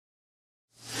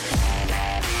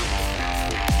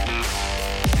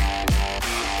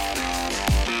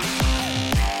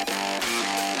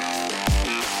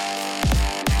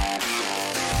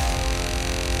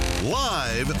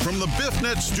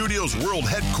BiffNet Studios World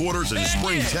Headquarters in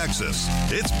Spring, Texas,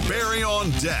 it's Barry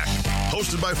on Deck.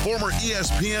 Hosted by former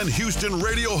ESPN Houston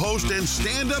radio host and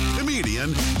stand-up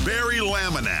comedian Barry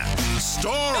Laminack.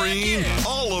 Starring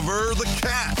Oliver the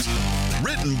Cat.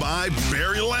 Written by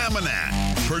Barry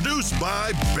Laminack. Produced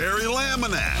by Barry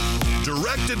Laminack.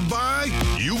 Directed by,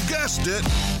 you guessed it,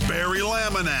 Barry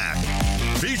Laminack.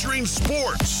 Featuring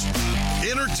sports,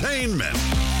 entertainment,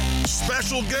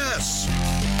 special guests,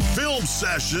 film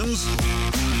sessions,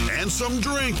 and some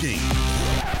drinking.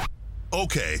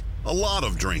 Okay, a lot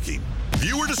of drinking.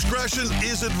 Viewer discretion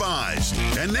is advised.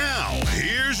 And now,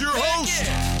 here's your host,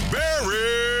 Barry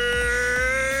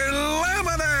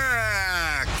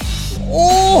Laminack.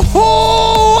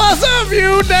 Oh, what's up,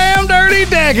 you damn dirty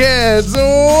deckheads?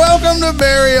 Welcome to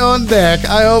Barry on Deck.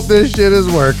 I hope this shit is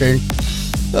working.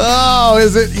 Oh,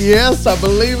 is it? Yes, I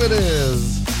believe it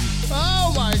is.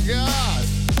 Oh, my God.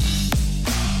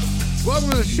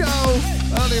 Welcome to the show.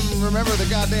 I don't even remember the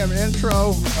goddamn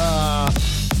intro.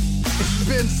 It's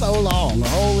been so long.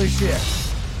 Holy shit.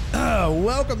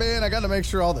 Welcome in. I got to make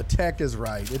sure all the tech is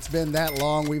right. It's been that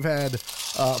long. We've had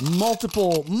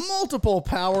multiple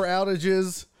power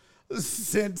outages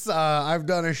since I've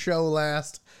done a show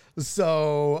last.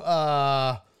 So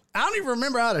I don't even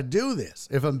remember how to do this,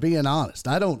 if I'm being honest.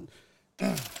 I don't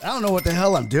know what the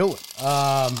hell I'm doing.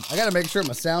 I got to make sure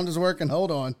my sound is working.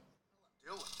 Hold on.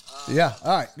 Yeah.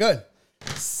 All right. Good.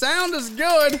 Sound is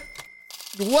good.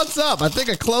 What's up? I think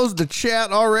I closed the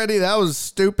chat already. That was a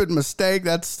stupid mistake.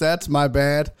 That's my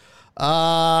bad.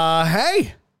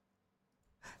 Hey,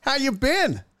 how you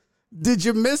been? Did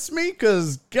you miss me?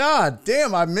 Because, god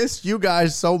damn, I missed you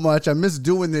guys so much. I miss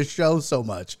doing this show so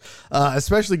much,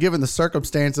 especially given the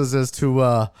circumstances as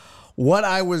to what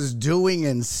I was doing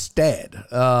instead.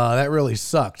 That really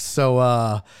sucked.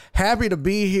 So happy to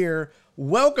be here.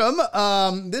 Welcome.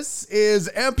 This is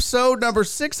episode number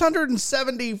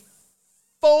 674.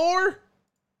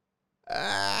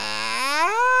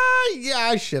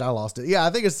 Yeah, shit, I lost it. Yeah, I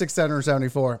think it's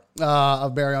 674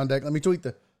 of Barry on Deck. Let me tweet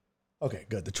the... Okay,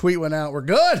 good. The tweet went out. We're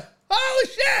good. Holy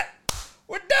shit.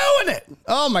 We're doing it.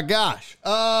 Oh, my gosh.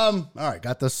 All right,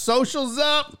 got the socials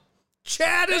up.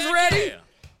 Chat is ready. Yeah.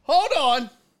 Hold on.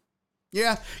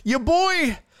 Yeah, your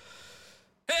boy...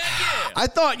 Yeah. I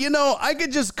thought, I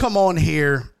could just come on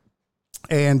here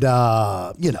and,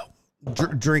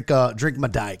 drink my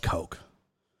Diet Coke.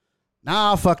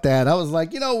 Nah, fuck that. I was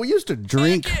like, we used to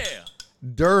drink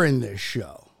during this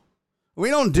show. We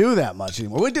don't do that much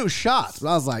anymore. We do shots. But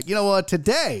I was like, you know what?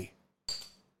 Today,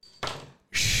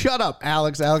 shut up,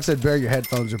 Alex. Alex said, Barry, your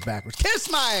headphones are backwards. Kiss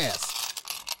my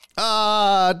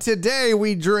ass. Today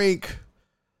we drink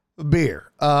beer.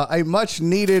 A much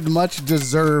needed, much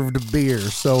deserved beer.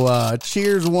 So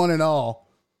cheers one and all.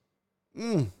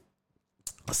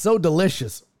 So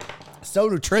delicious. So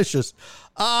nutritious.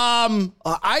 I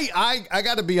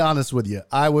got to be honest with you.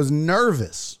 I was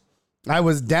nervous. I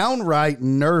was downright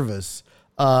nervous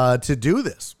to do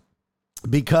this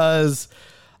because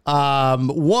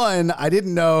one, I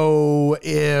didn't know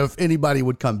if anybody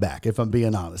would come back, if I'm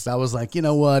being honest. I was like, you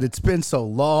know what? It's been so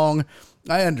long.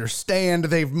 I understand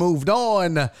they've moved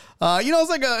on.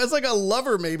 It's like a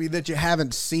lover maybe that you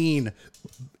haven't seen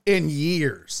in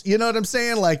years. You know what I'm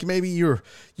saying? Like maybe your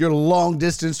long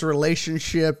distance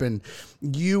relationship and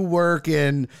you work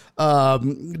in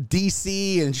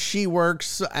DC and she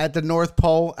works at the North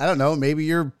Pole. I don't know. Maybe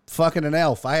you're fucking an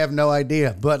elf. I have no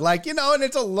idea. But and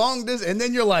it's a long distance. And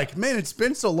then you're like, man, it's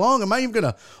been so long. Am I even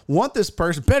going to want this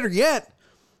person? Better yet,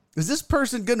 is this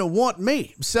person going to want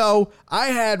me? So I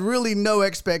had really no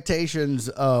expectations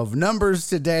of numbers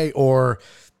today or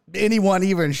anyone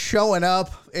even showing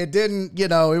up. It didn't,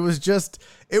 it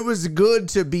was good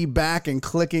to be back and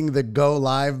clicking the go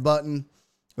live button.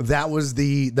 That was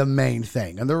the main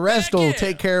thing. And the rest will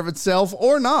take care of itself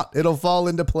or not. It'll fall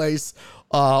into place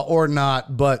or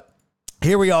not. But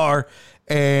here we are.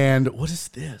 And what is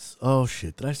this? Oh,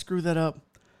 shit. Did I screw that up?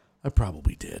 I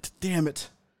probably did. Damn it.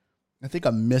 I think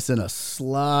I'm missing a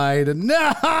slide.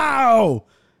 No!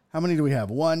 How many do we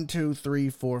have? 1, 2, 3,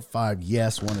 4, 5.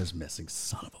 Yes, one is missing.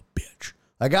 Son of a bitch.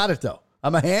 I got it, though.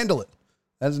 I'm going to handle it.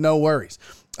 That's no worries.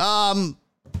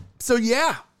 So,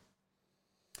 yeah.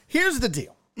 Here's the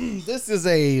deal. This is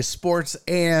a sports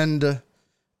and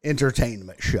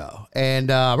entertainment show. And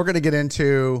we're going to get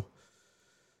into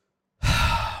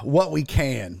what we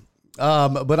can.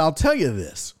 But I'll tell you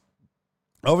this.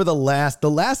 Over the last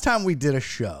time we did a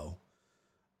show,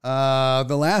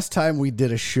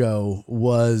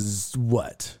 was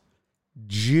what?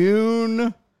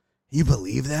 June? You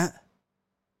believe that?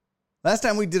 Last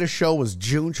time we did a show was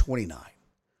June 29.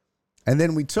 And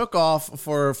then we took off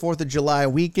for 4th of July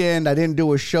weekend. I didn't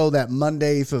do a show that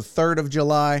Monday, the 3rd of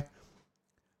July,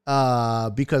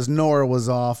 because Nora was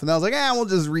off. And I was like, we'll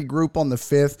just regroup on the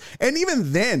 5th. And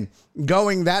even then,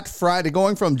 going that Friday,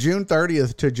 going from June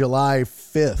 30th to July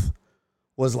 5th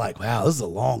was like, wow, this is a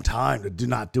long time to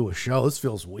not do a show. This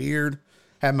feels weird.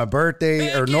 Had my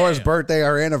birthday, or Nora's birthday,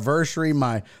 our anniversary,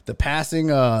 the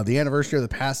anniversary of the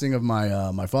passing of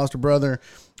my foster brother,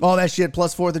 all that shit,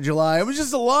 plus 4th of July. It was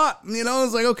just a lot, you know. I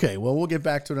was like, okay, well, we'll get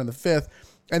back to it on the 5th.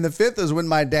 And the 5th is when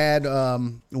my dad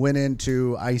went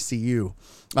into ICU.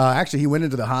 Actually, he went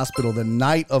into the hospital the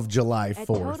night of July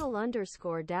 4th. At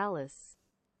 @total_Dallas.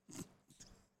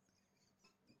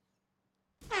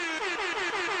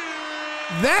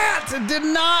 That did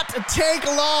not take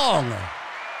long.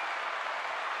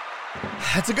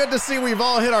 It's good to see we've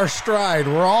all hit our stride.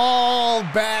 We're all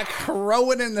back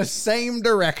rowing in the same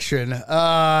direction.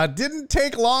 Didn't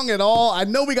take long at all. I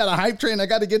know we got a hype train. I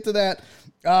got to get to that.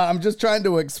 I'm just trying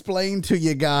to explain to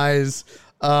you guys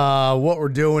what we're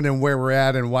doing and where we're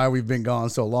at and why we've been gone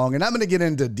so long. And I'm going to get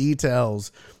into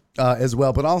details as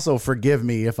well. But also forgive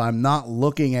me if I'm not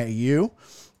looking at you.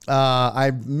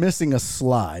 I'm missing a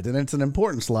slide. And it's an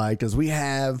important slide because we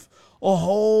have a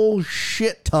whole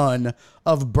shit ton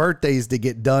of birthdays to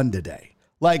get done today.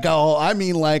 Like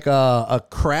a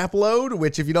crap load,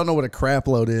 which if you don't know what a crap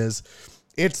load is,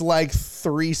 it's like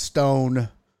 3 stone.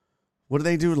 What do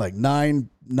they do? Like nine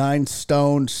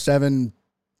stone, 7,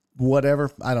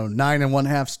 whatever. I don't know,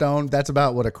 9.5 stone. That's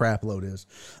about what a crap load is.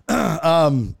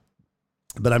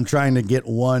 But I'm trying to get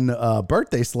one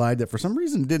birthday slide that for some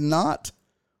reason did not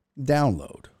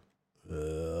download.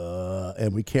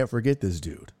 And we can't forget this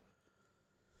dude.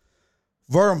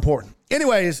 Very important.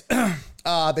 Anyways,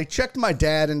 they checked my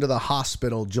dad into the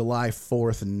hospital July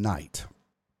 4th night.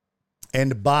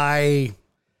 And by,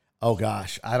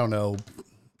 I don't know,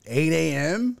 8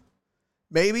 a.m.,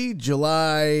 maybe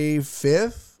July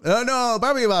 5th. No,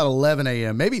 probably about 11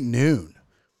 a.m., maybe noon.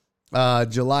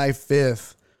 July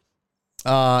 5th,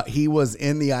 he was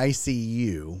in the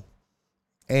ICU.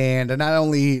 And not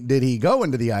only did he go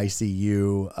into the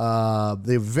ICU,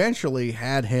 they eventually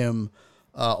had him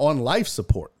on life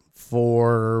support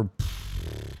for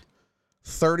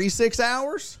 36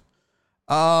 hours.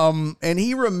 And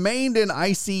he remained in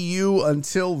ICU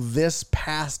until this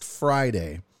past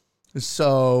Friday.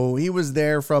 So he was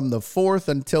there from the 4th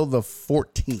until the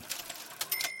 14th.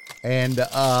 And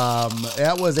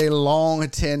that was a long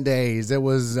 10 days. It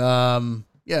was,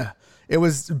 it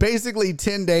was basically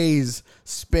 10 days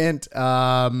spent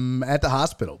at the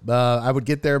hospital. I would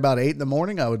get there about 8 in the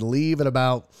morning. I would leave at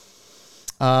about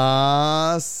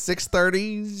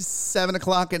 6:30, 7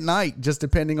 o'clock at night, just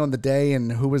depending on the day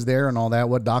and who was there and all that,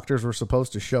 what doctors were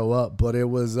supposed to show up. But it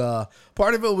was,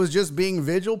 part of it was just being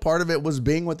vigil. Part of it was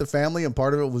being with the family, and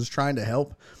part of it was trying to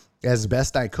help as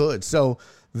best I could. So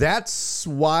that's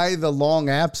why the long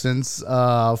absence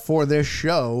for this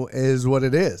show is what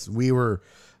it is.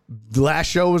 The last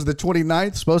show was the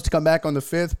 29th, supposed to come back on the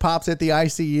 5th. Pops at the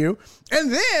ICU. And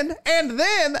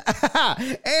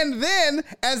then,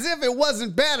 as if it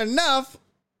wasn't bad enough,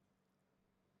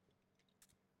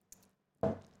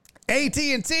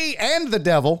 AT&T and the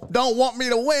devil don't want me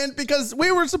to win because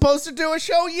we were supposed to do a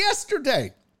show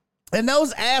yesterday. And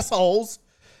those assholes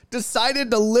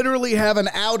decided to literally have an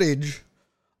outage,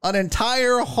 an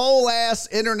entire whole ass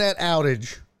internet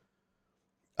outage.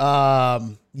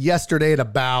 Yesterday at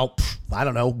about,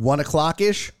 1 o'clock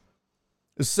ish.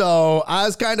 So I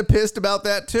was kind of pissed about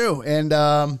that too. And,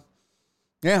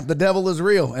 the devil is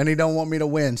real and he don't want me to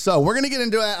win. So we're going to get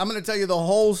into it. I'm going to tell you the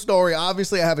whole story.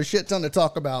 Obviously I have a shit ton to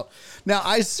talk about. Now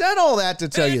I said all that to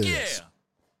tell you this.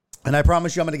 And I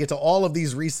promise you I'm going to get to all of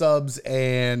these resubs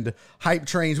and hype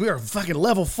trains. We are fucking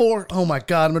level 4. Oh my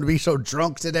God. I'm going to be so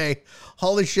drunk today.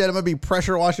 Holy shit. I'm going to be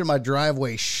pressure washing my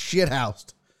driveway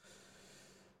shithoused.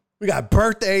 We got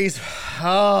birthdays.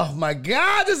 Oh my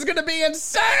God, this is going to be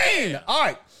insane. All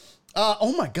right.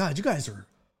 Oh my God, you guys are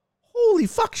holy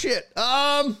fuck shit.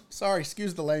 Sorry,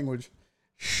 excuse the language.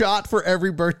 Shot for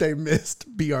every birthday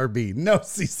missed, BRB. No,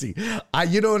 CC.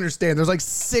 You don't understand. There's like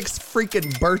 6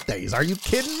 freaking birthdays. Are you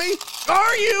kidding me?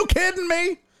 Are you kidding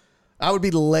me? I would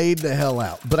be laid the hell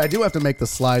out. But I do have to make the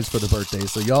slides for the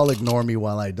birthdays, so y'all ignore me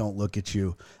while I don't look at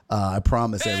you. I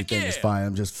promise everything is fine.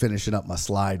 I'm just finishing up my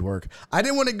slide work. I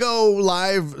didn't want to go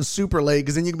live super late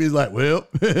because then you can be like, well,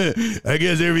 I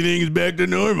guess everything is back to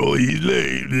normal. He's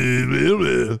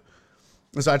late.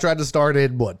 So I tried to start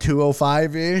at,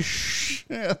 2:05-ish?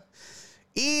 Yeah.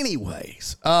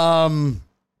 Anyways, what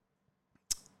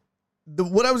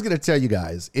I was going to tell you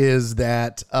guys is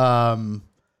that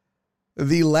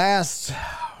the last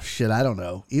shit, I don't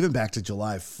know. Even back to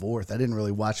July 4th, I didn't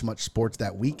really watch much sports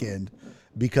that weekend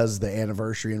because of the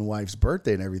anniversary and wife's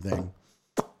birthday and everything.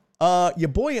 Your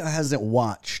boy hasn't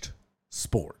watched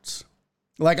sports.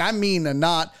 Like, I mean,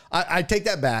 I take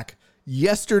that back.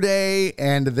 Yesterday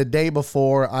and the day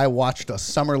before, I watched a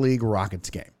Summer League Rockets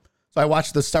game. So I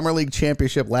watched the Summer League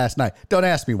Championship last night. Don't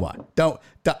ask me why.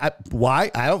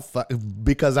 Why?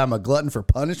 Because I'm a glutton for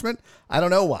punishment. I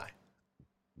don't know why.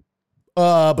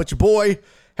 But your boy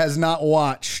has not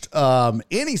watched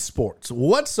any sports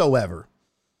whatsoever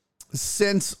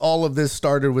since all of this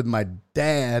started with my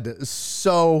dad.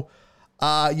 So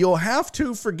you'll have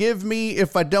to forgive me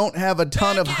if I don't have a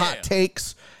ton of hot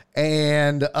takes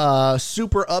and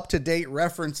super up-to-date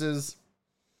references.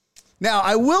 Now,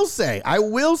 I will say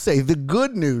the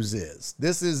good news is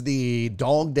this is the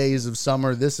dog days of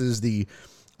summer. This is the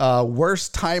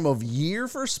worst time of year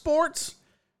for sports.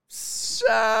 So,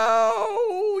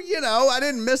 I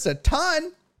didn't miss a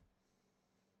ton.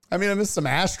 I mean, I missed some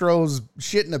Astros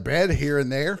shit in the bed here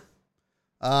and there.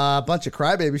 A bunch of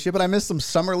crybaby shit, but I missed some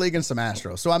Summer League and some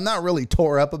Astros. So I'm not really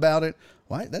tore up about it.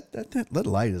 Why? That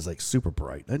light is like super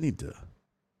bright. I don't even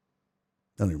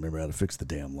remember how to fix the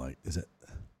damn light. Is it?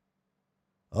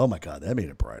 Oh my God, that made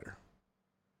it brighter.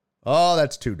 Oh,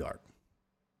 that's too dark.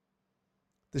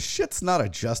 The shit's not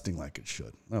adjusting like it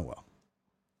should. Oh well.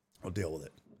 I'll deal with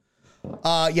it.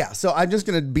 Yeah, so I'm just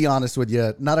going to be honest with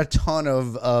you. Not a ton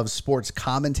of sports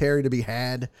commentary to be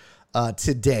had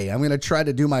today. I'm going to try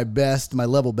to do my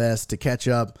level best to catch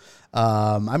up.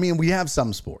 I mean, we have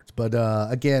some sports, but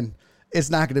again, it's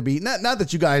not going to be, not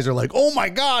that you guys are like, oh my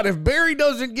God, if Barry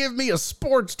doesn't give me a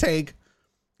sports take,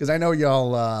 because I know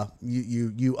y'all,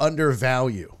 you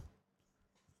undervalue.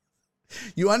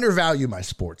 You undervalue my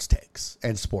sports takes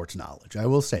and sports knowledge. I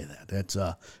will say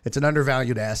that. It's an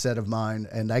undervalued asset of mine,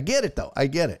 and I get it, though. I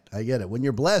get it. When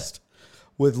you're blessed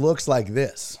with looks like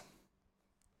this,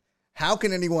 how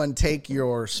can anyone take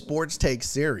your sports take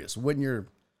serious when you're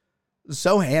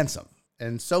so handsome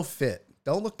and so fit?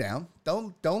 Don't look down.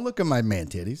 Don't look at my man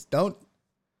titties.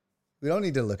 We don't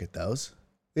need to look at those.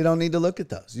 We don't need to look at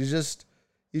those. You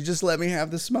just let me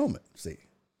have this moment. See.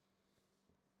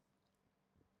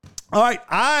 All right,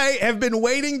 I have been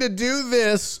waiting to do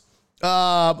this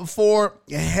for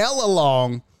hella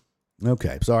long.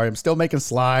 Okay, sorry, I'm still making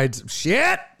slides.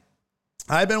 Shit!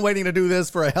 I've been waiting to do this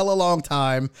for a hella long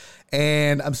time,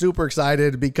 and I'm super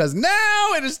excited because now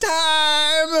it is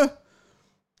time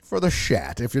for the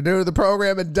chat. If you're new to the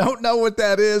program and don't know what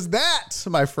that is, that,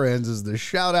 my friends, is the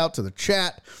shout out to the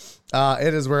chat.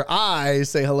 It is where I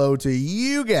say hello to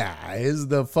you guys,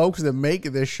 the folks that make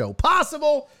this show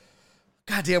possible.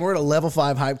 God damn, we're at a level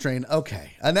 5 hype train.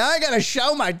 Okay. And now I got to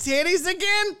show my titties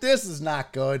again? This is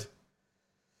not good.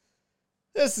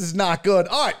 This is not good.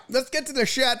 All right, let's get to the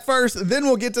chat first. Then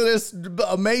we'll get to this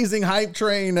amazing hype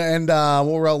train, and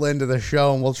we'll roll into the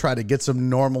show, and we'll try to get some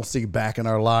normalcy back in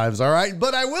our lives, all right?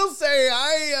 But I will say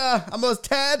I'm a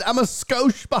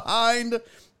skosh behind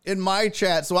in my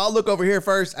chat, so I'll look over here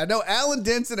first. I know Alan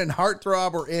Denson and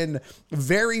Heartthrob are in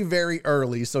very, very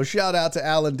early, so shout out to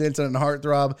Alan Denson and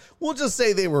Heartthrob. We'll just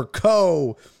say they were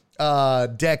deckheads.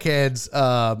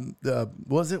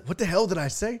 What the hell did I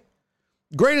say?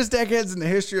 Greatest deckheads in the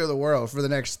history of the world for the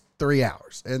next 3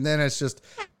 hours. And then it's just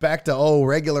back to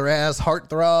regular ass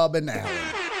Heartthrob and Alan.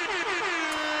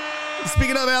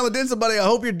 Speaking of Alan Denson, buddy, I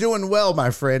hope you're doing well,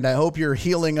 my friend. I hope you're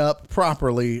healing up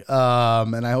properly,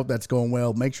 and I hope that's going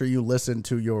well. Make sure you listen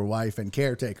to your wife and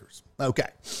caretakers. Okay.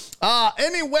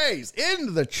 Anyways,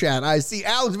 in the chat, I see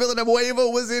Alex Villanueva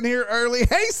was in here early.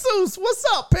 Jesus, what's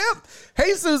up, pimp?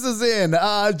 Jesus is in.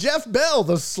 Jeff Bell,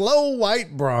 the slow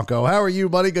white Bronco. How are you,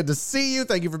 buddy? Good to see you.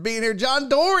 Thank you for being here. John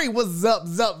Dory, what's up,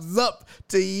 zup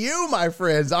to you, my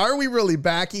friends? Are we really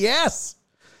back? Yes.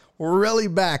 We're really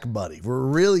back, buddy. We're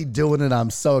really doing it. I'm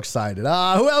so excited. Who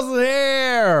else is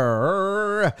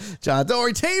here? John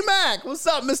Dory, T-Mac. What's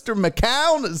up, Mr.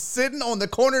 McCown? Sitting on the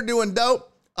corner doing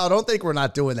dope. I don't think we're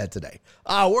not doing that today.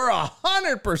 We're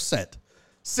 100%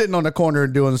 sitting on the corner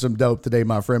and doing some dope today,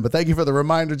 my friend. But thank you for the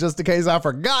reminder, just in case I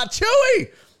forgot.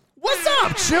 Chewy, what's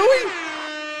up, Chewy?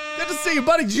 Good to see you,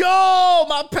 buddy. Joe,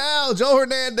 my pal, Joe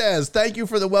Hernandez. Thank you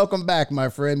for the welcome back, my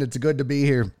friend. It's good to be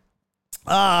here.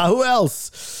 Who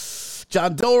else?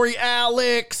 John Dory,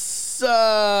 Alex,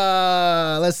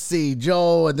 let's see,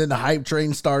 Joe, and then the hype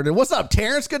train started. What's up,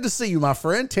 Terrence? Good to see you, my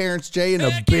friend. Terrence J in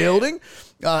the building.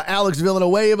 Alex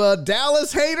Villanueva,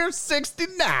 Dallas Hater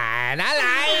 69. I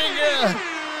like it.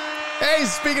 Hey,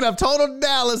 speaking of, Total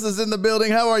Dallas is in the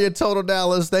building. How are you, Total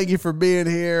Dallas? Thank you for being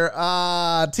here.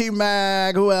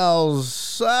 T-Mag, who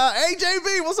else?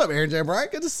 AJV, what's up, Aaron J.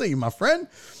 Bryant? Good to see you, my friend.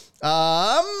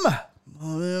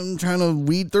 I'm trying to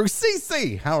weed through.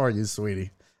 CC, how are you,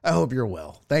 sweetie? I hope you're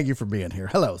well. Thank you for being here.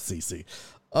 Hello, CC.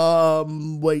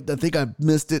 Wait, I think I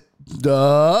missed it.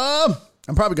 I'm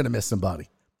probably going to miss somebody.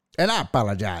 And I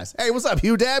apologize. Hey, what's up,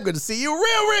 Hugh Dab? Good to see you.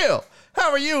 Real.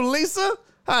 How are you, Lisa?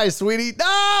 Hi, sweetie.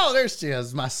 No, there she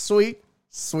is. My sweet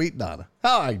Donna.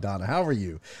 Hi, Donna. How are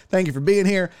you? Thank you for being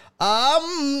here.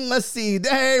 Let's see.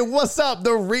 Hey, what's up?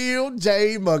 The real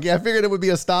J Monkey. I figured it would be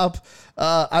a stop.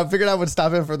 I figured I would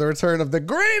stop in for the return of the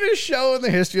greatest show in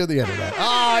the history of the internet.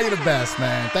 You're the best,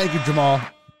 man. Thank you, Jamal.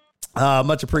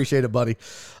 Much appreciated, buddy.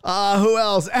 Who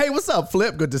else? Hey, what's up,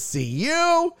 Flip? Good to see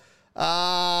you.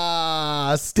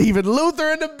 Stephen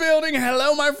Luther in the building.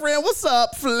 Hello, my friend. What's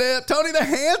up, Flip? Tony the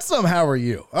Handsome. How are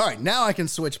you? All right, now I can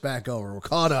switch back over. We're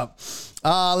caught up.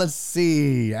 Let's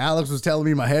see. Alex was telling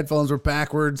me my headphones were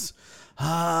backwards. Who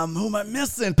am I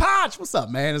missing? Potch, what's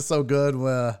up, man? It's so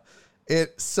good.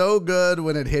 It's so good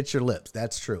when it hits your lips.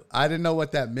 That's true. I didn't know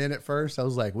what that meant at first. I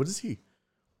was like, what is he?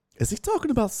 Is he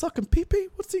talking about sucking pee-pee?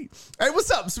 What's he? Hey, what's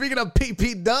up? Speaking of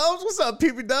pee-pee dubs, what's up,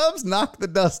 pee-pee dubs? Knock the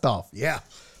dust off. Yeah.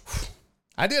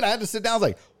 I did. I had to sit down. I was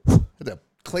like, had to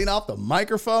clean off the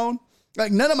microphone.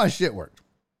 Like, none of my shit worked.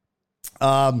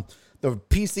 The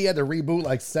PC had to reboot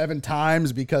like 7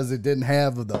 times because it didn't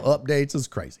have the updates. It was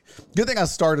crazy. Good thing I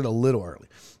started a little early.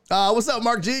 What's up,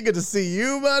 Mark G? Good to see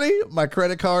you, buddy. My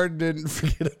credit card didn't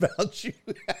forget about you.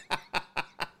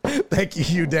 Thank you,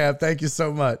 Hugh Dab. Thank you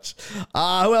so much.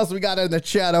 Who else we got in the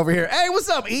chat over here? Hey, what's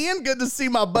up, Ian? Good to see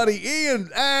my buddy Ian.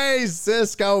 Hey,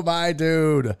 Cisco, my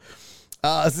dude.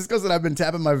 Cisco said, I've been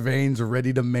tapping my veins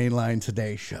ready to mainline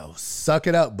today's show. Suck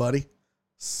it up, buddy.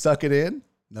 Suck it in.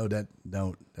 No,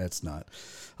 that's not.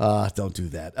 Don't do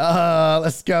that.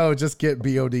 Let's go. Just get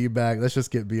BOD back. Let's just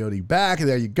get BOD back.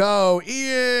 There you go.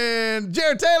 Ian.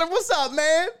 Jared Taylor, what's up,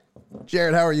 man?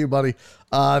 Jared, how are you, buddy?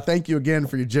 Thank you again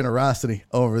for your generosity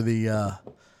over the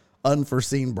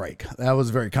unforeseen break. That was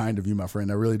very kind of you, my friend.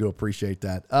 I really do appreciate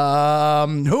that.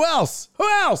 Who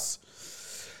else?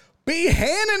 B.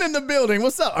 Hannon in the building.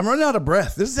 What's up? I'm running out of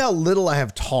breath. This is how little I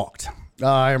have talked.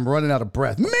 I am running out of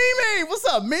breath. Mimi, what's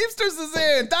up? Memesters is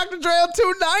in. Dr. Trail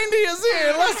 290 is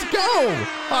in. Let's go.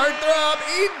 Heartthrob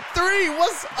E3,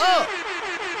 what's up?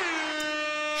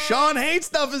 Sean Hate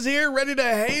Stuff is here, ready to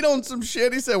hate on some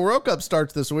shit. He said World Cup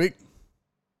starts this week.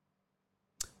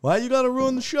 Why you gotta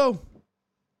ruin the show?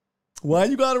 Why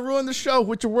you gotta ruin the show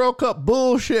with your World Cup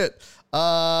bullshit?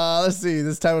 Let's see.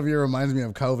 This time of year reminds me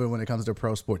of COVID when it comes to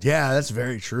pro sport. Yeah, that's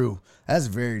very true. That's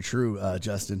very true,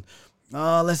 Justin.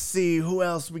 Let's see who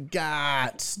else we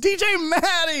got. DJ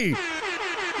Maddie.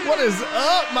 What is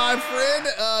up, my friend?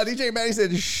 DJ Maddie said,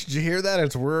 did you hear that?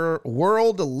 It's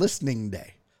World Listening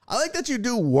Day. I like that you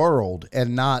do world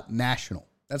and not national.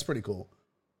 That's pretty cool.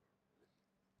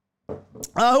 Who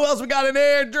else we got in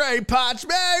there? Dre Potch.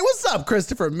 Hey, what's up,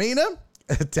 Christopher Mina?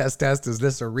 Test. Is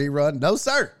this a rerun? No,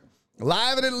 sir.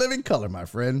 Live and in living color, my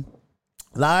friend.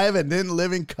 Live and in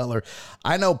living color.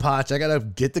 I know, Potch. I got to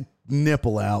get the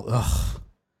nipple out. Ugh.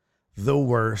 The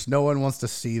worst. No one wants to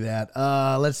see that.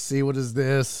 Let's see. What is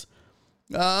this?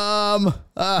 Who am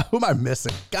I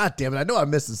missing? God damn it. I know I'm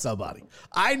missing somebody.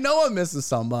 I'm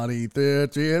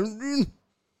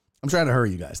trying to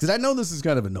hurry you guys because I know this is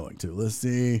kind of annoying too. Let's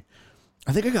see.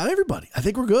 I think I got everybody. I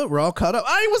think we're good. We're all caught up.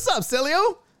 Hey, what's up,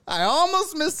 Celio? I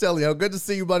almost missed Celio. Good to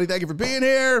see you, buddy. Thank you for being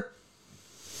here.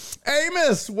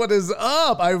 Amos, what is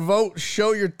up? I vote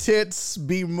show your tits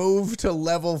be moved to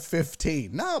level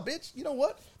 15. Nah, bitch. You know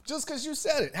what? Just because you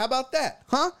said it. How about that?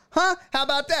 Huh? How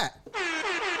about that?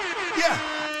 Yeah.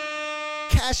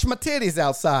 Cash my titties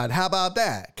outside. How about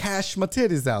that? Cash my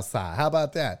titties outside. How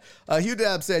about that? Hugh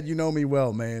Dab said, you know me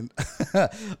well, man. All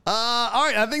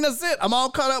right. I think that's it. I'm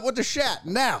all caught up with the chat.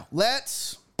 Now,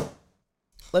 let's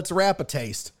wrap a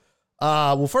taste.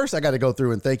 Well, first I got to go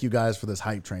through and thank you guys for this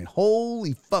hype train.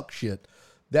 Holy fuck shit.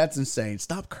 That's insane.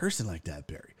 Stop cursing like that,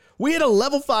 Barry. We had a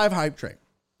level 5 hype train.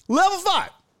 Level 5.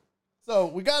 So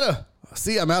we got to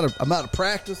see, I'm out of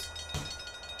practice.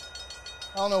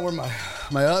 I don't know where my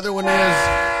other one is.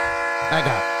 I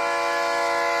got it.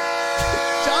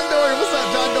 John Dory, what's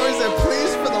up? John Dory said,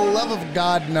 please, for the love of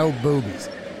God, no boobies.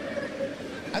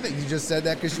 I think you just said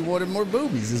that because you wanted more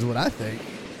boobies is what I think.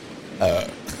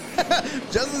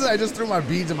 Just as I just threw my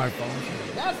beads in my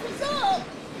phone. That's what's up.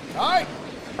 All right.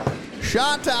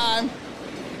 Shot time.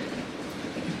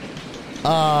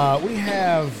 We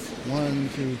have 1,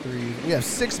 2, 3. We have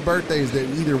 6 birthdays that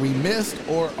either we missed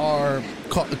or are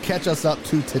catch us up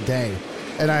to today.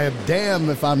 And I am damn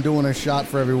if I'm doing a shot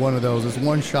for every one of those. It's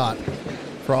one shot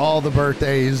for all the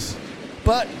birthdays.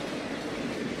 But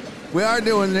We are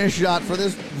doing this shot for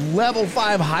this level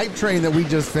 5 hype train that we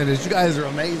just finished. You guys are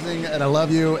amazing, and I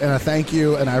love you, and I thank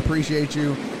you, and I appreciate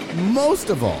you. Most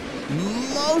of all,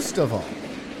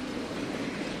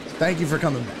 thank you for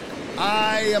coming back.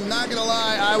 I am not going to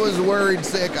lie. I was worried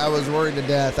sick. I was worried to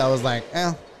death. I was like,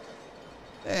 I'd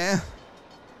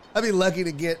be lucky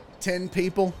to get 10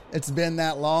 people. It's been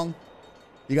that long.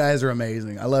 You guys are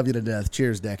amazing. I love you to death.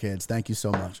 Cheers, deckheads. Thank you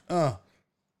so much.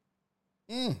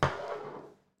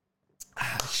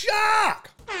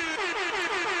 Shock!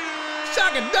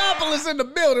 Shockadopolis in the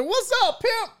building. What's up,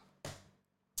 pimp?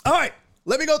 All right,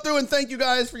 let me go through and thank you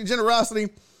guys for your generosity.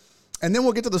 And then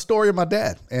we'll get to the story of my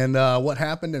dad and what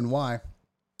happened and why.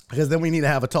 Because then we need to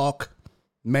have a talk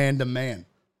man to man.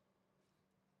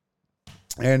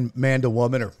 And man to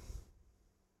woman, or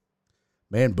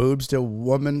man boobs to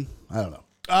woman. I don't know.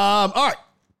 All right.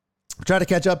 Try to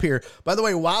catch up here. By the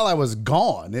way, while I was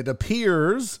gone, it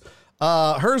appears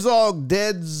Herzog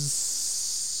Dead's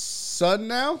son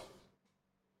now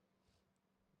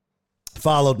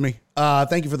followed me.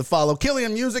 Thank you for the follow.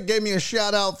 Killian Music gave me a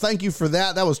shout out. Thank you for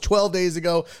that. That was 12 days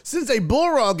ago. Sensei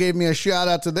Bullraw gave me a shout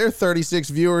out to their 36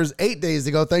 viewers 8 days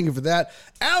ago. Thank you for that.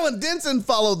 Alan Denson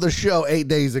followed the show 8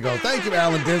 days ago. Thank you,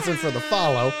 Alan Denson, for the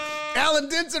follow. Alan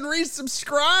Denson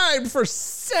resubscribed for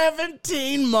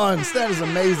 17 months. That is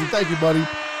amazing. Thank you, buddy.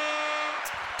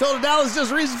 Total Dallas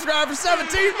just resubscribed for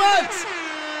 17 months.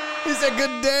 He said,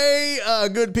 good day,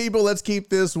 good people. Let's keep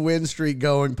this win streak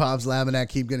going. Pops Laminack,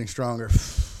 keep getting stronger.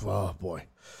 Oh, boy.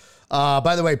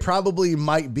 By the way, probably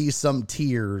might be some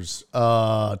tears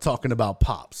talking about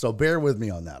Pops. So bear with me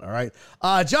on that, all right?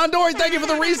 John Dory, thank you for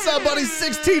the resub, buddy.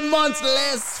 16 months.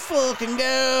 Let's fucking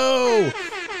go.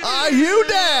 Hugh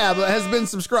Dab has been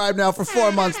subscribed now for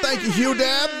 4 months. Thank you, Hugh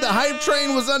Dab. The hype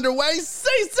train was underway.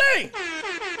 CC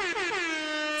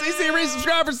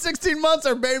resubscribed for 16 months.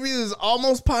 Our baby is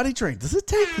almost potty trained. Does it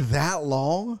take that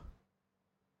long?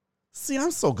 See,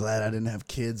 I'm so glad I didn't have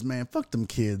kids, man. Fuck them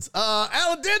kids.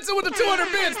 Alan Denson with the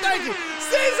 200 bits. Thank you.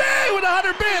 CZ with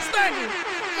 100 bits. Thank you.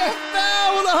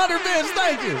 Val with 100 bits.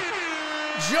 Thank you.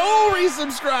 Joel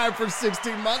resubscribed for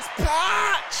 16 months.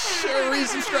 Potch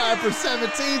resubscribed for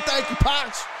 17. Thank you,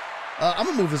 Potch. I'm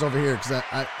going to move this over here because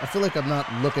I feel like I'm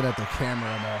not looking at the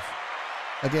camera enough.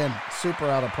 Again, super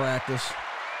out of practice.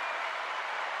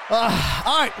 All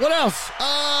right, what else?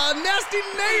 Nasty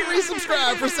Nate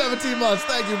resubscribed for 17 months.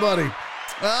 Thank you, buddy.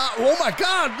 Oh, my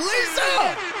God,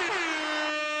 Lisa!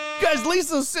 Guys,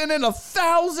 Lisa sent in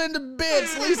 1,000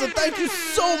 bits. Lisa, thank you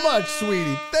so much,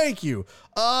 sweetie. Thank you.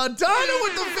 Donna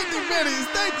with the 50 bitties.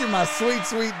 Thank you, my sweet,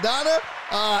 sweet Donna.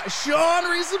 Sean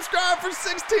resubscribed for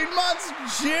 16 months.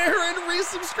 Jared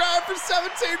resubscribed for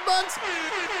 17 months.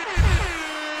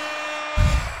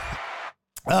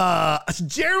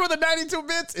 Jared with the 92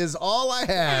 bits is all I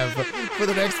have for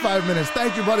the next 5 minutes.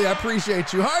 Thank you, buddy. I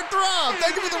appreciate you. Heartthrob,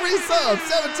 thank you for the resub.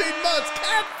 17 months.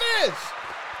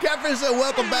 Catfish said,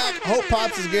 welcome back. Hope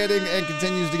Pops is getting and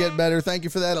continues to get better. Thank you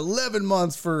for that. 11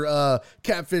 months for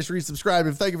Catfish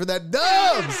resubscribing. Thank you for that.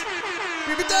 Dubs.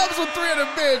 BB Dubs with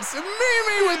 300 bits.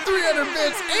 Mimi with 300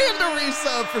 bits and a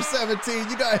resub for 17.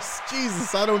 You guys,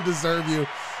 Jesus, I don't deserve you.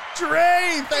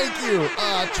 Trey, thank you.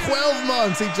 12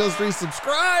 months. He just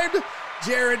resubscribed.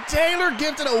 Jared Taylor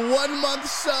gifted a 1 month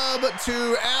sub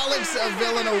to Alex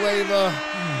Villanueva.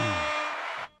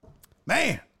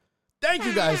 Man, thank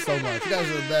you guys so much. You guys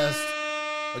are the best.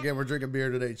 Again, we're drinking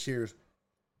beer today. Cheers.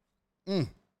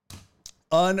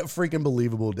 Unfreaking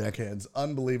believable, deckheads.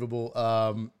 Unbelievable.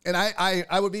 And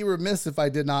I would be remiss if I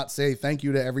did not say thank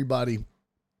you to everybody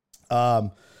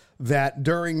that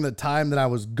during the time that I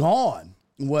was gone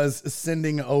was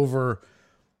sending over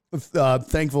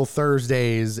Thankful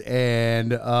Thursdays.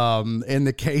 And in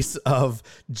the case of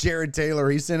Jared Taylor,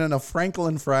 he sent in a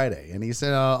Franklin Friday, and he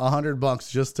sent $100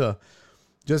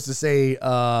 just to say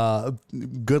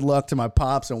good luck to my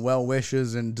pops and well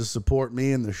wishes and to support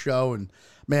me in the show. And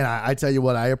man, I tell you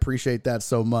what, I appreciate that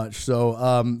so much.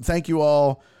 So thank you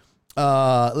all.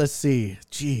 Let's see.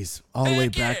 Jeez, all the way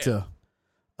back to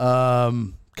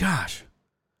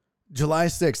July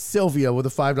 6th, Sylvia with a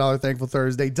 $5 Thankful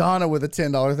Thursday. Donna with a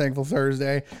 $10 Thankful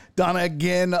Thursday. Donna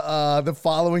again the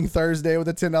following Thursday with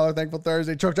a $10 Thankful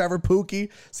Thursday. Truck driver Pookie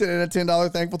sent in a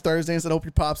 $10 Thankful Thursday and said, hope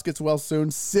your pops gets well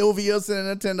soon. Sylvia sent in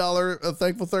a $10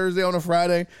 Thankful Thursday on a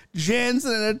Friday. Jen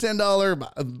sent in a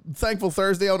 $10 Thankful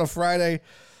Thursday on a Friday.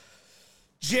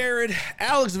 Jared,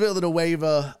 Alex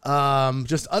Villanueva,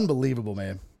 just unbelievable,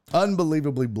 man.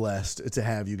 Unbelievably blessed to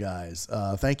have you guys.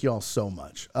 Thank you all so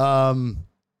much.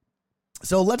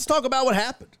 So let's talk about what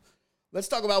happened. Let's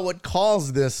talk about what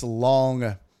caused this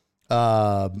long,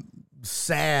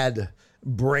 sad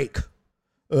break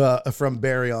from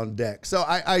Barry on Deck. So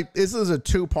this is a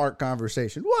 2-part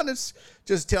conversation. One, it's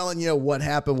just telling you what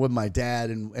happened with my dad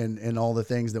and all the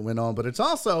things that went on, but it's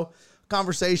also a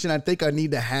conversation I think I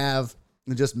need to have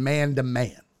just man to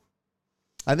man.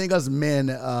 I think us men,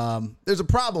 there's a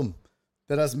problem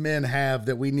that us men have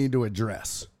that we need to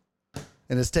address,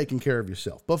 and it's taking care of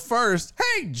yourself. But first,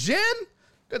 hey, Jen,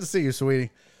 good to see you,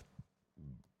 sweetie.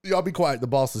 Y'all be quiet. The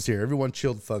boss is here. Everyone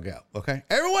chill the fuck out, okay?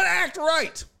 Everyone act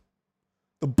right.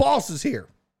 The boss is here.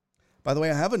 By the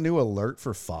way, I have a new alert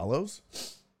for follows.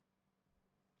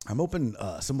 I'm hoping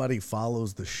somebody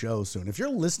follows the show soon. If you're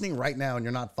listening right now and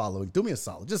you're not following, do me a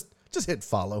solid. Just hit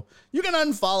follow. You can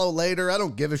unfollow later. I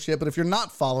don't give a shit. But if you're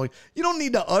not following, you don't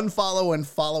need to unfollow and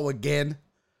follow again.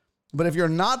 But if you're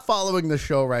not following the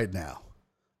show right now,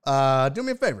 do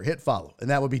me a favor. Hit follow.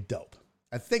 And that would be dope.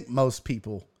 I think most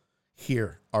people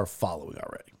here are following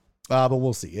already. But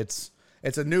we'll see. It's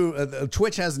a new,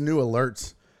 Twitch has new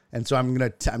alerts. And so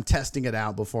I'm testing it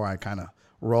out before I kind of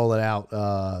roll it out,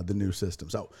 the new system.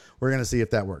 So we're going to see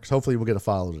if that works. Hopefully we'll get a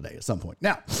follow today at some point.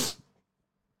 Now,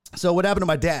 so what happened to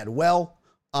my dad? Well,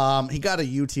 he got a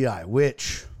UTI,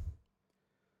 which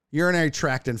urinary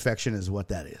tract infection is what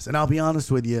that is. And I'll be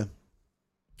honest with you,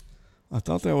 I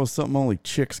thought that was something only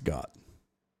chicks got.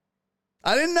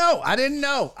 I didn't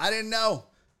know.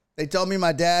 They told me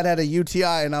my dad had a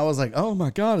UTI, and I was like, oh my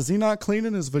God, is he not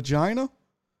cleaning his vagina?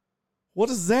 What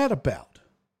is that about?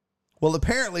 Well,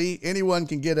 apparently anyone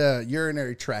can get a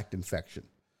urinary tract infection.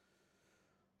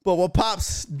 But what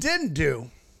Pops didn't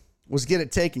do was get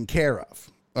it taken care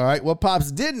of. All right. What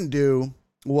Pops didn't do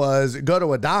was go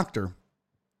to a doctor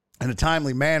in a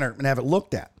timely manner and have it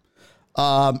looked at.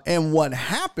 And what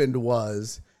happened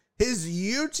was his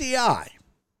UTI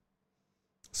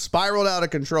spiraled out of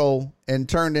control and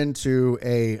turned into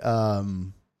a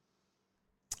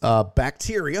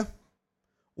bacteria,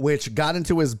 which got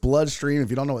into his bloodstream. If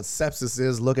you don't know what sepsis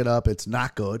is, look it up. It's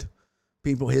not good.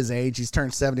 People his age, he's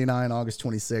turned 79 August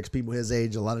 26. People his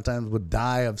age a lot of times would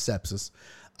die of sepsis.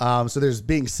 So there's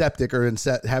being septic or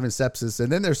having sepsis,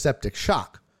 and then there's septic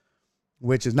shock,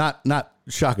 which is not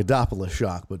Shockadopoulos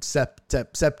shock, but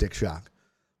septic shock.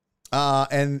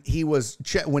 And he was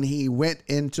when he went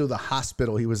into the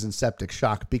hospital, he was in septic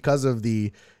shock because of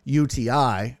the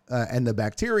UTI and the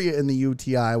bacteria in the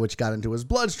UTI, which got into his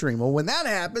bloodstream. Well, when that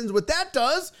happens, what that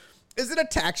does is it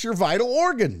attacks your vital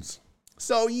organs.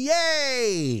 So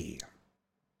yay!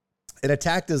 It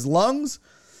attacked his lungs,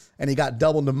 and he got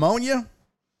double pneumonia,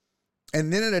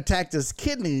 and then it attacked his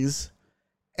kidneys.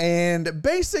 And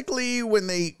basically, when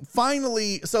they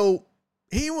so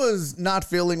he was not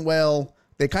feeling well.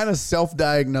 They kind of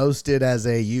self-diagnosed it as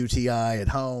a UTI at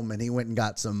home, and he went and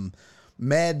got some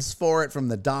meds for it from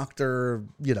the doctor.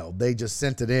 You know, they just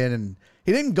sent it in, and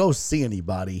he didn't go see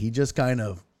anybody. He just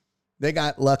they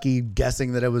got lucky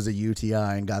guessing that it was a UTI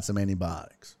and got some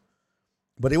antibiotics.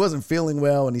 But he wasn't feeling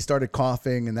well, and he started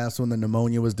coughing, and that's when the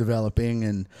pneumonia was developing,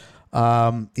 and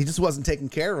he just wasn't taking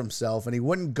care of himself, and he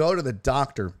wouldn't go to the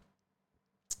doctor.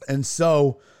 And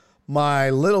so my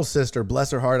little sister,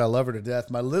 bless her heart, I love her to death.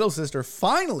 My little sister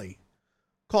finally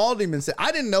called him and said,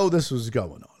 I didn't know this was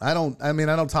going on. I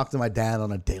don't talk to my dad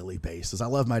on a daily basis. I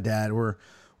love my dad. We're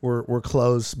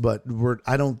close, but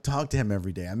I don't talk to him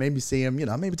every day. I maybe see him,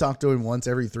 I maybe talk to him once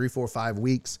every 3, 4, 5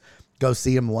 weeks, go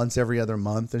see him once every other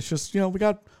month. It's just,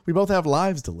 we both have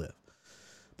lives to live.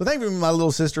 But thankfully, my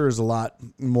little sister is a lot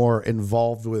more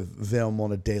involved with them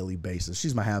on a daily basis.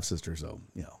 She's my half sister. So,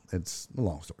 it's a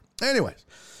long story. Anyways,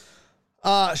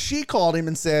 she called him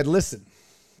and said, listen,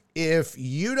 if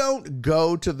you don't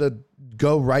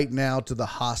go right now to the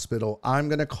hospital, I'm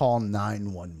going to call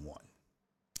 911.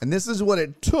 And this is what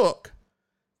it took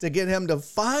to get him to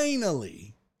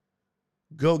finally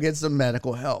go get some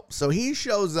medical help. So he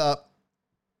shows up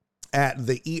at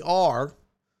the ER,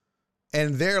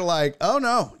 and they're like, oh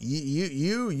no,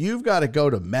 you've got to go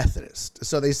to Methodist.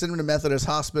 So they send him to Methodist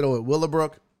Hospital at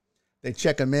Willowbrook. They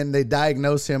check him in. They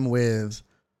diagnose him with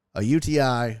a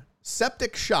UTI,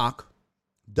 septic shock,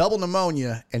 double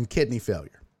pneumonia, and kidney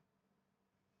failure.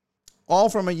 All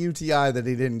from a UTI that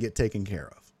he didn't get taken care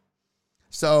of.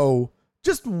 So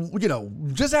just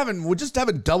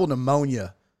having double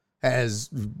pneumonia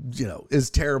is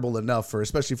terrible enough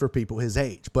especially for people his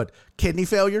age. But kidney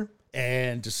failure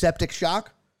and septic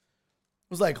shock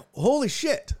was like, holy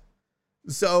shit.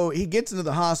 So he gets into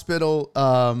the hospital.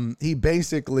 He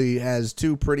basically has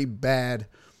 2 pretty bad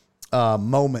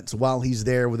moments while he's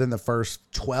there within the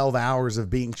first 12 hours of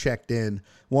being checked in.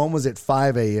 One was at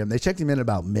 5 a.m. They checked him in at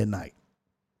about midnight.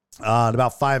 At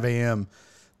about 5 a.m.,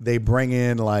 they bring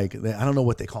in I don't know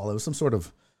what they call it. It was some sort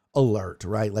of alert,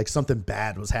 right? Like something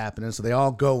bad was happening. So they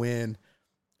all go in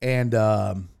And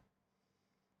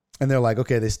they're like,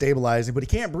 okay, they stabilize him, but he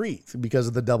can't breathe because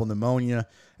of the double pneumonia.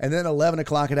 And then 11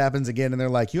 o'clock, it happens again. And they're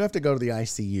like, you have to go to the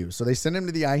ICU. So they send him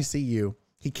to the ICU.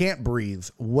 He can't breathe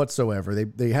whatsoever.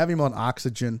 They have him on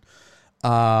oxygen.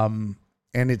 And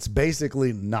it's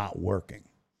basically not working.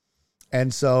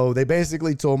 And so they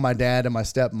basically told my dad and my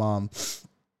stepmom,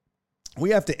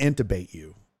 we have to intubate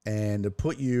you and to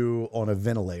put you on a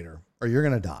ventilator or you're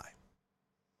going to die.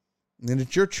 And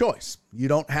it's your choice. You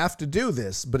don't have to do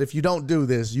this, but if you don't do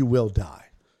this, you will die.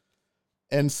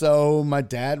 And so my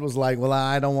dad was like, well,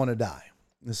 I don't want to die.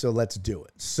 And so let's do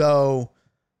it. So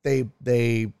they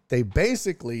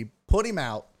basically put him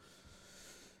out.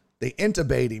 They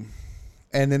intubate him.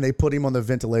 And then they put him on the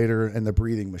ventilator and the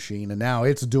breathing machine. And now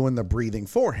it's doing the breathing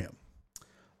for him.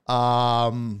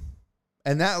 And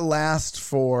that lasts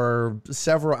for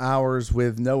several hours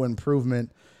with no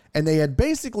improvement. And they had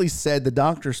basically said, the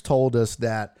doctors told us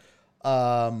that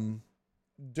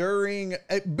during...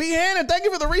 B. Hannon, thank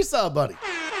you for the resub, buddy.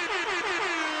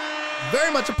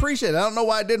 Very much appreciate it. I don't know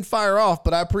why it didn't fire off,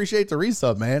 but I appreciate the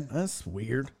resub, man. That's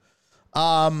weird.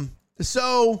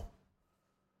 So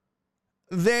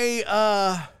they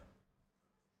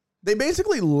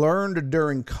basically learned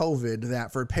during COVID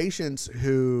that for patients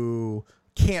who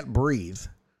can't breathe,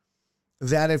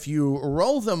 that if you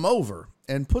roll them over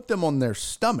and put them on their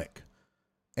stomach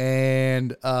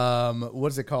and,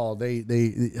 what's it called?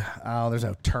 There's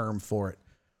a term for it,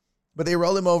 but they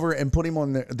roll them over and put them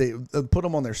on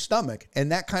their stomach.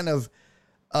 And that kind of,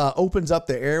 opens up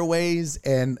the airways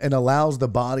and allows the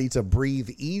body to breathe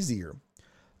easier.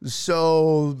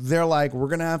 So they're like, we're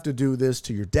going to have to do this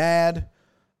to your dad.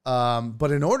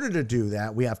 But in order to do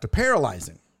that, we have to paralyze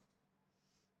him.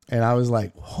 And I was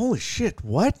like, holy shit,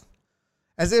 what?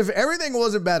 As if everything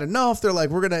wasn't bad enough. They're like,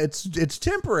 it's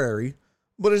temporary,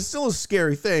 but it's still a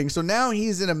scary thing. So now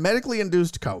he's in a medically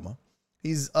induced coma.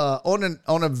 He's on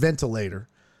a ventilator.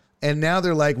 And now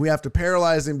they're like, we have to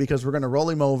paralyze him because we're going to roll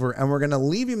him over and we're going to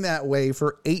leave him that way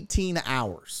for 18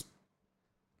 hours.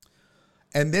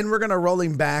 And then we're going to roll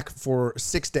him back for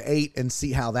 6 to 8 and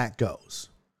see how that goes.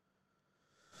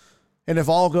 And if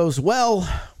all goes well,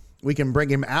 we can bring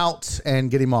him out and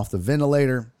get him off the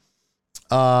ventilator.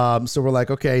 So we're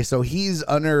like, okay, so he's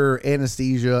under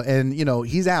anesthesia and,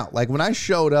 he's out. Like when I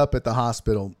showed up at the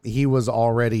hospital, he was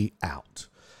already out.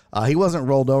 He wasn't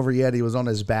rolled over yet. He was on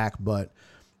his back, but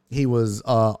he was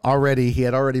he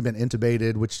had already been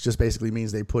intubated, which just basically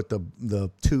means they put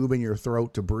the tube in your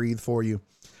throat to breathe for you,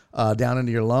 down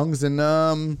into your lungs. And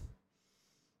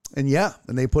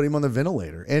they put him on the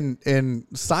ventilator. And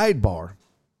sidebar,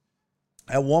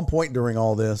 at one point during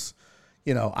all this,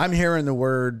 I'm hearing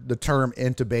the term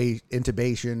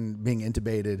intubation, being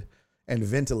intubated, and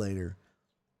ventilator.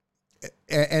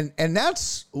 And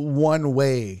that's one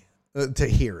way to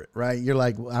hear it, right? You're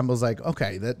like, I was like,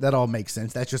 okay, that all makes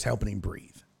sense. That's just helping him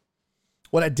breathe.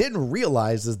 What I didn't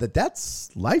realize is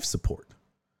that's life support.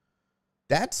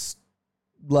 That's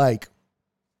like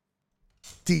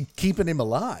keeping him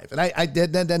alive. And I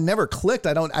that never clicked.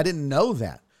 I didn't know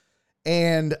that.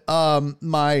 And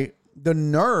the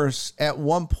nurse at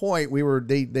one point we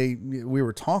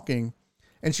were talking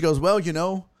and she goes, well,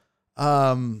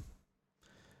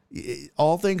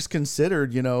 all things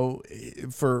considered,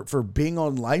 for being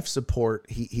on life support,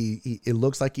 he it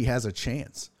looks like he has a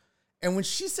chance. And when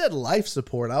she said life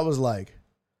support, I was like,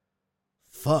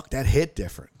 fuck, that hit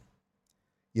different.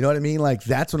 You know what I mean? Like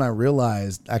that's when I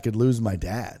realized I could lose my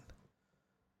dad.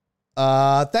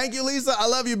 Thank you, Lisa. I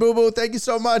love you, boo-boo. Thank you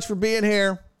so much for being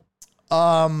here.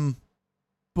 But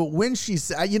when she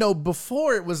said,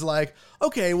 before it was like,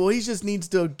 okay, well, he just needs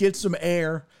to get some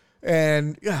air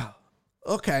and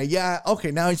okay,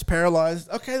 now he's paralyzed.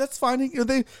 Okay, that's fine.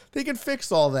 They can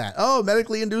fix all that. Oh,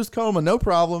 medically induced coma, no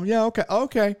problem. Yeah,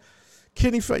 okay.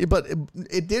 Kidney failure, but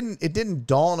it didn't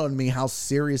dawn on me how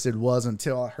serious it was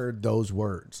until I heard those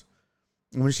words.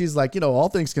 And when she's like, all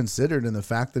things considered, and the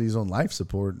fact that he's on life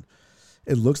support,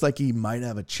 it looks like he might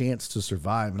have a chance to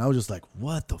survive. And I was just like,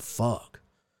 what the fuck?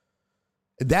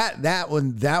 That's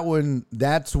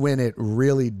when it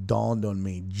really dawned on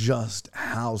me just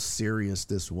how serious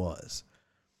this was.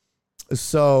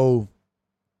 So,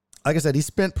 like I said, he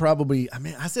spent probably,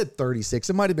 I said 36.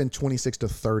 It might have been 26 to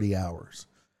 30 hours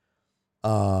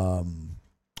on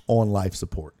life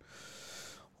support,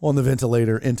 on the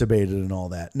ventilator, intubated and all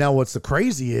that. Now, what's the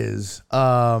crazy is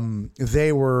so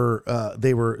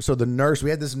the nurse, we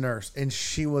had this nurse and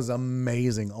she was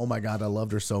amazing. Oh my God, I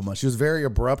loved her so much. She was very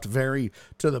abrupt, very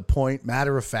to the point,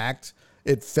 matter of fact.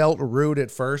 It felt rude at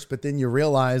first, but then you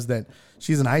realize that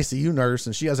she's an ICU nurse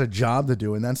and she has a job to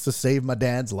do, and that's to save my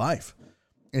dad's life.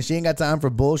 and she ain't got time for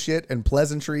bullshit and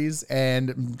pleasantries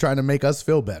and trying to make us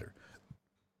feel better.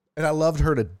 And I loved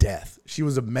her to death. She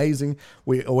was amazing.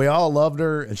 We all loved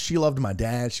her, and she loved my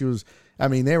dad.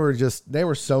 They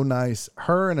were so nice.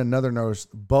 Her and another nurse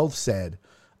both said,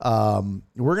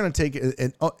 we're going to take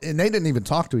it. And they didn't even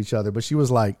talk to each other, but she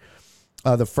was like,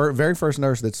 the very first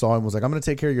nurse that saw him was like, I'm going to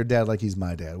take care of your dad like he's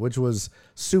my dad, which was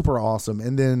super awesome.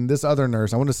 And then this other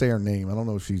nurse, I want to say her name. I don't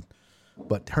know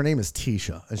but her name is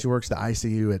Tisha, and she works the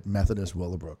ICU at Methodist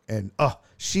Willowbrook. And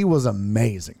she was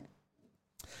amazing.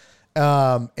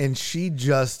 And she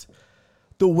just,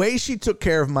 the way she took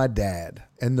care of my dad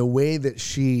and the way that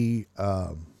she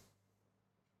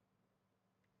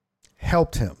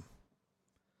helped him,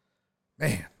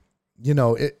 man,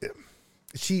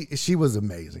 she was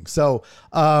amazing. So,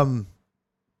 but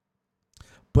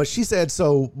she said,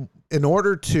 so in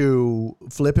order to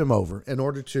flip him over, in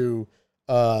order to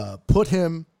put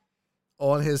him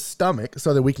on his stomach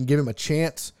so that we can give him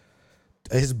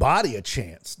his body a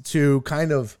chance to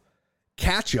kind of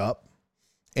catch up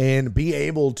and be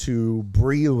able to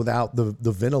breathe without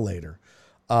the ventilator.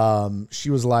 She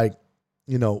was like,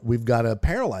 we've got to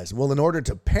paralyze him. Well, in order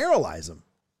to paralyze him,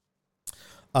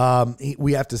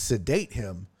 we have to sedate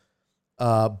him.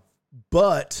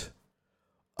 But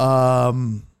we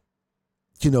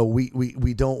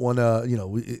don't want to,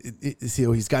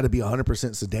 he's got to be 100%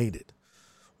 sedated.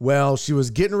 Well, she was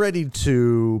getting ready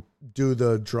to do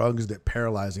the drugs that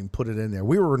paralyze him, put it in there.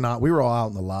 We were all out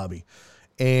in the lobby.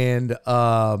 And,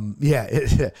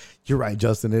 you're right,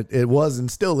 Justin. It was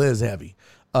and still is heavy.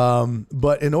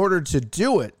 But in order to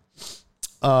do it,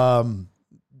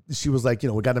 she was like,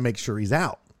 we got to make sure he's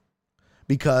out,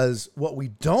 because what we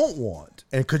don't want,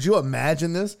 and could you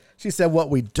imagine this? She said,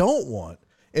 what we don't want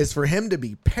is for him to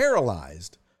be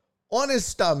paralyzed on his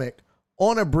stomach,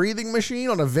 on a breathing machine,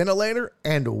 on a ventilator,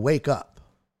 and wake up.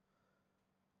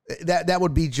 That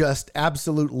would be just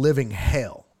absolute living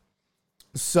hell.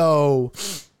 So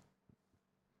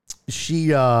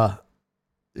she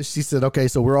said, okay,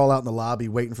 so we're all out in the lobby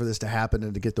waiting for this to happen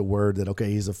and to get the word that,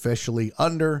 okay, he's officially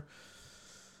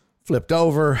flipped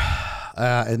over.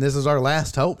 And this is our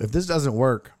last hope. If this doesn't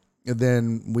work,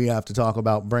 then we have to talk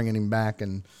about bringing him back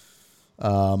and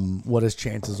what his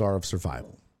chances are of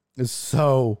survival.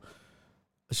 So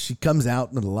she comes out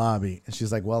into the lobby and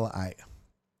she's like, well,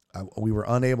 we were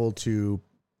unable to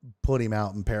put him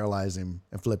out and paralyze him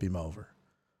and flip him over.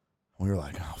 We were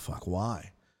like, oh, fuck,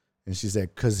 why? And she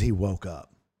said, because he woke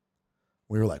up.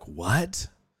 We were like, what?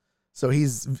 So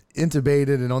he's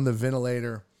intubated and on the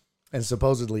ventilator and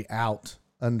supposedly out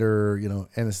under,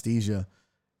 anesthesia.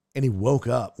 And he woke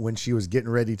up when she was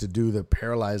getting ready to do the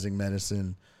paralyzing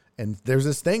medicine. And there's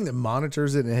this thing that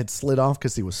monitors it, and it had slid off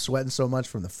because he was sweating so much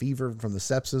from the fever, from the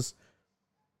sepsis.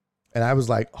 And I was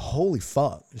like, holy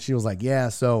fuck. She was like, yeah,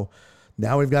 so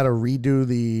now we've got to redo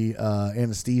the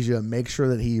anesthesia, make sure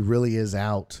that he really is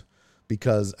out,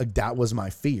 because that was my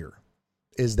fear,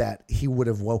 is that he would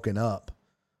have woken up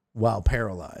while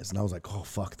paralyzed. And I was like, oh,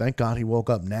 fuck, thank God he woke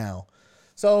up now.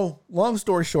 So long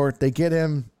story short, they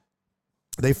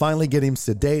finally get him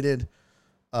sedated,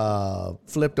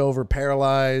 flipped over,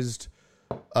 paralyzed.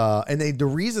 And the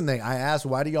reason I asked,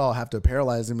 why do y'all have to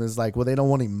paralyze him, is like, well, they don't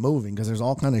want him moving because there's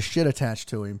all kind of shit attached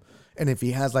to him. And if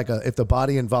he has if the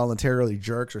body involuntarily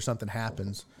jerks or something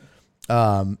happens,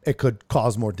 it could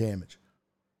cause more damage.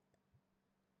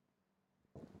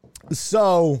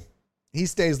 So he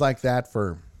stays like that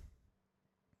for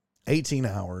 18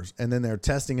 hours, and then they're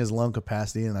testing his lung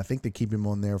capacity, and I think they keep him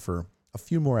on there for a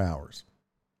few more hours.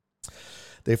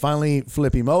 They finally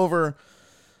flip him over.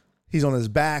 He's on his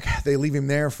back. They leave him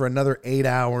there for another 8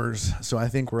 hours. So I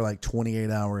think we're like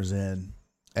 28 hours in.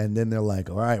 And then they're like,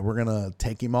 all right, we're going to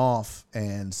take him off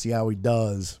and see how he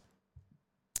does.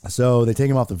 So they take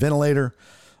him off the ventilator.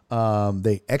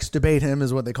 They extubate him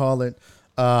is what they call it.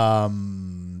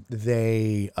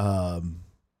 They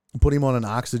put him on an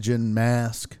oxygen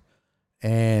mask,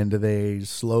 and they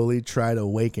slowly try to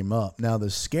wake him up. Now, the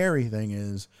scary thing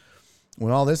is,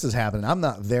 when all this is happening, I'm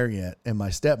not there yet, and my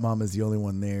stepmom is the only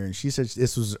one there. And she said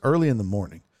this was early in the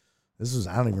morning. I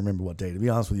don't even remember what day. To be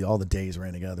honest with you, all the days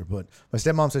ran together. But my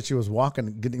stepmom said she was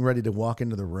getting ready to walk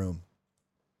into the room.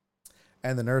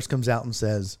 And the nurse comes out and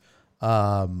says,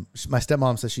 my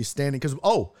stepmom says she's standing. Because,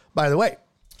 by the way,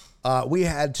 we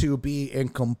had to be in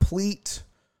complete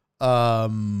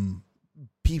PPE.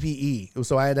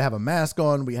 So I had to have a mask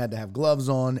on. We had to have gloves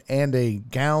on and a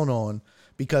gown on,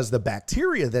 because the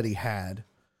bacteria that he had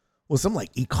was some like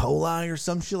E. coli or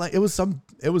some shit. Like it was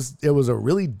a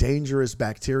really dangerous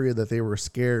bacteria that they were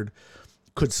scared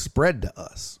could spread to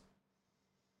us.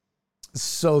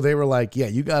 So they were like, yeah,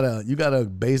 you gotta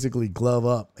basically glove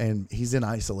up, and he's in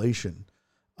isolation.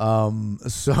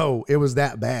 So it was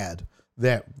that bad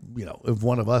that, if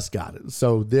one of us got it.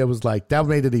 So there was like, that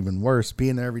made it even worse.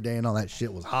 Being there every day and all that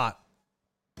shit was hot.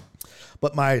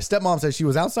 But my stepmom said she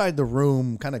was outside the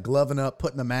room, kind of gloving up,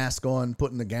 putting the mask on,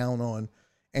 putting the gown on,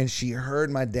 and she heard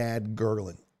my dad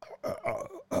gurgling.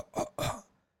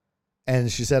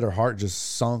 And she said her heart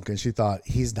just sunk, and she thought,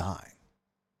 he's dying.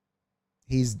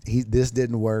 This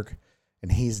didn't work,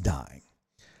 and he's dying.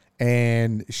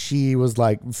 And she was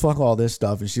like, fuck all this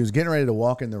stuff. And she was getting ready to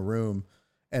walk in the room,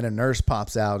 and a nurse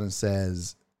pops out and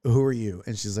says, who are you?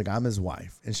 And she's like, I'm his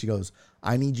wife. And she goes,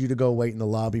 I need you to go wait in the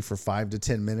lobby for 5 to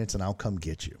 10 minutes, and I'll come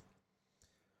get you.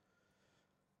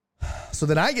 So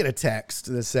then I get a text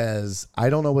that says, I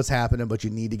don't know what's happening, but you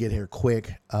need to get here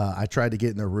quick. I tried to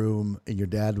get in the room, and your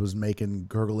dad was making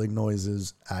gurgling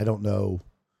noises. I don't know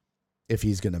if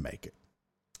he's going to make it.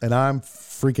 And I'm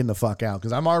freaking the fuck out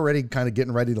because I'm already kind of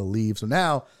getting ready to leave. So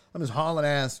now I'm just hauling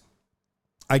ass.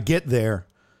 I get there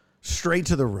straight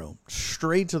to the room,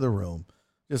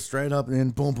 just straight up and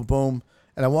in, boom, boom, boom.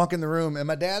 And I walk in the room, and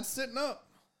my dad's sitting up,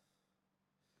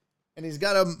 and he's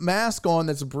got a mask on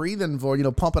that's breathing for,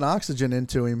 pumping oxygen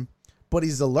into him, but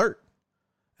he's alert.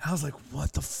 And I was like,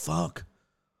 what the fuck?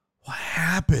 What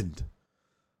happened?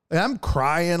 And I'm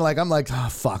crying. I'm like, oh,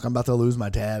 fuck, I'm about to lose my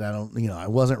dad. I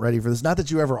wasn't ready for this. Not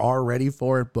that you ever are ready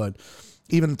for it, but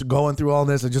even going through all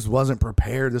this, I just wasn't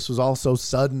prepared. This was all so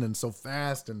sudden and so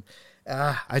fast. And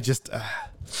I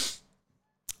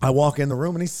walk in the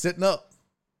room, and he's sitting up.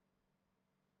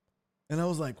 And I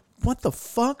was like, what the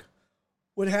fuck?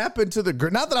 What happened to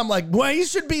not that I'm like, well, he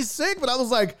should be sick, but I was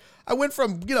like, I went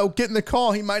from, getting the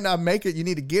call, he might not make it, you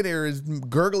need to get here, his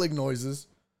gurgling noises,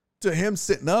 to him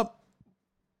sitting up.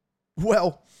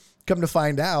 Well, come to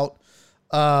find out,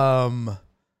 what's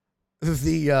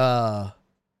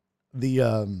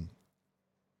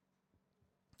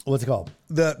it called?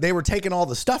 They were taking all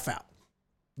the stuff out.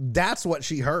 That's what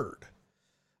she heard,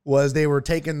 was they were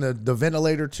taking the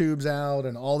ventilator tubes out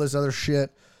and all this other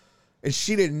shit. And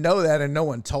she didn't know that, and no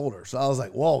one told her. So I was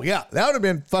like, whoa, yeah, that would have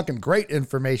been fucking great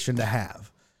information to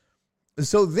have. And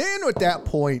so then at that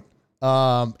point,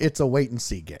 it's a wait and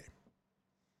see game.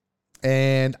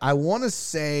 And I want to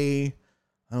say,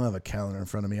 I don't have a calendar in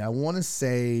front of me. I want to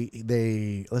say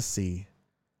let's see.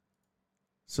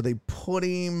 So they put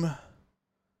him,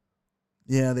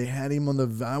 they had him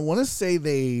on I want to say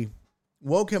they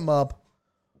woke him up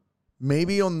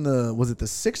maybe on was it the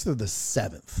 6th or the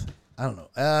 7th? I don't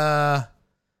know.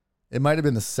 It might have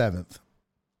been the 7th.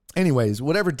 Anyways,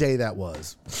 whatever day that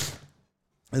was,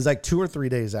 it was like 2 or 3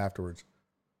 days afterwards.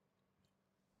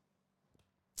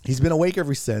 He's been awake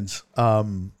ever since.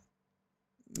 The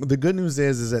good news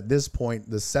is at this point,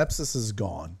 the sepsis is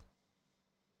gone.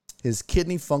 His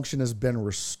kidney function has been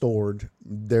restored.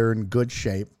 They're in good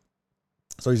shape.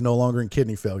 So he's no longer in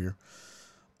kidney failure.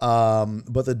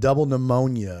 But the double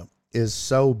pneumonia is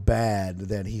so bad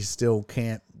that he still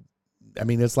can't. I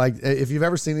mean, it's like, if you've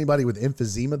ever seen anybody with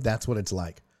emphysema, that's what it's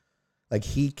like. Like,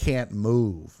 he can't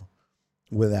move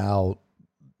without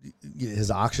his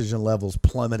oxygen levels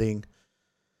plummeting.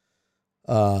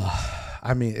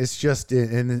 I mean, it's just,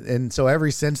 and so ever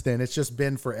since then, it's just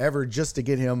been forever just to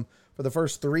get him. For the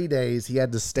first 3 days, he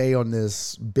had to stay on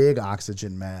this big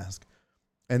oxygen mask.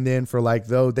 And then for were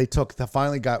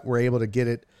able to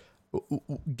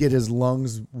get his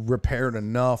lungs repaired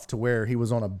enough to where he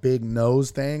was on a big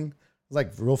nose thing. It was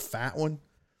like a real fat one,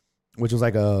 which was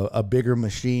like a bigger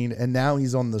machine. And now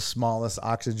he's on the smallest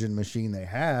oxygen machine they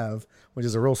have, which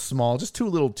is a real small, just 2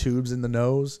 little tubes in the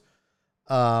nose.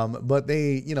 But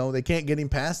they can't get him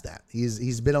past that.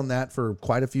 He's been on that for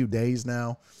quite a few days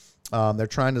now. They're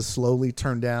trying to slowly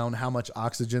turn down how much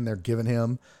oxygen they're giving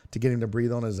him to get him to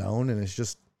breathe on his own. And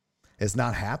it's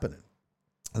not happening.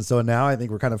 And so now I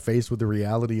think we're kind of faced with the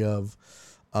reality of,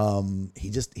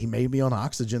 he may be on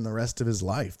oxygen the rest of his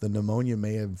life. The pneumonia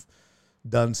may have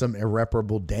done some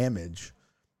irreparable damage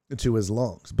to his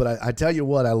lungs. But I tell you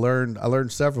what, I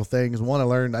learned several things. One,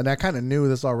 and I kind of knew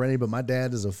this already, but my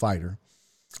dad is a fighter.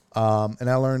 And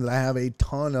I learned that I have a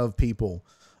ton of people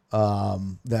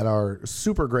that are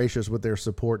super gracious with their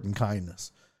support and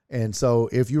kindness. And so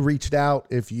if you reached out,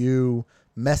 if you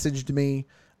messaged me,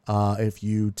 if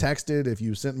you texted, if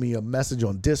you sent me a message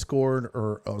on Discord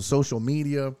or on social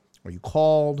media, or you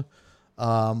called,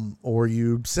 or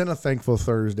you sent a Thankful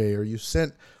Thursday, or you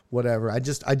sent whatever,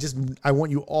 I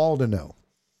want you all to know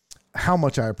how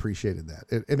much I appreciated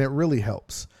that. And it really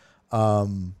helps.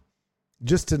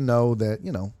 Just to know that,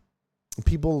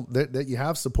 people that you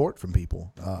have support from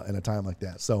people, in a time like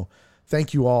that. So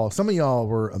thank you all. Some of y'all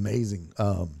were amazing.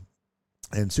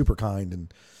 and super kind.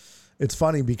 And it's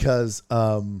funny because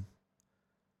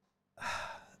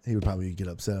he would probably get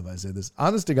upset if I said this.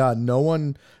 Honest to God, no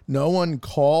one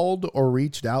called or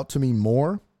reached out to me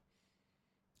more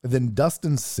than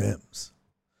Dustin Sims.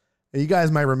 You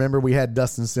guys might remember we had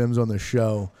Dustin Sims on the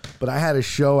show, but I had a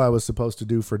show I was supposed to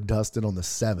do for Dustin on the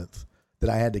 7th that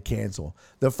I had to cancel.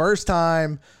 The first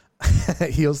time,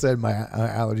 Heels said my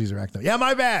allergies are acting up. Yeah,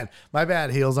 my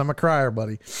bad, Heels. I'm a crier,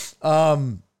 buddy.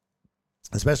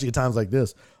 Especially at times like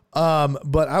this.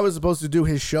 But I was supposed to do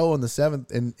his show on the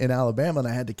 7th in Alabama, and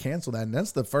I had to cancel that. And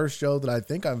that's the first show that I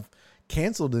think I've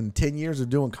canceled in 10 years of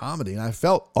doing comedy. And I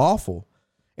felt awful.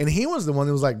 And he was the one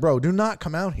that was like, bro, do not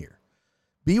come out here.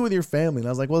 Be with your family. And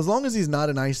I was like, well, as long as he's not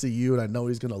in ICU and I know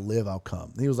he's going to live, I'll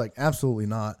come. And he was like, absolutely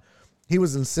not. He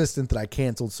was insistent that I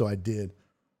canceled, so I did.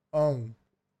 But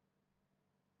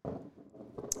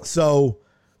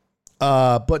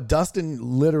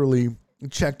Dustin literally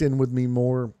checked in with me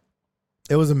more.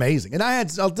 It was amazing. And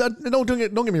don't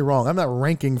get me wrong. I'm not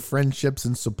ranking friendships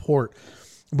and support,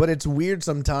 but it's weird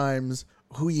sometimes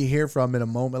who you hear from in a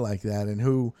moment like that and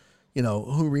who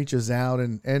reaches out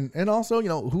and also,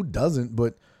 who doesn't,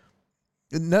 but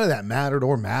none of that mattered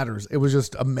or matters. It was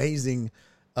just amazing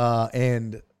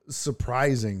and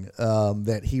surprising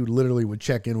that he literally would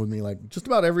check in with me like just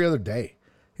about every other day.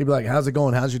 He'd be like, how's it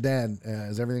going? How's your dad?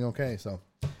 Is everything okay? So,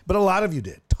 but a lot of you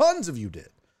did. Tons of you did.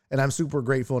 And I'm super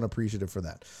grateful and appreciative for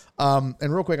that.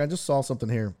 And real quick, I just saw something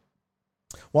here.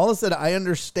 Wallace said, I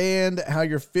understand how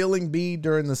you're feeling, B.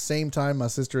 During the same time, my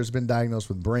sister has been diagnosed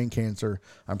with brain cancer.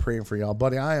 I'm praying for y'all.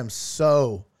 Buddy, I am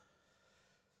so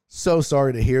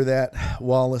sorry to hear that,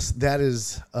 Wallace. That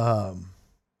is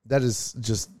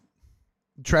just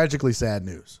tragically sad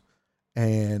news.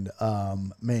 And,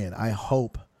 man, I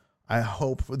hope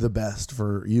for the best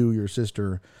for you, your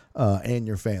sister, and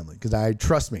your family. Because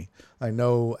trust me, I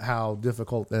know how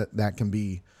difficult that can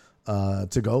be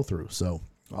to go through. So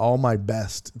all my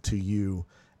best to you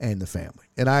and the family.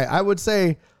 And I would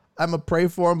say I'm going to pray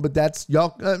for them, but that's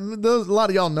y'all. A lot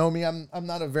of y'all know me. I'm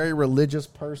not a very religious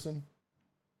person.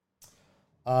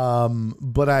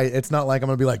 But it's not like I'm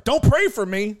going to be like, don't pray for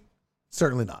me.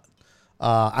 Certainly not.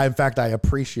 In fact, I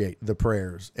appreciate the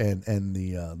prayers and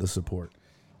the support.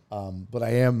 But I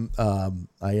am,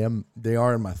 they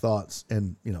are in my thoughts,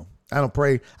 and, I don't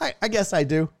pray. I guess I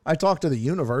do. I talk to the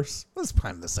universe. That's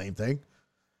kind of the same thing.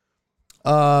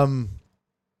 So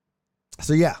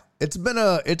yeah, it's been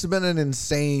an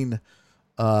insane,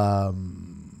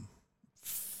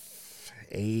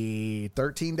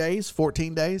 13 days,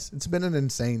 14 days. It's been an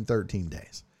insane 13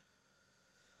 days.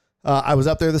 I was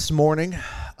up there this morning.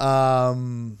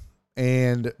 And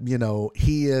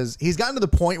he's gotten to the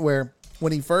point where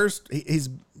when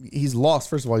he's lost,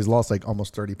 first of all, he's lost like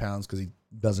almost 30 pounds because he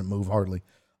doesn't move hardly.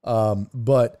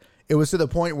 But it was to the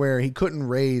point where he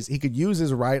could use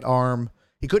his right arm.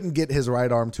 He couldn't get his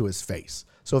right arm to his face.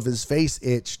 So if his face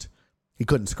itched, he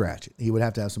couldn't scratch it. He would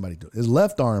have to have somebody do it. His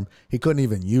left arm, he couldn't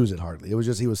even use it hardly. It was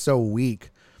just, he was so weak.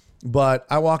 But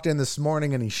I walked in this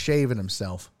morning and he's shaving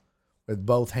himself with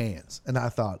both hands. And I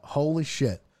thought, holy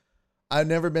shit, I've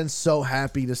never been so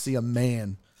happy to see a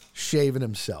man shaving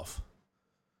himself.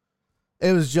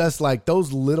 It was just like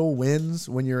those little wins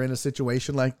when you're in a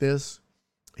situation like this.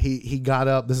 He got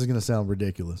up. This is going to sound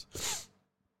ridiculous,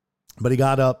 but he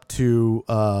got up to,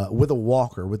 with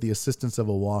the assistance of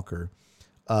a walker,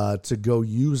 to go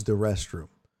use the restroom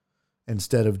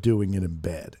instead of doing it in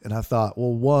bed. And I thought,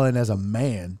 well, one, as a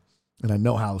man, and I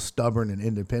know how stubborn and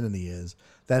independent he is,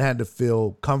 that had to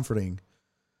feel comforting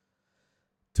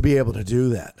to be able to do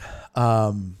that.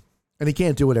 And he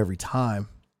can't do it every time,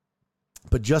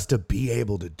 but just to be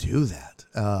able to do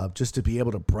that, just to be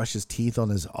able to brush his teeth on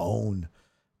his own,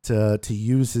 to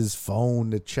use his phone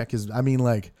to check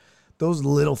those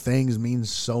little things mean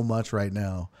so much right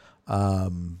now.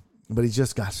 But he's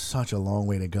just got such a long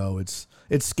way to go. It's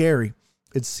scary.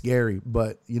 It's scary,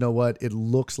 but you know what? It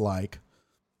looks like,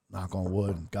 knock on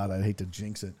wood, God, I'd hate to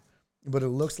jinx it, but it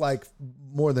looks like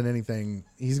more than anything,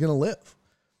 he's going to live.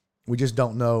 We just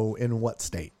don't know in what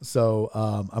state. So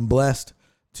I'm blessed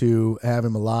to have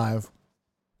him alive.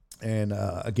 And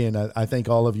again, I thank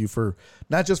all of you for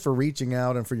not just for reaching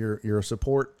out and for your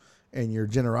support and your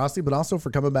generosity, but also for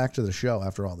coming back to the show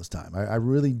after all this time. I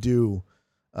really do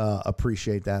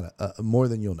appreciate that more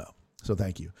than you'll know. So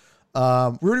thank you.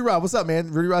 Rudy Rod, what's up,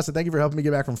 man? Rudy Rod said, thank you for helping me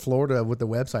get back from Florida with the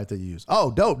website that you use.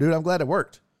 Oh, dope, dude. I'm glad it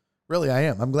worked. Really, I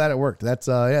am. I'm glad it worked. That's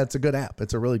it's a good app.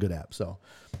 It's a really good app. So,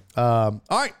 all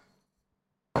right.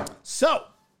 So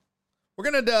we're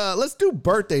going to, let's do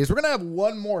birthdays. We're going to have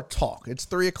one more talk. It's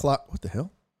 3:00. What the hell?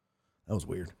 That was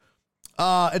weird.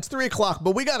 It's 3:00,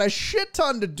 but we got a shit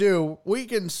ton to do. We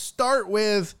can start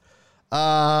with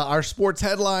our sports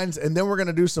headlines, and then we're going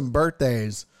to do some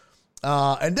birthdays.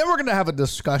 And then we're going to have a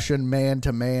discussion man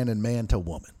to man and man to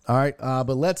woman. All right.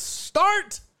 But let's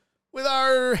start with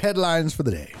our headlines for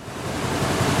the day.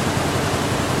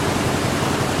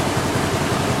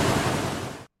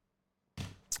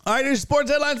 All right. Here's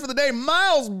sports headlines for the day.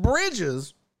 Miles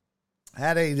Bridges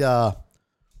had a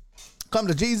come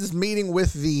to Jesus meeting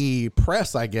with the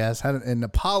press, I guess, and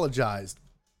apologized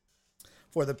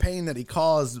for the pain that he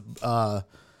caused,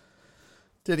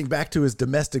 dating back to his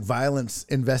domestic violence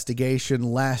investigation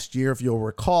last year. If you'll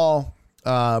recall,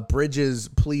 Bridges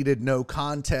pleaded no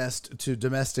contest to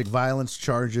domestic violence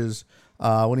charges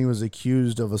when he was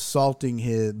accused of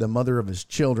assaulting the mother of his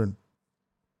children.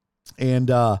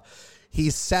 And he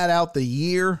sat out the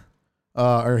year,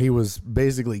 or he was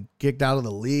basically kicked out of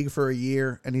the league for a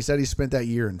year. And he said he spent that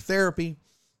year in therapy,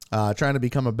 trying to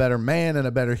become a better man and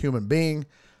a better human being,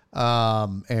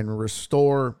 and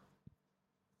restore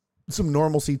some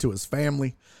normalcy to his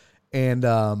family. And,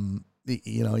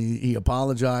 he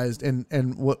apologized.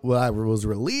 And what I was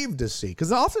relieved to see,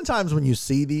 because oftentimes when you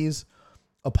see these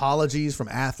apologies from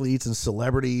athletes and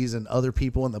celebrities and other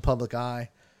people in the public eye,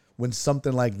 when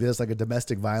something like this, like a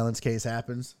domestic violence case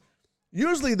happens,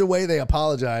 usually the way they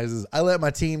apologize is, I let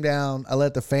my team down. I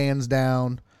let the fans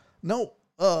down. No,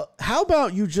 how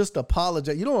about you just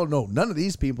apologize? You don't know none of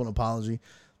these people an apology.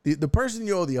 The person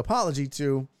you owe the apology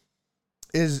to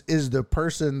is the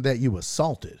person that you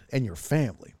assaulted and your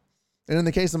family. And in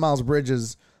the case of Miles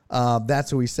Bridges,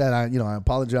 that's who he said, I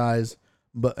apologize,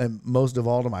 but most of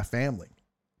all to my family.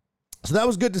 So that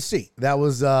was good to see. That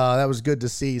was good to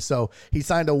see. So he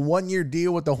signed a 1-year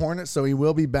deal with the Hornets. So he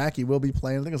will be back. He will be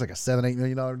playing. I think it's like a $7-8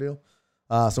 million deal.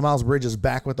 So Miles Bridges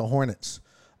back with the Hornets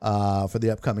for the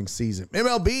upcoming season.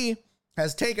 MLB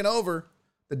has taken over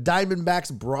the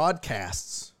Diamondbacks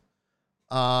broadcasts.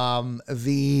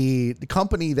 The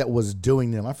company that was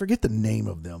doing them, I forget the name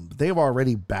of them, but they've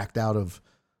already backed out of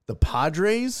the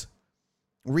Padres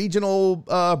regional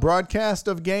broadcast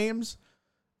of games.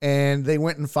 And they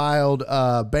went and filed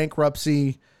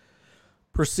bankruptcy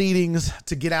proceedings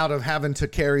to get out of having to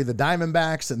carry the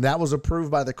Diamondbacks. And that was approved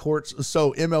by the courts.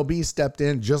 So MLB stepped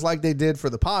in just like they did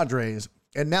for the Padres.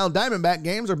 And now Diamondback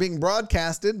games are being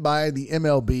broadcasted by the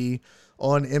MLB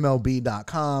on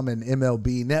MLB.com and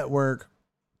MLB Network.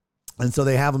 And so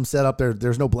they have them set up there.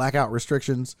 There's no blackout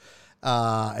restrictions.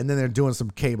 And then they're doing some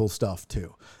cable stuff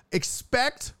too.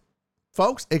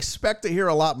 Folks, expect to hear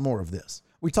a lot more of this.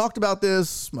 We talked about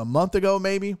this a month ago,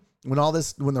 maybe, when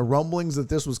the rumblings that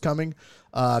this was coming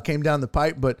came down the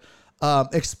pipe. But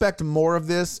expect more of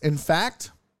this. In fact,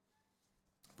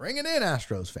 bring it in,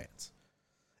 Astros fans.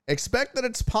 Expect that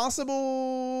it's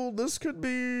possible this could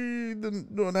be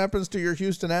what happens to your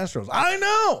Houston Astros. I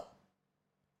know.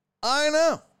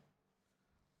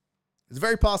 It's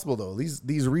very possible, though.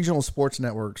 These regional sports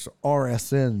networks,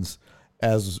 RSNs,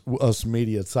 as us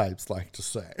media types like to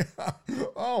say.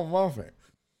 Oh, my favorite.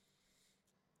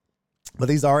 But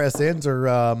these RSNs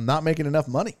are not making enough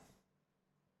money.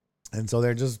 And so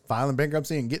they're just filing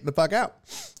bankruptcy and getting the fuck out.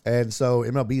 And so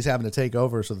MLB's having to take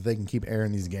over so that they can keep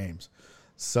airing these games.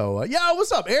 So,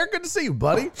 what's up, Eric? Good to see you,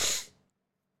 buddy.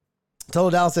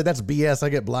 Total Dallas said, that's BS. I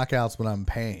get blackouts when I'm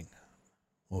paying.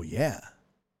 Well, yeah.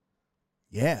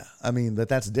 Yeah. I mean,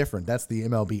 that's different. That's the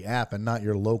MLB app and not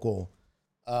your local.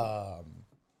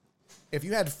 If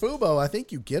you had Fubo, I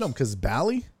think you get them because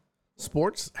Bally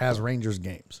Sports has Rangers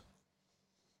games.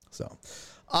 So,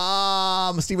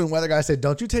 Steven Weather Guy said,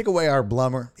 don't you take away our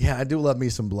Blummer. Yeah, I do love me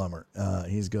some Blummer.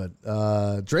 He's good.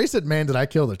 Dre said, man, did I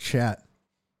kill the chat?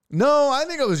 No, I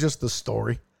think it was just the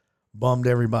story. Bummed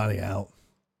everybody out.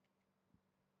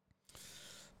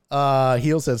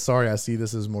 Heel said, sorry, I see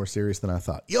this is more serious than I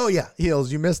thought. Oh, yeah,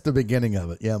 Heels, you missed the beginning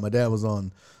of it. Yeah, my dad was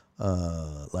on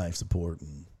life support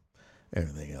and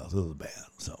everything else. It was bad.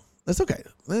 So, that's okay.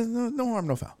 No harm,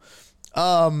 no foul.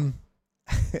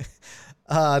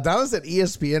 Donna said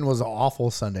ESPN was awful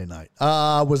Sunday night.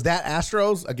 Was that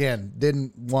Astros? Again,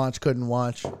 couldn't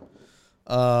watch.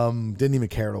 Didn't even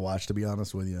care to watch, to be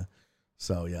honest with you.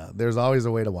 So, yeah, there's always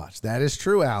a way to watch. That is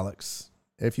true, Alex.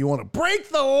 If you want to break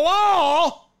the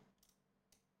law,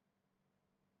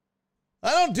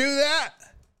 I don't do that.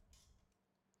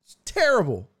 It's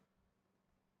terrible.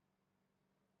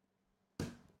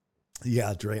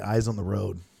 Yeah, Dre, eyes on the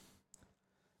road.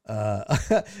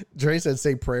 Dre said,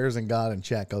 say prayers and God and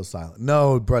chat goes silent.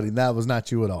 No, buddy, that was not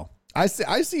you at all. I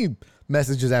see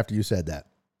messages after you said that.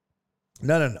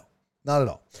 No, not at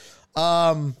all.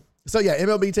 So yeah,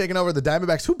 MLB taking over the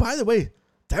Diamondbacks, who, by the way,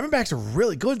 Diamondbacks are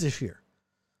really good this year.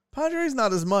 Padres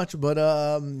not as much, but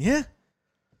yeah,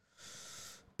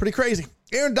 pretty crazy.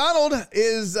 Aaron Donald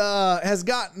has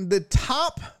gotten the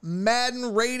top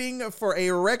Madden rating for a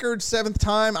record 7th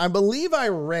time. I believe I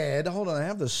read. Hold on, I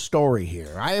have the story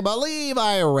here. I believe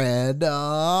I read.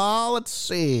 Let's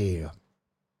see.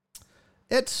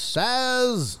 It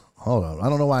says. Hold on. I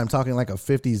don't know why I'm talking like a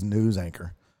 50s news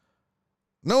anchor.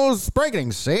 News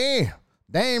breaking. See,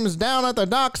 dames down at the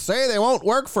dock say they won't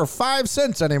work for 5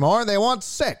 cents anymore. They want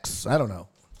 6. I don't know.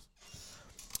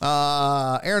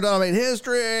 Aaron Donald made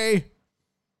history.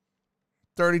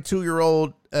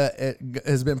 32-year-old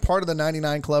has been part of the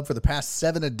 99 Club for the past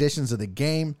 7 editions of the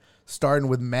game, starting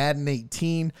with Madden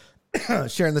 18,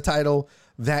 sharing the title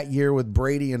that year with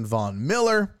Brady and Von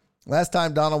Miller. Last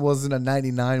time Donald was in a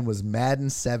 99 was Madden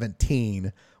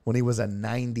 17 when he was a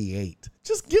 98.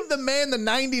 Just give the man the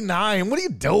 99. What are you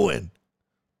doing?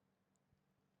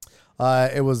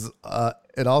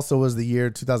 It also was the year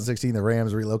 2016 the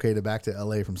Rams relocated back to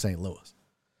LA from St. Louis.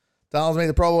 Donald's made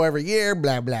the Pro Bowl every year,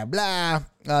 blah, blah, blah.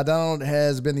 Donald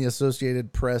has been the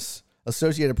Associated Press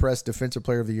Defensive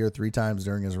Player of the Year 3 times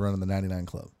during his run in the 99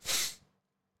 Club.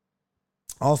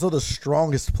 Also the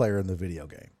strongest player in the video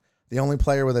game. The only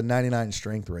player with a 99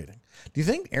 strength rating. Do you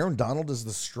think Aaron Donald is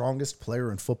the strongest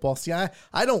player in football? See, I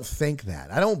don't think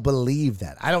that. I don't believe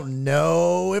that. I don't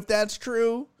know if that's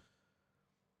true.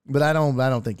 But I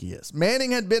don't think he is.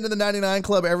 Manning had been to the 99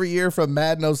 Club every year from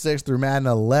Madden 06 through Madden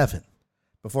 11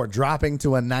 before dropping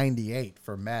to a 98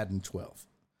 for Madden 12.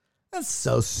 That's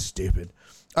so stupid.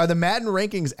 Are the Madden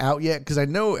rankings out yet? Because I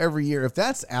know every year, if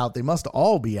that's out, they must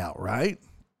all be out, right?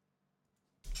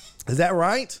 Is that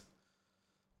right?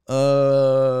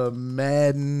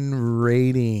 Madden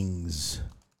ratings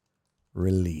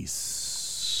release.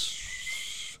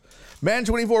 Madden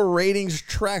 24 ratings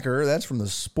tracker. That's from the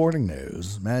Sporting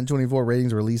News. Madden 24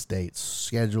 ratings release dates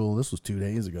schedule. This was 2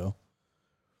 days ago.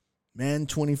 Madden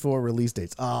 24 release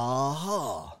dates.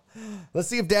 Aha. Let's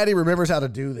see if Daddy remembers how to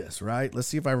do this, right? Let's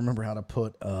see if I remember how to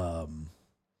put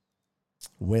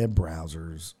web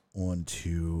browsers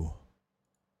onto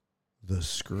the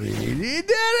screen. He did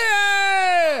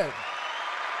it!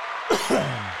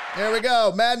 There we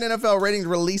go. Madden NFL ratings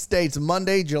release dates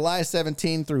Monday, July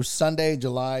 17th through Sunday,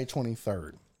 July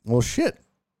 23rd. Well, shit.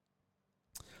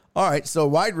 All right, so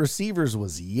wide receivers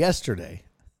was yesterday.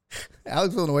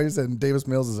 Alex Villanueva said Davis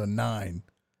Mills is a 9.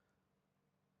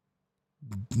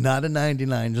 Not a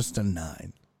 99, just a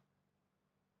 9.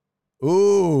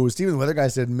 Ooh, Steven Weather Guy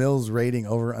said Mills rating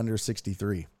over under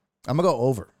 63. I'm going to go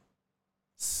over.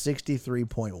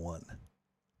 63.1.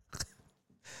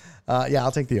 Yeah,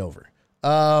 I'll take the over.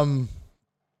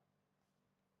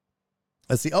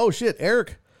 Let's see. Oh, shit.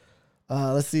 Eric.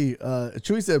 Let's see.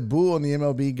 Chewy said, boo on the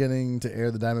MLB getting to air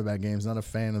the Diamondback games. Not a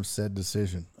fan of said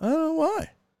decision. I don't know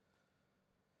why.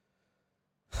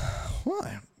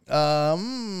 Why?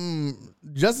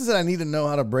 Justin said, I need to know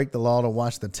how to break the law to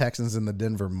watch the Texans in the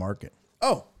Denver market.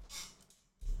 Oh,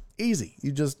 easy.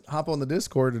 You just hop on the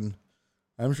Discord and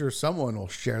I'm sure someone will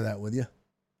share that with you.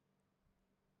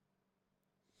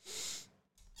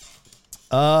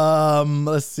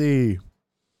 Let's see.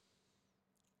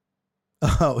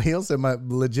 Oh, he also said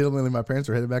legitimately my parents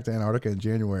are headed back to Antarctica in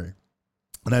January.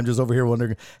 And I'm just over here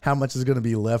wondering how much is going to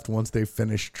be left once they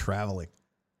finish traveling.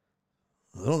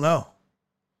 I don't know.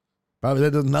 Probably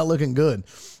that is not looking good.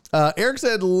 Eric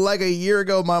said, like a year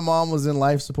ago, my mom was in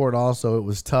life support also. It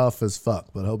was tough as fuck,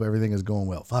 but hope everything is going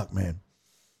well. Fuck, man.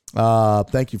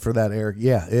 Thank you for that, Eric.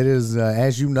 Yeah, it is,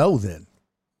 as you know then.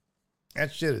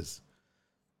 That shit is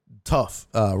tough,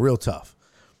 real tough.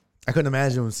 I couldn't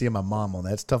imagine seeing my mom on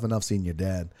that. It's tough enough seeing your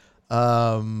dad.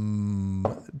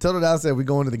 Toto Dow said we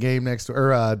going to the game next week.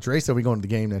 Or Dre said we going to the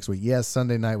game next week. Yes,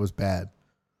 Sunday night was bad.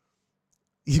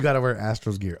 You got to wear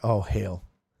Astros gear. Oh, hell.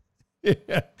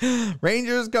 Yeah.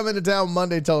 Rangers coming to town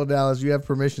Monday, Toto Dallas. You have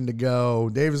permission to go.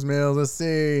 Davis Mills, let's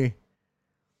see.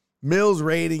 Mills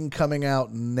rating coming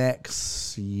out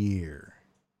next year.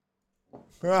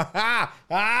 Never heard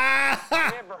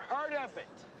of it.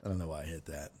 I don't know why I hit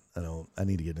that. I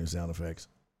need to get new sound effects.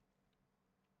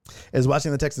 Is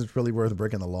watching the Texans really worth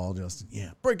breaking the law, Justin?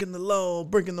 Yeah, breaking the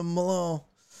law.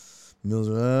 Mills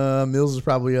is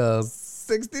probably a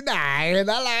 69. I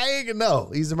like.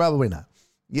 No, he's probably not.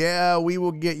 Yeah, we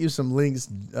will get you some links,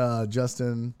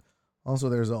 Justin. Also,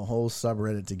 there's a whole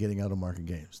subreddit to getting out of market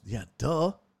games. Yeah,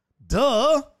 duh.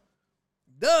 All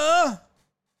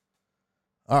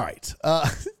right.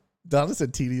 Donna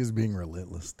said TD is being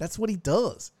relentless. That's what he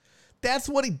does. Hey,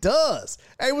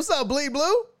 what's up, Bleed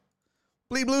Blue?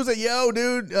 Bleed Blue said, yo,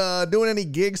 dude, doing any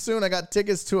gigs soon? I got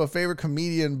tickets to a favorite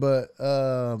comedian, but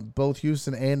both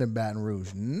Houston and in Baton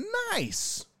Rouge.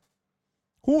 Nice.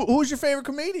 Who's your favorite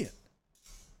comedian?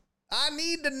 I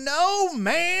need to know,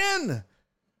 man.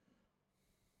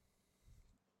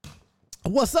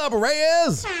 What's up,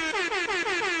 Reyes?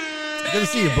 Good to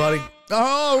see you, buddy.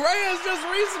 Oh, Reyes just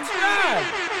resubscribed.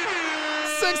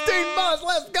 16 months.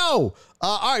 Let's go.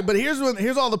 All right, but here's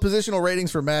all the positional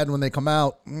ratings for Madden when they come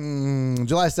out.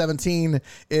 July 17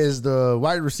 is the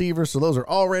wide receivers, so those are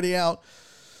already out.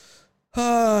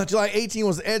 July 18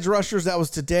 was edge rushers. That was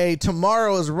today.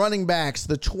 Tomorrow is running backs.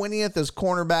 The 20th is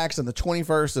cornerbacks, and the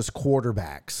 21st is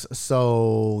quarterbacks.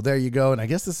 So there you go. And I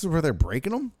guess this is where they're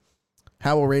breaking them.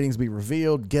 How will ratings be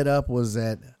revealed? Get Up was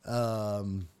at...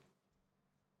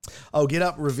 Get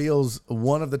Up reveals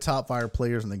one of the top 5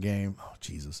 players in the game. Oh,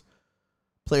 Jesus.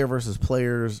 Player versus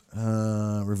players.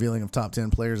 Revealing of top 10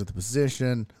 players at the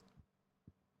position.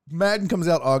 Madden comes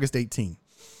out August 18.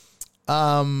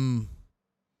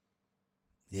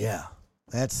 Yeah,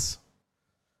 that's...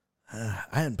 I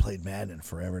hadn't played Madden in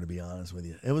forever, to be honest with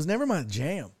you. It was never my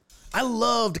jam. I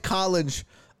loved college...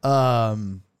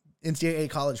 NCAA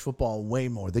college football way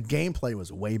more. The gameplay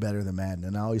was way better than Madden,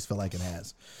 and I always felt like it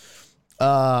has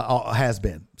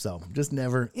been. So just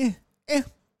never,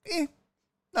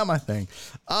 not my thing.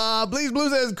 Bleeds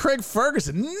Blue says Craig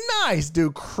Ferguson. Nice,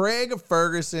 dude. Craig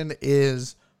Ferguson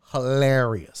is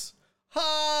hilarious.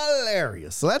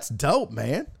 So that's dope,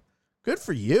 man. Good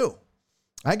for you.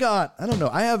 I'm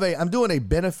doing a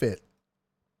benefit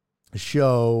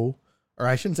show, or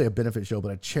I shouldn't say a benefit show,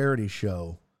 but a charity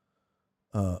show.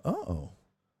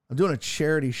 I'm doing a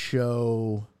charity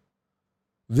show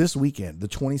this weekend, the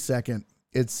 22nd.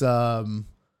 It's, I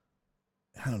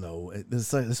don't know. It's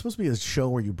supposed to be a show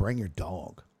where you bring your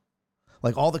dog.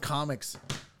 Like all the comics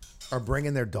are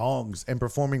bringing their dogs and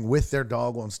performing with their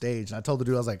dog on stage. And I told the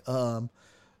dude, I was like,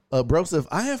 Broseph,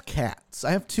 I have cats.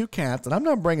 I have 2 cats, and I'm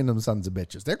not bringing them sons of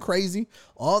bitches. They're crazy.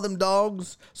 All them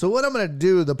dogs. So what I'm going to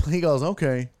do, he goes,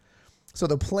 okay. So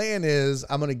the plan is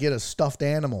I'm going to get a stuffed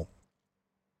animal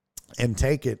and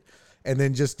take it, and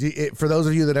then for those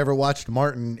of you that ever watched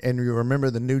Martin and you remember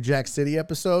the New Jack City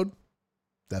episode,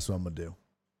 that's what I'm going to do.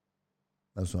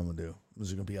 I'm just going to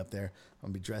be up there. I'm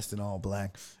going to be dressed in all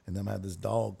black, and then I have this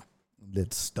dog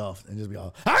that's stuffed and just be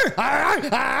all,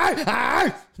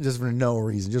 just for no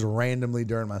reason, just randomly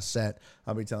during my set.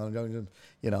 I'll be telling him,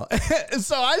 and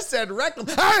so I said, rectum,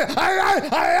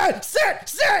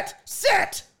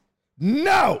 sit,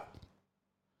 no,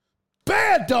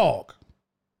 bad dog.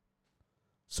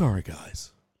 Sorry,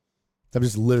 guys. I'm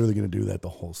just literally going to do that the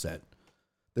whole set.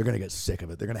 They're going to get sick of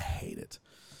it. They're going to hate it.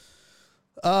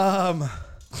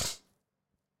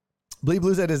 Bleed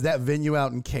Blue said, is that venue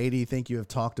out in Katy? Think you have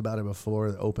talked about it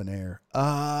before, the open air.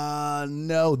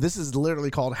 No, this is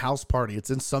literally called House Party. It's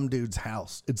in some dude's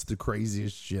house. It's the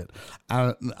craziest shit.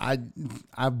 I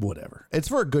whatever. It's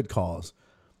for a good cause.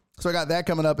 So I got that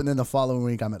coming up, and then the following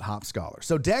week I'm at Hop Scholar.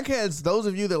 So Deckheads, those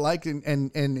of you that like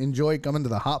and enjoy coming to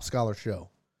the Hop Scholar show,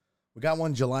 we got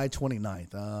one July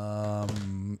 29th. I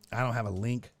don't have a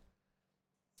link.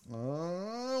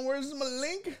 Where's my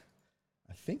link?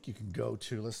 I think you can go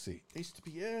to, let's see,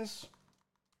 HTTPS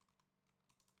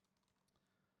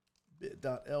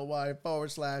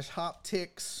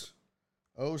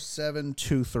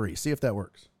bit.ly/hoptix0723. See if that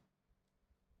works.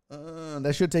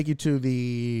 That should take you to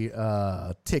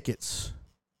the tickets.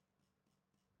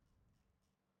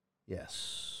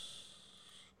 Yes.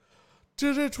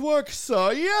 Did it work,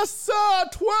 sir? Yes, sir,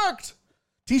 it worked.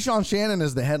 T-Shawn Shannon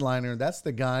is the headliner. That's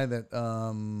the guy that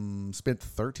spent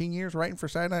 13 years writing for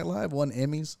Saturday Night Live, won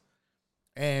Emmys.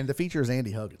 And the feature is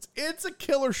Andy Huggins. It's a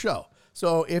killer show.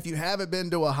 So if you haven't been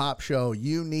to a Hop show,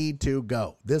 you need to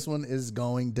go. This one is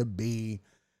going to be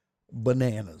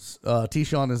bananas.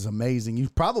 T-Shawn is amazing. You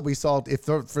probably saw,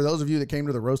 for those of you that came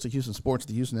to the Roast of Houston Sports,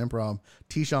 the Houston Improv,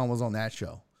 T-Shawn was on that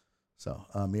show. So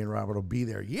me and Robert will be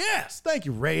there. Yes. Thank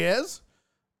you, Reyes.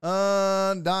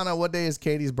 Donna, what day is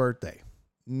Katie's birthday?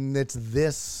 It's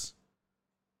this.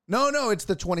 No, it's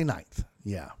the 29th.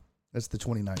 Yeah, it's the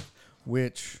 29th,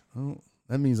 which,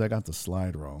 that means I got the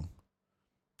slide wrong.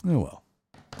 Oh, well.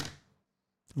 I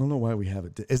don't know why we have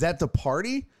it. Is that the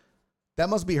party? That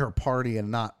must be her party and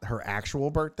not her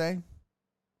actual birthday.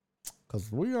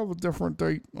 Because we have a different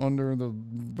date under the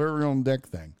very own deck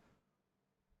thing.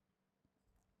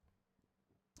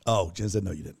 Oh, Jen said,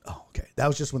 no, you didn't. Oh, okay. That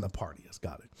was just when the party is.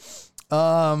 Got it.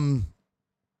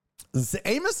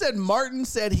 Amos said Martin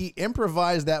said he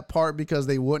improvised that part because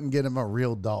they wouldn't get him a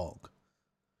real dog.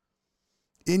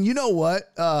 And you know what,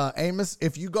 Amos,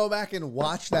 if you go back and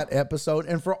watch that episode,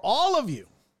 and for all of you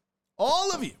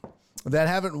that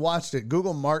haven't watched it,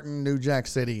 Google Martin New Jack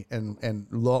City and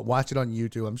watch it on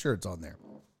YouTube. I'm sure it's on there.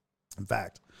 In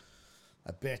fact,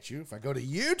 I bet you if I go to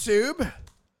YouTube,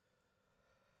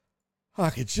 I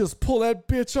could just pull that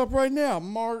bitch up right now.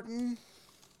 Martin,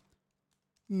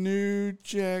 New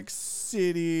Jack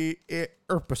City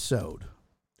episode.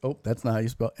 Oh, that's not how you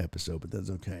spell episode, but that's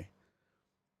okay.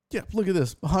 Yeah, look at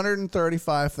this.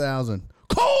 135,000.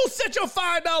 Cole, sit your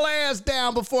 $5 ass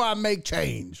down before I make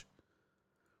change.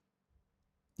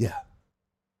 Yeah.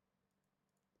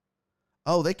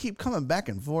 Oh, they keep coming back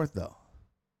and forth, though.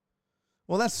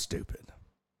 Well, that's stupid.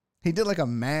 He did like a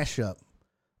mashup.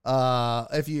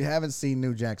 If you haven't seen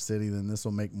New Jack City, then this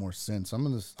will make more sense.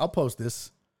 I'll post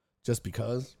this just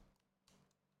because.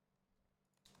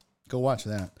 Go watch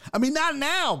that. I mean, not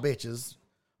now, bitches,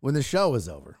 when the show is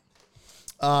over.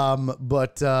 Yeah,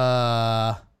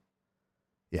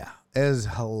 it is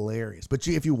hilarious. But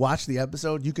if you watch the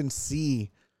episode, you can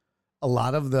see a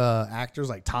lot of the actors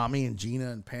like Tommy and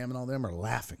Gina and Pam and all them are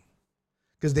laughing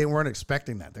because they weren't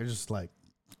expecting that. They're just like,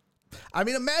 I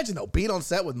mean, imagine though, being on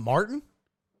set with Martin.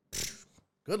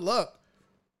 Good luck.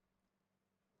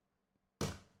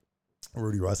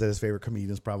 Rudy Ross said his favorite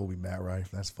comedian is probably Matt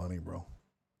Rife. That's funny, bro.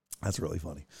 That's really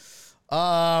funny.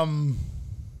 All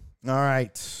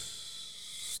right.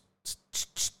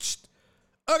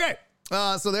 Okay.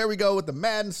 So there we go with the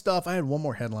Madden stuff. I had one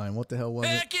more headline. What the hell was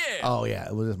it? Yeah. Oh, yeah.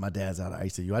 It was just my dad's out of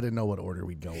ICU. I didn't know what order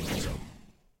we'd go with. So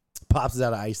Pops is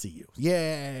out of ICU.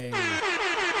 Yay.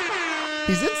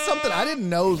 He's in something. I didn't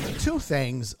know two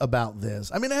things about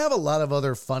this. I mean, I have a lot of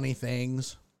other funny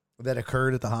things that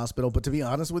occurred at the hospital. But to be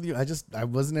honest with you, I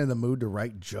wasn't in the mood to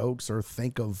write jokes or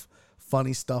think of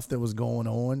funny stuff that was going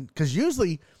on. Because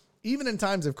usually, even in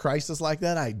times of crisis like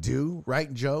that, I do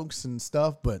write jokes and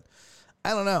stuff. But I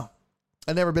don't know.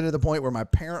 I've never been to the point where my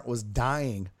parent was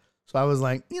dying. So I was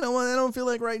like, you know what? I don't feel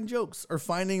like writing jokes or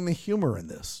finding the humor in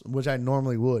this, which I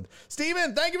normally would.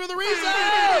 Steven, thank you for the reason.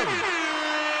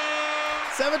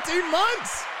 17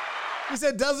 months. He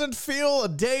said, doesn't feel a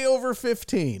day over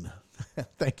 15.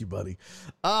 Thank you, buddy.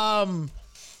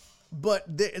 But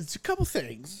it's a couple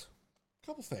things.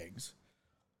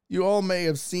 You all may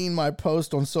have seen my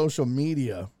post on social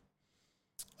media.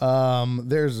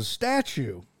 There's a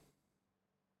statue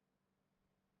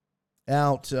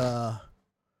out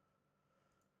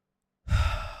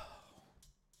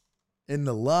in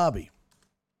the lobby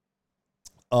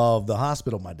of the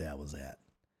hospital my dad was at.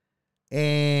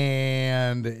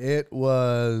 And it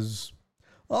was,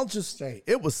 I'll just say,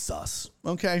 it was sus,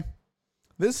 okay?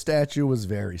 This statue was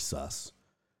very sus.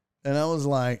 And I was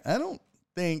like, I don't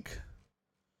think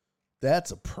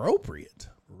that's appropriate,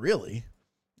 really,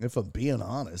 if I'm being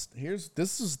honest.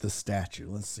 This is the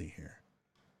statue. Let's see here.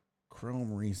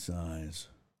 Chrome resize.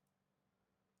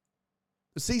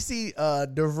 CC,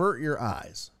 divert your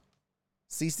eyes.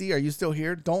 CC, are you still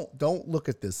here? Don't look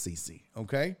at this, CC,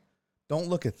 okay? Don't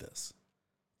look at this.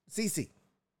 CC,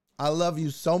 I love you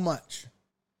so much,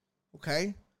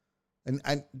 okay? And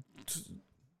I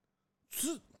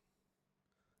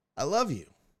love you.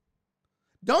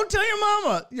 Don't tell your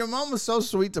mama. Your mom was so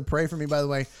sweet to pray for me, by the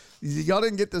way. Y'all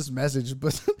didn't get this message,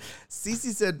 but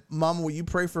Cece said, Mama, will you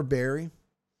pray for Barry?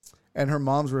 And her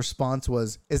mom's response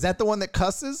was, is that the one that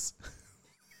cusses?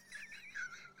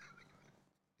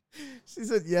 She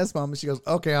said, yes, Mama. She goes,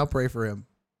 okay, I'll pray for him,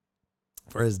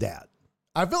 for his dad.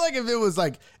 I feel like if it was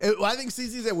like, I think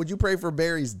Cece said, would you pray for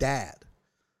Barry's dad?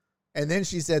 And then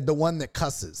she said, the one that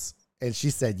cusses. And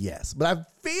she said yes. But I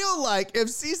feel like if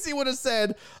Cece would have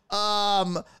said,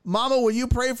 Mama, will you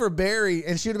pray for Barry?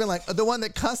 And she would have been like, the one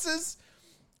that cusses?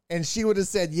 And she would have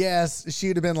said yes. She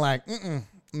would have been like,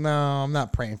 no, I'm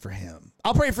not praying for him.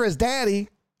 I'll pray for his daddy.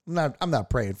 I'm not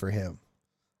praying for him.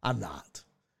 I'm not.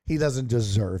 He doesn't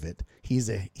deserve it. He's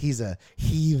a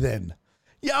heathen.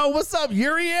 Yo, what's up,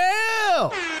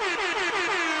 Uriel?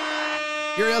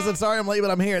 Uriel said, sorry I'm late, but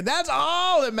I'm here. That's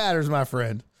all that matters, my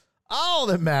friend. All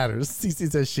that matters.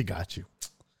 Cece says she got you.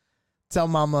 Tell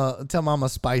Mama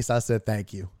Spice I said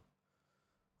thank you.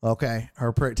 Okay,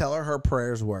 tell her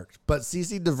prayers worked. But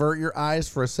Cece, divert your eyes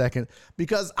for a second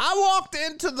because I walked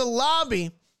into the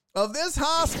lobby of this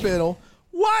hospital.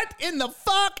 What in the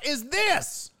fuck is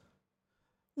this?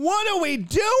 What are we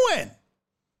doing?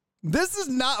 This is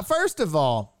not, first of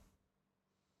all,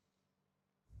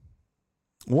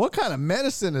 what kind of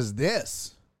medicine is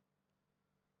this?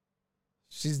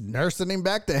 She's nursing him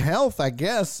back to health, I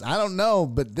guess. I don't know.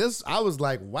 But this, I was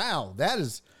like, wow, that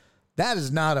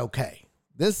is not okay.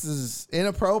 This is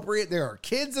inappropriate. There are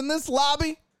kids in this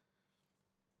lobby.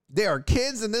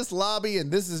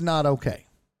 And this is not okay.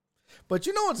 But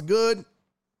you know what's good?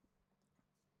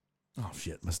 Oh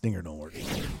shit, my stinger don't work.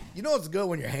 You know what's good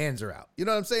when your hands are out. You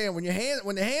know what I'm saying? When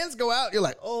the hands go out, you're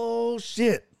like, oh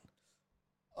shit.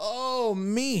 Oh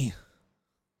me.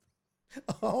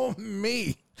 Oh,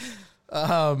 me.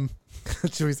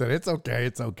 Chewy said, it's okay.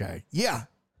 It's okay. Yeah.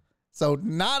 So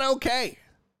not okay.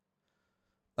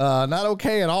 Not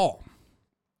okay at all.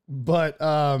 But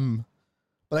I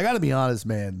got to be honest,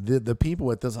 man. The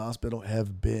people at this hospital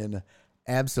have been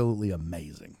absolutely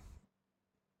amazing.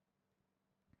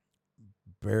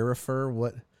 Barifer,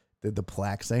 what did the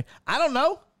plaque say? I don't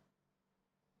know.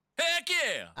 Heck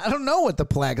yeah! I don't know what the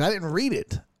plaque. I didn't read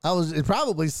it. It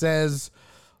probably says,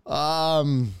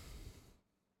 this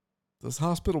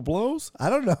hospital blows. I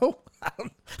don't know. I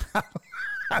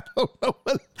don't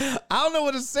know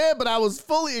what it said, but I was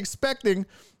fully expecting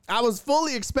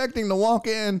to walk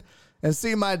in and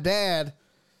see my dad,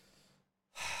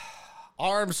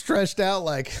 arms stretched out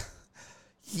like,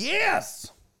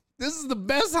 yes, this is the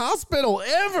best hospital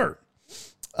ever.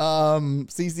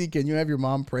 CC, can you have your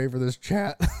mom pray for this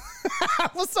chat?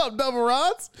 What's up, Double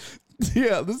Rods?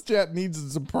 Yeah, this chat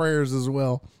needs some prayers as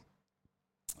well.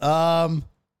 Let's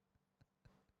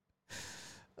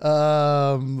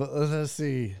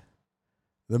see.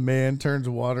 The man turns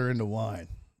water into wine.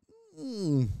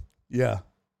 Yeah.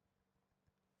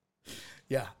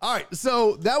 Yeah. All right.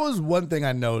 So that was one thing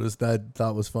I noticed that I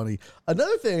thought was funny.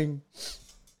 Another thing,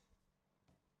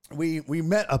 we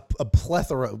met a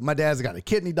plethora. My dad's got a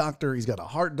kidney doctor. He's got a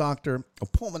heart doctor, a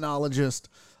pulmonologist.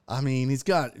 I mean, he's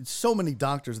got so many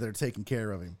doctors that are taking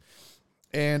care of him.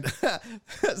 And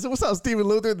so what's up, Stephen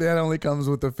Luther? That only comes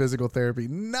with the physical therapy.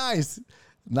 Nice.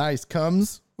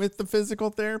 Comes with the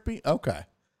physical therapy. Okay.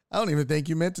 I don't even think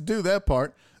you meant to do that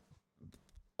part.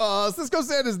 Cisco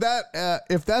said, is that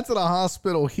if that's at a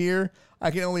hospital here,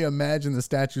 I can only imagine the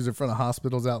statues in front of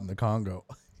hospitals out in the Congo.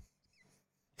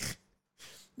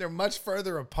 They're much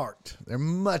further apart. They're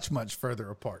much, much further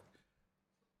apart.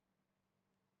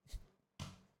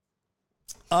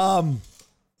 But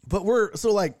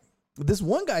this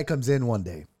one guy comes in one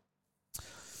day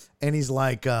and he's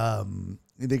like,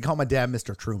 they call my dad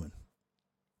Mr. Truman.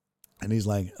 And he's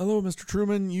like, hello, Mr.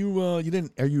 Truman,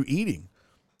 are you eating?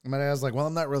 And my dad's like, well,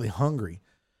 I'm not really hungry.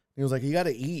 He was like, you got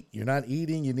to eat. You're not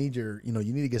eating. You need you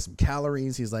need to get some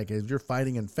calories. He's like, as you're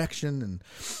fighting infection and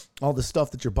all the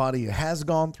stuff that your body has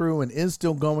gone through and is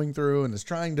still going through and is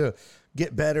trying to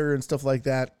get better and stuff like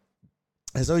that.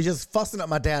 And so he's just fussing at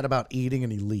my dad about eating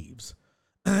and he leaves.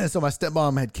 So my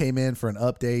stepmom had came in for an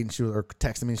update and she was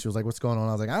texting me. She was like, what's going on?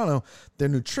 I was like, I don't know. Their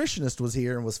nutritionist was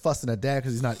here and was fussing at dad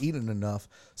because he's not eating enough.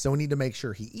 So we need to make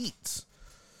sure he eats.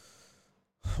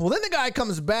 Well, then the guy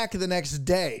comes back the next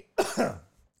day.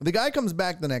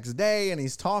 And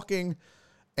he's talking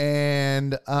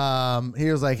and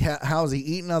he was like, how's he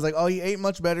eating? I was like, oh, he ate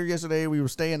much better yesterday. We were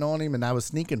staying on him and I was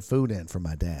sneaking food in for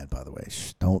my dad, by the way.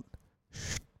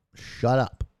 Shut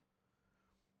up.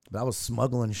 But I was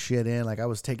smuggling shit in. Like I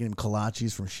was taking him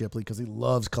kolaches from Shipley because he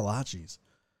loves kolaches.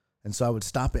 And so I would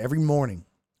stop every morning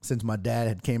since my dad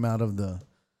had came out of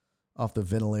off the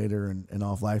ventilator and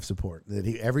off life support.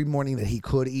 Every morning that he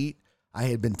could eat, I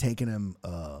had been taking him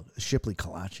Shipley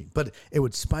kolache. But it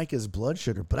would spike his blood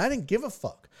sugar. But I didn't give a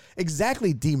fuck.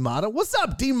 Exactly, D-Mata. What's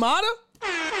up, D-Mata?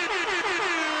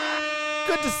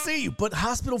 Good to see you. But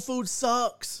hospital food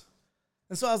sucks.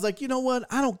 And so I was like, you know what?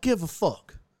 I don't give a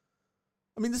fuck.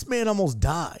 I mean, this man almost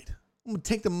died. I'm going to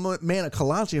take the man a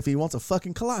kolache if he wants a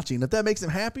fucking kolache. And if that makes him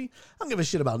happy, I don't give a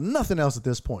shit about nothing else at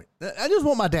this point. I just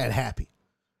want my dad happy.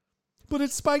 But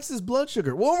it spikes his blood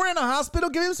sugar. Well, we're in a hospital.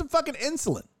 Give him some fucking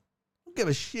insulin. I don't give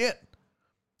a shit.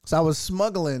 So I was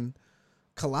smuggling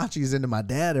kolaches into my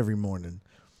dad every morning.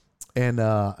 And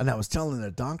I was telling the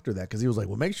doctor that because he was like,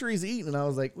 well, make sure he's eating. And I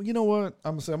was like, well, you know what?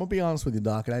 I'm going to be honest with you,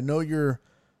 doc. And I know you're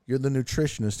the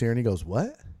nutritionist here. And he goes,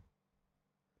 what?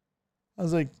 I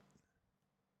was like,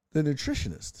 the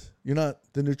nutritionist. You're not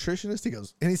the nutritionist? He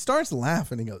goes, and he starts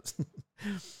laughing. He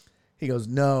goes,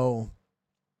 no.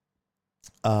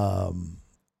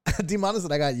 D-Mata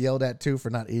said I got yelled at too for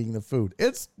not eating the food.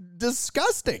 It's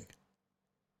disgusting.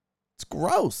 It's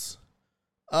gross.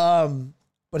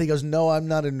 But he goes, no, I'm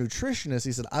not a nutritionist.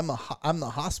 He said, I'm the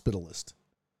hospitalist.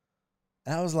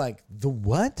 And I was like, the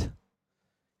what? He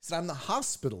said, I'm the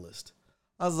hospitalist.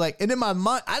 I was like, and in my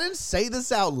mind, I didn't say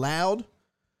this out loud,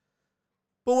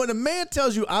 but when a man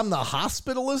tells you I'm the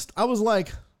hospitalist, I was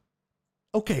like,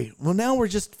 okay, well now we're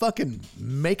just fucking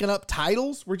making up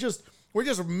titles. We're just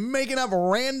making up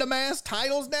random ass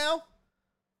titles now.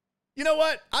 You know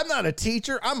what? I'm not a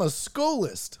teacher. I'm a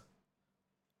schoolist.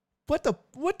 What the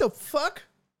fuck?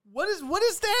 What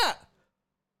is that?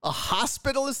 A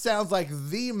hospitalist sounds like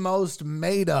the most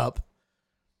made up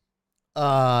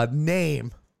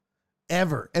name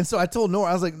ever. And so I told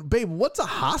Nora, I was like, babe, what's a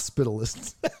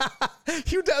hospitalist?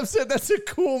 You said that's a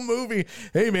cool movie.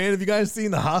 Hey, man, have you guys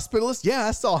seen The Hospitalist? Yeah,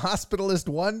 I saw Hospitalist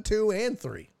 1, 2, and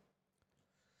 3.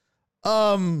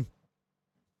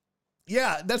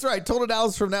 Yeah, that's right. Total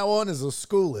Dallas from now on is a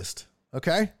schoolist.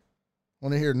 Okay?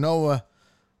 Want to hear Noah?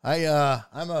 I'm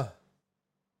not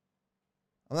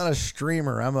a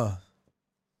streamer. I'm an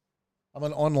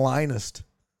onlineist.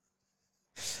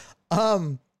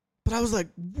 But I was like,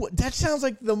 what? That sounds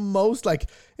like the most, like,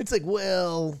 it's like,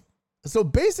 well, so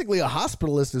basically a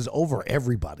hospitalist is over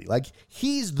everybody. Like,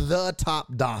 he's the top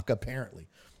doc, apparently.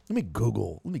 Let me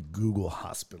Google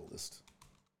hospitalist.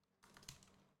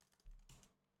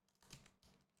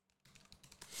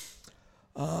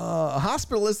 A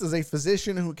hospitalist is a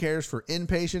physician who cares for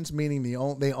inpatients, meaning they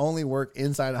only work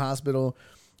inside a hospital.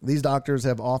 These doctors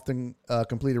have often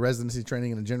completed residency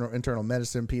training in general internal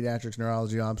medicine, pediatrics,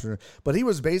 neurology, obstetrics. But he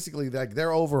was basically like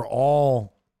they're over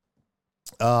all.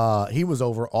 He was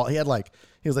over all. He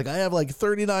was like, I have like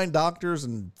 39 doctors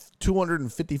and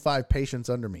 255 patients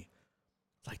under me.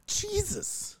 Like,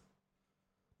 Jesus,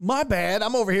 my bad.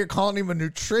 I'm over here calling him a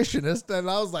nutritionist, and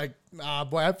I was like, nah,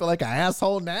 boy, I feel like an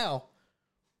asshole now.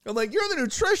 I'm like, you're the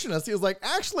nutritionist. He was like,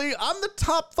 actually, I'm the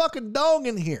top fucking dog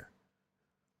in here.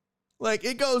 Like,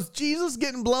 it goes Jesus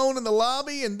getting blown in the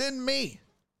lobby and then me.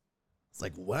 It's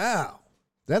like, wow,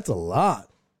 that's a lot.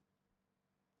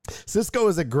 Cisco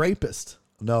is a grapist.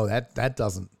 No, that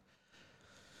doesn't.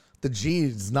 The G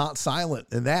is not silent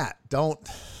in that.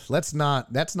 That's not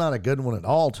a good one at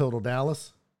all, Total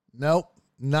Dallas. Nope,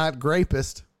 not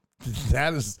grapist.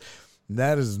 That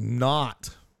is not.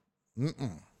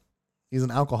 He's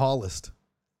an alcoholist.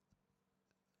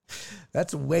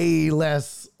 That's way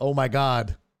less. Oh my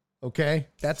God. Okay,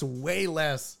 that's way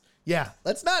less. Yeah,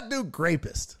 let's not do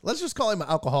grapist. Let's just call him an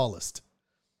alcoholist.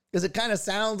 Because it kind of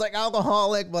sounds like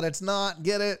alcoholic, but it's not.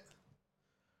 Get it?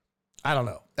 I don't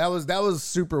know. That was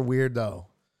super weird, though.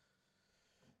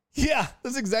 Yeah,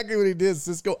 that's exactly what he did,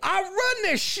 Cisco. I run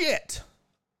this shit.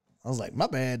 I was like, my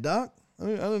bad, doc. I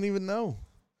didn't even know.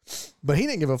 But he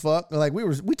didn't give a fuck. Like,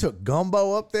 we took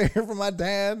gumbo up there for my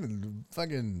dad and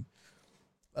fucking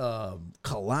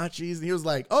kolaches, and he was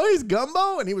like, oh, he's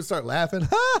gumbo, and he would start laughing.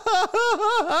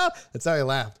 That's how he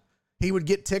laughed. He would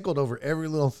get tickled over every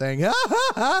little thing. I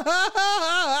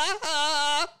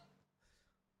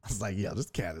was like, yeah,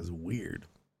 this cat is weird.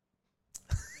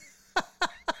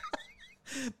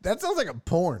 That sounds like a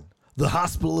porn. The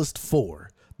Hospitalist 4,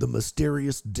 The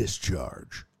Mysterious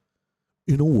Discharge.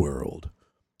 In a world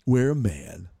where a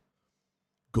man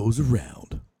goes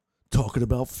around talking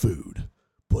about food,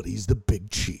 but he's the big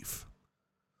chief.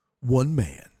 One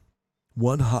man,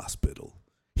 one hospital.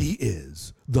 He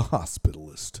is the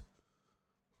hospitalist.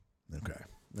 Okay.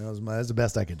 That's the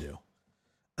best I could do.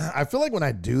 I feel like when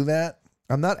I do that,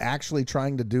 I'm not actually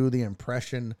trying to do the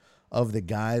impression of the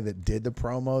guy that did the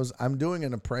promos. I'm doing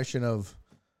an impression of,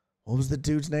 what was the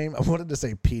dude's name? I wanted to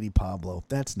say Petey Pablo.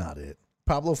 That's not it.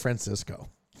 Pablo Francisco.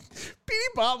 Petey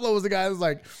Pablo was the guy that was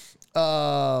like,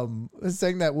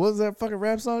 saying that, what was that fucking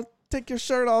rap song? Take your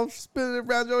shirt off, spin it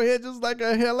around your head just like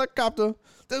a helicopter.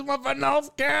 This one for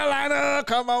North Carolina.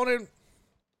 Come on and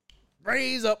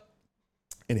raise up.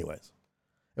 Anyways,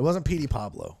 it wasn't Petey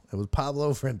Pablo. It was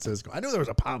Pablo Francisco. I knew there was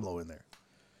a Pablo in there.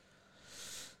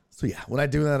 So yeah, when I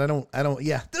do that, I don't,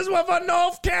 yeah. This one for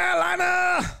North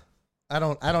Carolina. I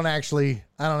don't actually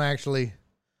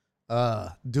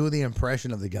do the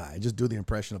impression of the guy. I just do the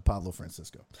impression of Pablo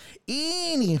Francisco.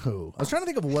 Anywho, I was trying to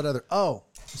think of what other,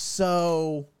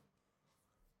 so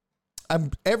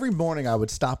every morning I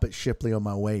would stop at Shipley on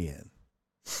my way in.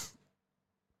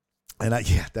 And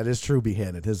that is true,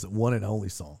 Beheaded, his one and only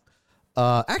song.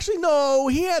 Actually, no,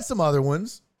 he had some other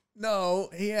ones. No,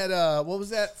 he had, what was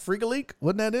that? Freak a Leak?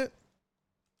 Wasn't that it?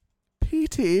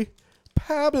 P.T.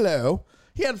 Pablo.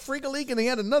 He had Freak a Leak and he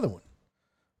had another one.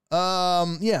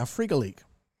 Yeah, Freak a Leak.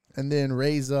 And then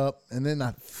Raise Up. And then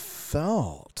I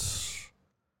thought,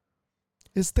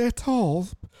 is that all?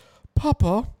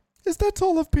 Papa, is that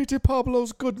all of P.T.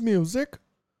 Pablo's good music?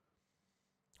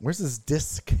 Where's his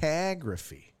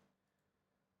discography?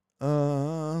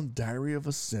 Diary of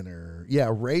a Sinner.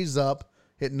 Yeah, Raise Up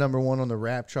hit number 1 on the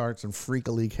rap charts and Freak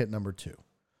a Leak hit number 2.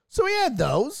 So he had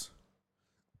those.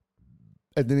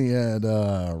 And then he had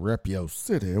Rep Yo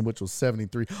City, which was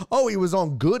 73. Oh, he was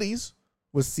on Goodies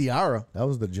with Ciara. That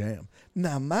was the jam.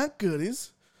 Now my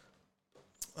goodies.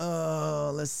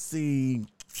 Let's see.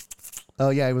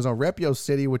 Oh, yeah, he was on Rep Yo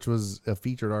City, which was a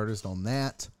featured artist on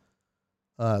that.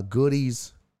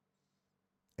 Goodies.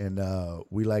 And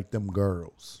We Like Them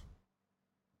Girls.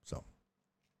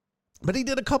 But he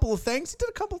did a couple of things.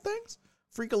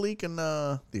 Freak a Leak and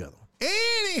the other one.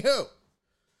 Anywho.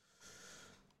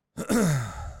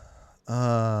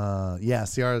 Yeah,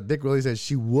 Ciara, Dick Willie says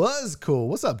she was cool.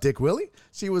 What's up, Dick Willie?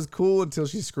 She was cool until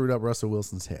she screwed up Russell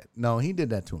Wilson's head. No, he did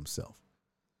that to himself.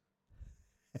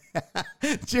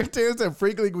 Jim Taylor said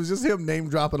Freak League was just him name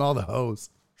dropping all the hoes.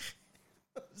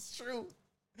 That's true.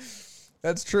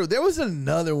 That's true. There was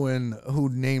another one who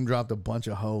name dropped a bunch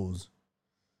of hoes.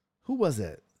 Who was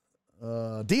it?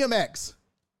 DMX,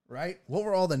 right? What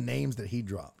were all the names that he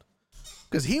dropped?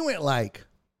 Because he went like,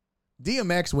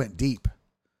 DMX went deep.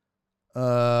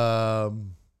 What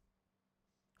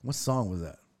song was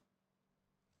that?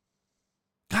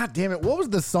 God damn it. What was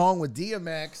the song with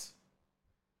DMX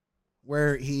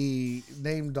where he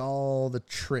named all the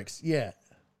tricks? Yeah.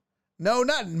 No,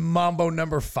 not Mambo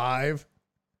number 5.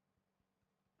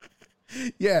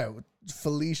 Yeah,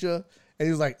 Felicia. And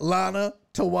he was like, Lana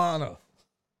Tawana.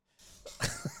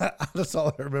 That's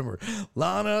all I remember.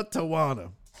 Lana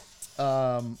Tawana.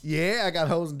 Yeah, I got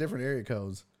hoes in different area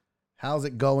codes. How's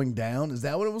it going down? Is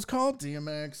that what it was called?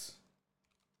 DMX.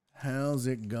 How's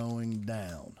it going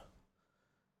down?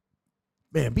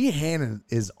 Man, B. Hannon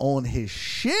is on his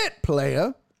shit,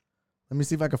 player. Let me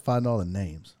see if I can find all the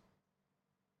names.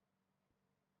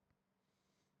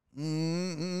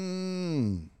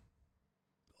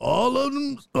 All of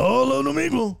them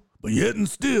equal, but yet and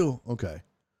still. Okay.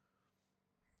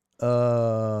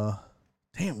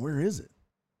 Damn, where is it?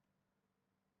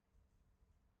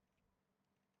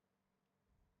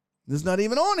 It's not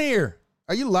even on here.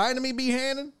 Are you lying to me, B.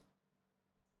 Hannon?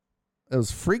 It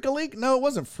was Freak-a-Leak? No, it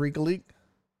wasn't Freak-a-Leak.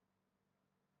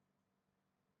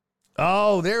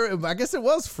 Oh, there. I guess it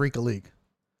was Freak-a-Leak.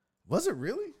 Was it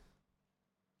really?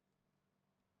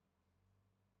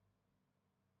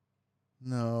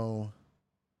 No.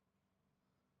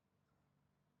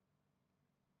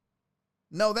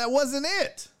 No, that wasn't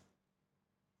it.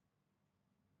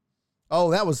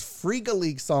 Oh, that was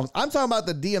Freak-a-Leak songs. I'm talking about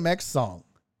the DMX song.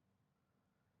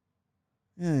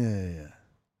 Yeah.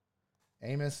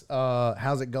 Amos,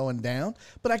 how's it going down?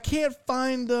 But I can't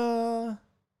find Here,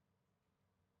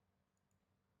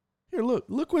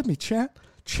 look with me, chat.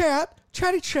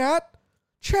 Chatty chat.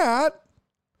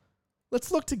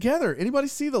 Let's look together. Anybody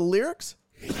see the lyrics?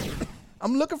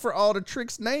 I'm looking for all the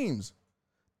tricks' names.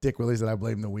 Dick Willie said I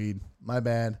blame the weed. My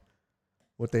bad.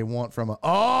 What they want from a...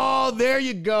 Oh, there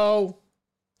you go.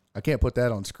 I can't put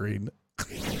that on screen.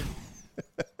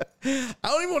 I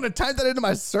don't even want to type that into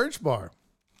my search bar.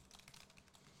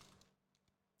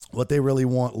 What they really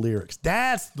want lyrics.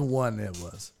 That's the one it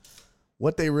was.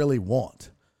 What they really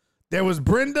want. There was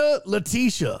Brenda,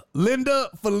 Letitia, Linda,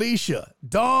 Felicia,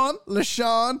 Dawn,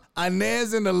 LaShawn,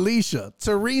 Inez and Alicia,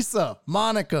 Teresa,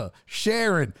 Monica,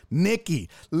 Sharon, Nikki,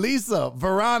 Lisa,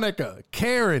 Veronica,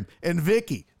 Karen, and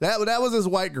Vicky. That was his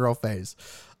white girl phase.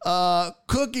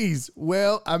 Cookies.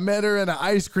 Well, I met her in an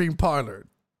ice cream parlor.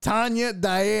 Tanya,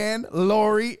 Diane,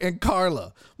 Lori, and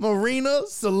Carla. Marina,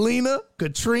 Selena,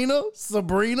 Katrina,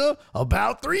 Sabrina,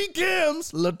 about 3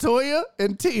 Kims, Latoya,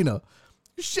 and Tina.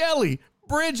 Shelly,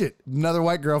 Bridget, another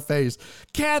white girl phase.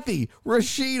 Kathy,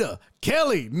 Rashida,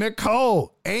 Kelly,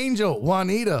 Nicole, Angel,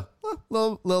 Juanita,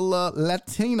 little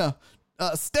Latina.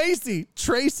 Stacy,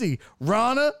 Tracy,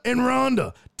 Rana, and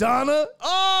Rhonda. Donna,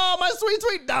 oh, my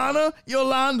sweet Donna,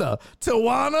 Yolanda,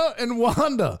 Tawana, and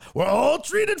Wanda. We're all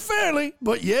treated fairly,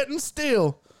 but yet and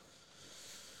still.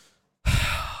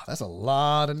 That's a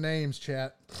lot of names,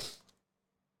 chat.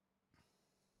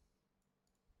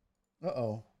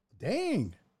 Uh-oh.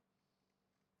 Dang.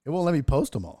 It won't let me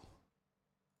post them all.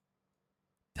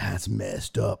 That's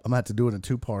messed up. I'm going to have to do it in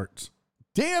 2 parts.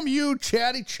 Damn you,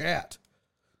 chatty chat.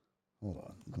 Hold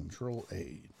on. Control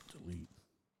A. Delete.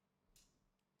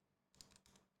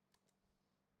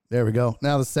 There we go.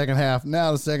 Now the second half.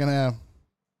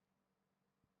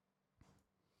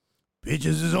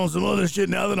 Bitches is on some other shit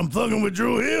now that I'm fucking with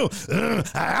Drew Hill. I'm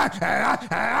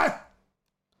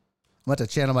about to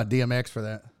channel my DMX for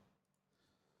that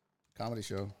comedy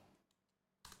show.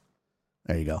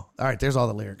 There you go. All right, there's all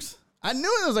the lyrics. I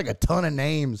knew there was like a ton of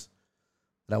names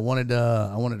that I wanted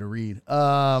to read.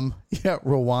 Yeah,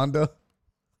 Rwanda.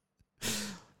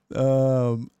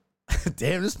 Damn,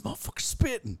 this motherfucker's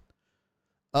spitting.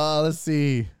 Let's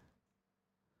see.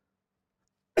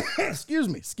 Excuse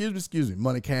me.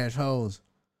 Money, cash, hoes.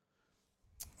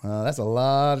 That's a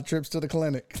lot of trips to the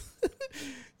clinic.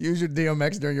 Use your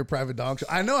DMX during your private dog show.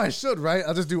 I know I should, right?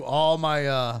 I'll just do all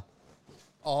my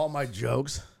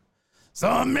jokes. So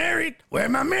I'm married. Where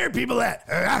my married people at?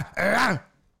 That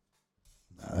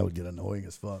would get annoying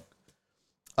as fuck.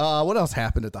 What else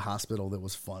happened at the hospital that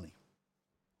was funny?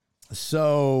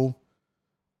 So,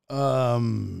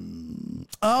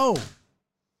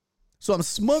 So I'm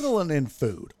smuggling in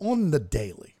food on the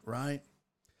daily, right?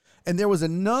 And there was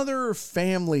another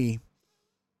family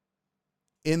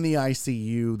in the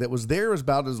ICU that was there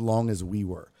about as long as we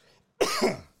were.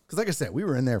 Because like I said, we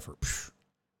were in there for,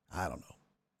 I don't know,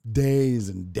 days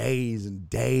and days and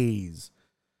days.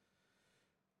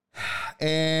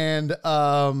 And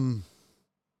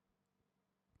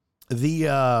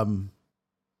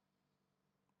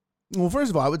well, first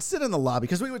of all, I would sit in the lobby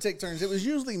because we would take turns. It was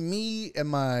usually me and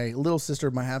my little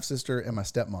sister, my half sister, and my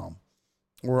stepmom.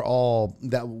 Were all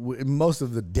that most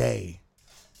of the day.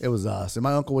 It was us, and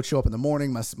my uncle would show up in the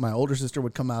morning. My older sister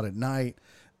would come out at night,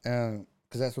 because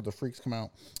that's what the freaks come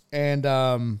out. And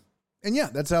yeah,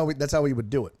 that's how we would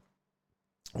do it.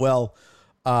 Well,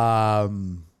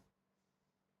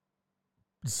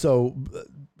 so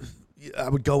I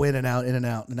would go in and out,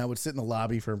 and I would sit in the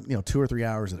lobby for 2 or 3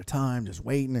 hours at a time, just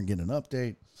waiting and getting an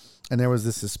update. And there was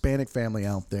this Hispanic family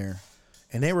out there,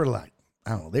 and they were like,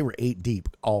 I don't know, they were 8 deep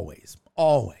always,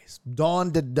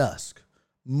 dawn to dusk,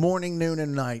 morning, noon,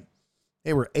 and night.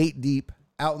 They were 8 deep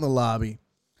out in the lobby.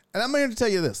 And I'm here to tell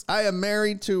you this: I am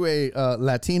married to a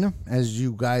Latina, as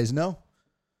you guys know,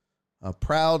 a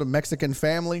proud Mexican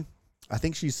family. I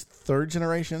think she's 3rd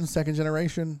generation, 2nd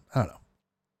generation. I don't know.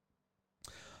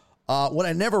 What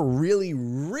I never really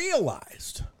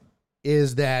realized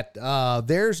is that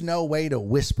there's no way to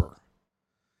whisper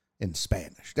in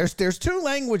Spanish. There's 2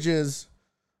 languages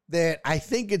that I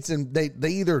think they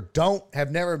either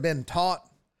have never been taught,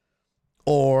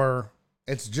 or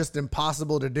it's just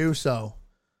impossible to do so.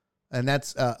 And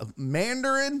that's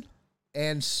Mandarin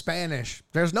and Spanish.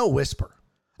 There's no whisper.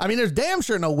 I mean, there's damn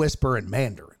sure no whisper in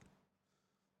Mandarin.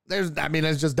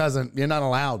 It just doesn't, you're not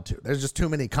allowed to. There's just too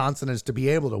many consonants to be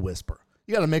able to whisper.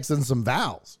 You got to mix in some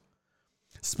vowels.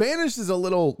 Spanish is a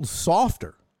little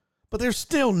softer, but there's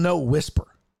still no whisper.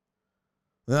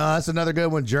 That's another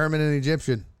good one, German and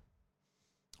Egyptian.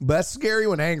 But that's scary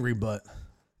when angry, but.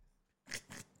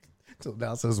 So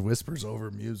now it says whispers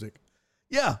over music.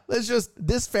 Yeah, it's just,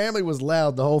 this family was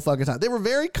loud the whole fucking time. They were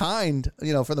very kind,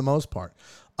 for the most part.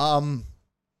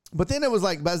 But then it was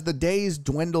like, as the days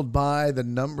dwindled by, the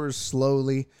numbers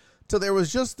slowly, till there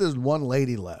was just this one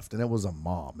lady left, and it was a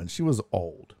mom, and she was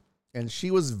old, and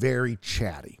she was very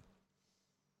chatty.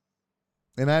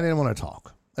 And I didn't want to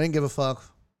talk. I didn't give a fuck.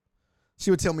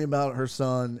 She would tell me about her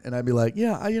son, and I'd be like,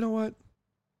 yeah, you know what?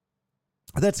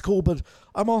 That's cool, but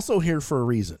I'm also here for a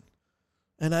reason.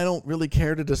 And I don't really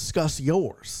care to discuss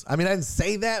yours. I mean, I didn't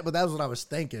say that, but that was what I was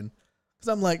thinking.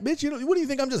 Because I'm like, bitch, what do you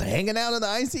think? I'm just hanging out in the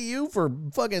ICU for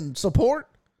fucking support?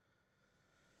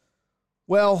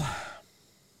 Well,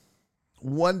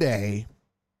 one day,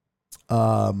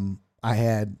 I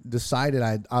had decided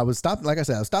I was stopping. Like I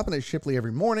said, I was stopping at Shipley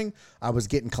every morning. I was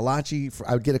getting kolache.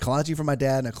 I would get a kolache for my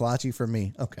dad and a kolache for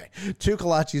me. Okay. 2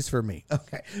 kolaches for me.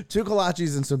 Okay. 2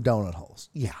 kolaches and some donut holes.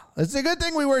 Yeah. It's a good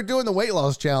thing we weren't doing the weight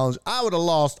loss challenge. I would have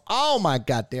lost all my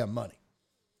goddamn money.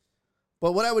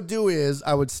 But what I would do is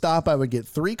I would stop. I would get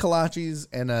 3 kolaches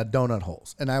and donut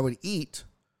holes. And I would eat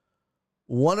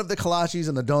one of the kolaches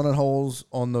and the donut holes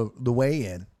on the way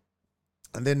in.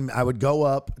 And then I would go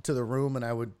up to the room,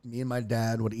 and me and my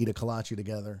dad would eat a kolache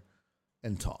together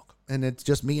and talk. And it's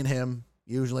just me and him,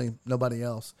 usually nobody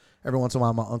else. Every once in a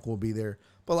while, my uncle would be there.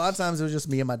 But a lot of times it was just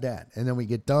me and my dad. And then we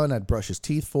get done. I'd brush his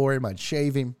teeth for him. I'd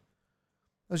shave him.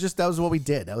 That was what we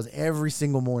did. That was every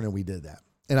single morning we did that.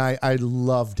 And I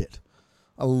loved it.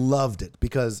 I loved it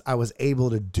because I was able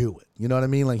to do it. You know what I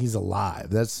mean? Like, he's alive.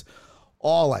 That's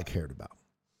all I cared about.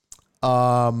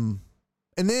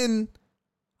 And then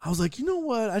I was like, you know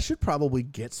what? I should probably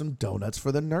get some donuts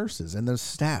for the nurses and the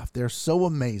staff. They're so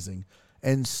amazing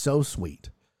and so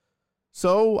sweet.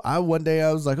 So one day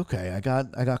I was like, okay, I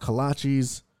got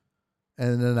kolaches,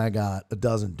 and then I got a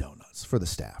dozen donuts for the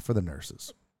staff, for the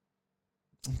nurses.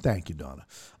 Thank you, Donna.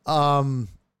 I'm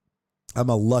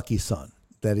a lucky son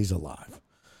that he's alive.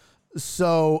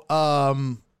 So I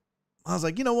was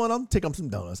like, you know what? I'll take them some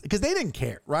donuts, because they didn't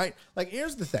care, right? Like,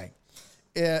 here's the thing.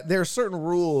 There are certain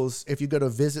rules if you go to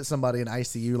visit somebody in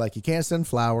ICU, like you can't send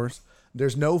flowers.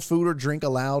 There's no food or drink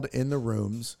allowed in the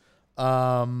rooms.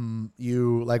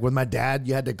 Like with my dad,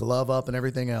 you had to glove up and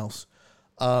everything else.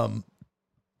 But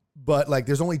like,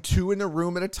 there's only 2 in the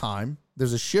room at a time.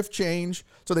 There's a shift change.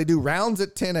 So they do rounds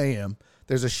at 10 a.m.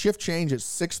 There's a shift change at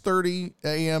 6:30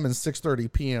 a.m. and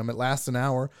 6:30 p.m. It lasts an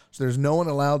hour. So there's no one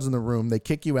allowed in the room. They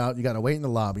kick you out. You got to wait in the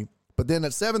lobby. But then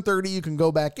at 7:30, you can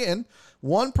go back in.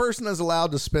 One person is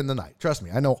allowed to spend the night. Trust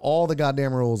me, I know all the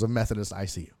goddamn rules of Methodist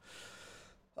ICU.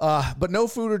 But no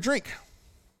food or drink.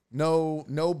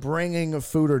 No bringing of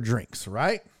food or drinks,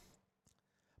 right?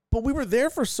 But we were there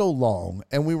for so long,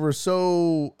 and we were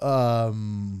so,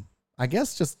 I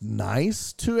guess, just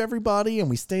nice to everybody, and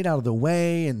we stayed out of the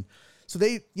way. And so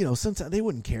they, you know, sometimes they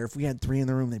wouldn't care if we had 3 in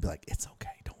the room. They'd be like, it's okay,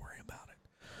 don't worry about it.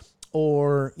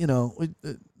 Or, you know, we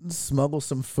smuggle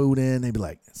some food in. They'd be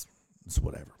like, it's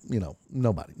whatever, you know,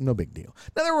 no big deal.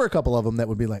 Now, there were a couple of them that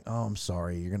would be like, oh, I'm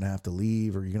sorry, you're going to have to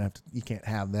leave, or you can't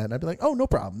have that. And I'd be like, oh, no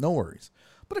problem, no worries.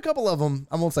 But a couple of them,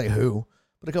 I won't say who,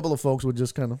 but a couple of folks would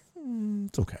just kind of,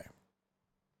 it's okay.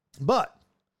 But,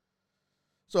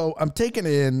 so I'm taking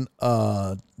in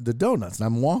the donuts, and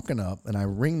I'm walking up, and I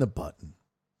ring the button.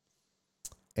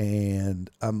 And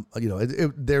you know,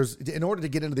 there's, in order to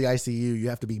get into the ICU, you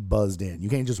have to be buzzed in. You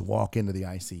can't just walk into the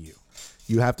ICU.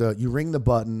 You ring the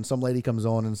button. Some lady comes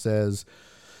on and says,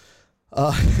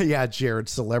 yeah, Jared,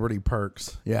 celebrity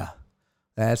perks. Yeah,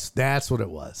 that's what it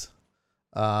was.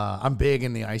 I'm big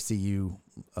in the ICU.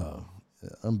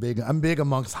 I'm big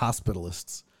amongst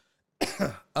hospitalists.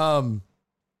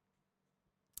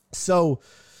 So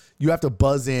you have to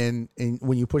buzz in, and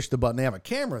when you push the button, they have a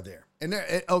camera there. And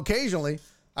occasionally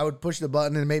I would push the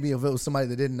button, and maybe if it was somebody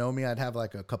that didn't know me, I'd have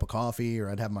like a cup of coffee, or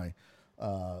I'd have my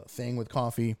thing with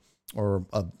coffee or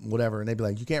whatever. And they'd be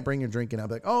like, you can't bring your drink in. I'd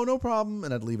be like, oh, no problem.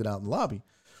 And I'd leave it out in the lobby.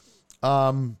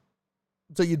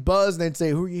 So you'd buzz, and they'd say,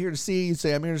 who are you here to see? You'd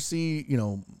say, I'm here to see, you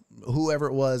know, whoever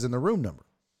it was in the room number.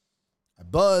 I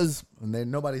buzz, and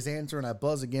then nobody's answering. I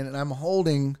buzz again, and I'm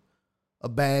holding a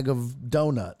bag of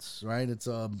donuts, right? It's,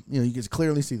 you know, you can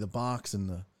clearly see the box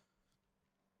and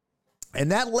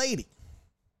that lady,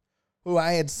 who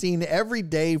I had seen every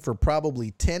day for probably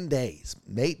 10 days,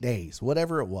 8 days,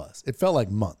 whatever it was. It felt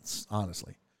like months,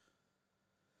 honestly.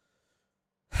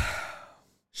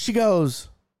 She goes,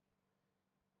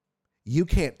 you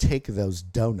can't take those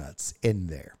donuts in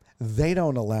there. They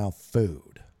don't allow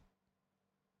food.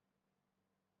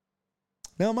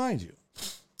 Now, mind you,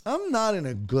 I'm not in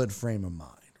a good frame of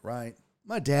mind, right?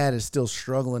 My dad is still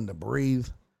struggling to breathe.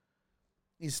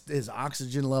 His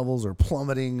oxygen levels are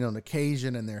plummeting on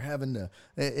occasion, and they're having to,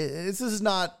 this is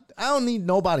not, I don't need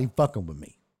nobody fucking with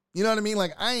me. You know what I mean?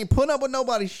 Like, I ain't putting up with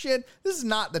nobody's shit. This is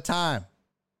not the time.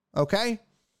 Okay?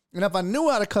 And if I knew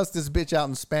how to cuss this bitch out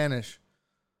in Spanish,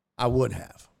 I would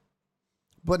have.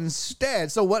 But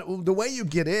instead, so the way you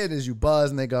get in is you buzz,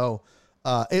 and they go,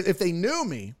 if they knew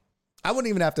me, I wouldn't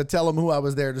even have to tell them who I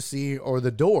was there to see or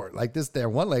the door. Like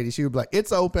one lady, she would be like,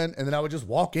 it's open. And then I would just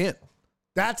walk in.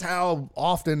 That's how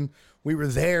often we were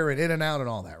there and in and out and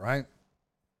all that, right?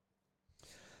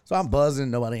 So I'm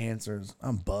buzzing, nobody answers.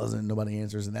 I'm buzzing, nobody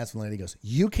answers. And that's when the lady goes,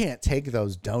 you can't take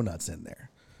those donuts in there.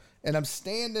 And I'm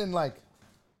standing like,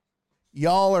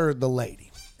 y'all are the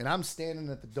lady. And I'm standing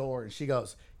at the door, and she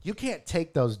goes, you can't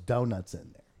take those donuts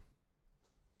in there.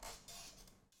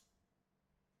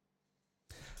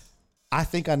 I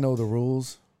think I know the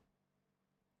rules.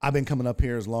 I've been coming up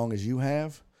here as long as you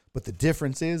have. But the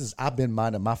difference is I've been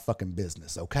minding my fucking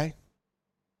business, okay?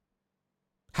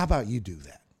 How about you do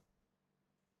that?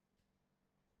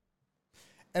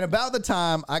 And about the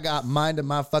time I got minding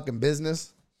my fucking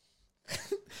business,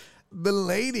 the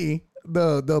lady,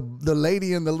 the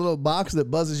lady in the little box that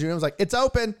buzzes you in was like, it's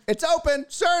open,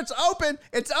 sir, it's open,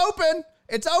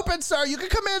 sir, you can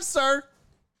come in, sir.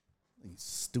 You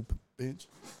stupid bitch.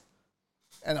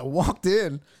 And I walked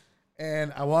in,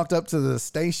 and I walked up to the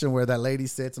station where that lady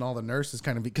sits, and all the nurses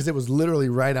kind of, because it was literally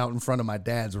right out in front of my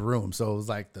dad's room. So it was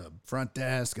like the front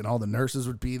desk, and all the nurses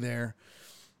would be there.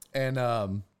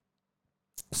 And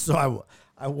so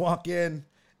I walk in,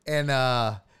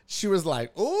 and she was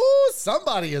like, ooh,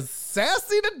 somebody is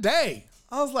sassy today.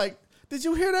 I was like, did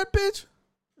you hear that bitch?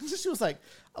 She was like,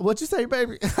 what you say,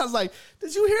 baby? I was like,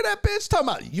 did you hear that bitch talking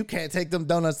about you can't take them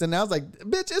donuts in there? I was like,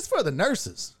 bitch, it's for the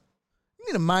nurses. You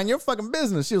need to mind your fucking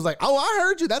business. She was like, oh, I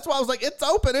heard you. That's why I was like, it's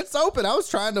open. I was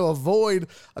trying to avoid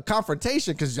a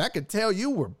confrontation because I could tell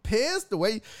you were pissed the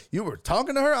way you were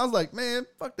talking to her. I was like, man,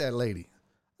 fuck that lady.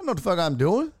 I know what the fuck I'm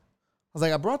doing. I was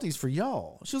like, I brought these for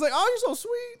y'all. She was like, oh, you're so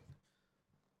sweet.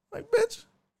 Like, bitch,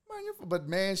 mind your. But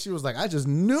man, she was like, I just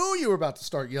knew you were about to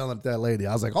start yelling at that lady.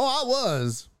 I was like, oh, I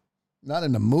was. Not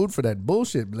in the mood for that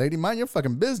bullshit, lady. Mind your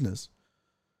fucking business.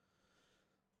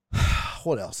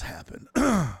 What else happened?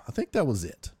 I think that was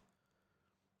it.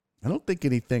 I don't think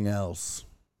anything else,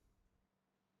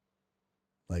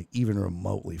 like even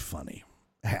remotely funny,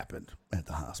 happened at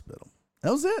the hospital.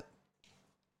 That was it.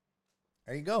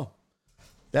 There you go.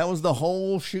 That was the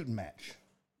whole shooting match.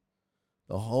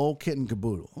 The whole kit and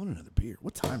caboodle. I want another beer.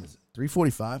 What time is it?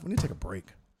 3:45? We need to take a break.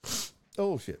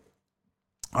 Oh, shit.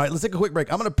 All right, let's take a quick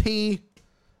break. I'm going to pee.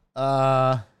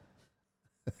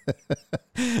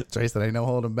 Trey said, ain't no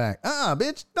holding back.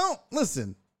 Bitch, don't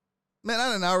listen. Man,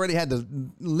 I already had to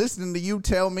listen to you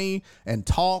tell me and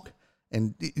talk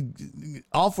and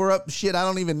offer up shit I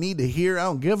don't even need to hear. I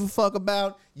don't give a fuck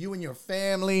about. You and your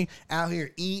family out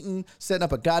here eating, setting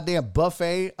up a goddamn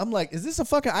buffet. I'm like, is this a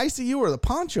fucking ICU or the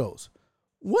Ponchos?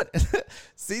 What?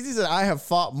 CZ said, I have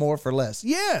fought more for less.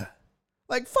 Yeah.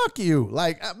 Like, fuck you.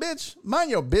 Like, bitch,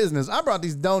 mind your business. I brought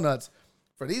these donuts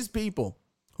for these people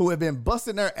who have been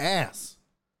busting their ass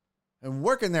and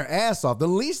working their ass off. The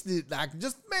least, like,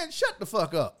 just, man, shut the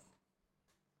fuck up.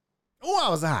 Oh, I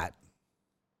was hot.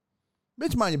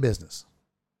 Bitch, mind your business.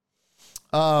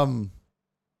 But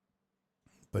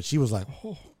she was like,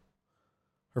 oh.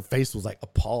 Her face was like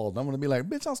appalled. I'm going to be like,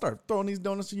 bitch, I'll start throwing these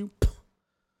donuts to you.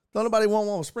 Don't nobody want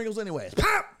one with sprinkles anyways.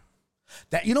 Pop!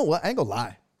 That, you know what? I ain't going to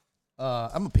lie. I'm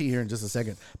going to pee here in just a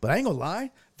second. But I ain't going to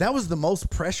lie. That was the most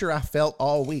pressure I felt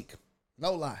all week.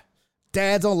 No lie.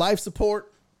 Dad's on life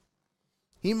support.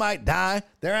 He might die.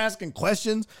 They're asking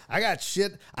questions. I got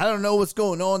shit. I don't know what's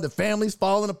going on. The family's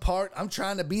falling apart. I'm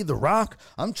trying to be the rock.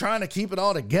 I'm trying to keep it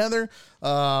all together.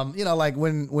 Like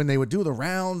when they would do the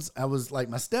rounds, I was like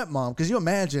my stepmom, because you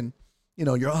imagine,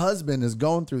 your husband is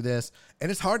going through this and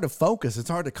it's hard to focus. It's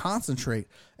hard to concentrate.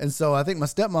 And so I think my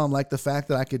stepmom liked the fact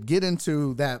that I could get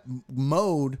into that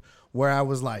mode where I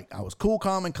was cool,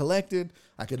 calm, and collected.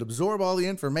 I could absorb all the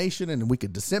information and we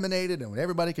could disseminate it and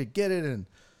everybody could get it. And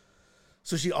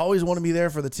so she always wanted me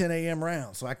there for the 10 a.m.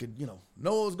 round so I could, know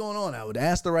what was going on. I would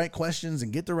ask the right questions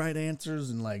and get the right answers.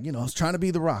 And I was trying to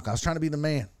be the rock. I was trying to be the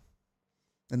man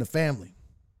in the family.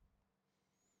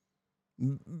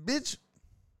 Bitch,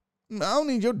 I don't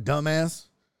need your dumb ass.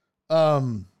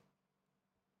 Fuck,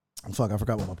 I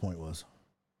forgot what my point was.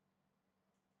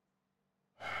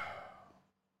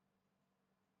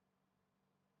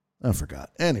 I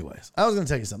forgot. Anyways, I was going to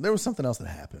tell you something. There was something else that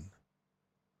happened.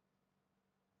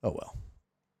 Oh, well.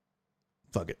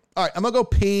 Fuck it. All right, I'm going to go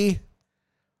pee.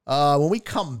 When we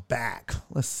come back,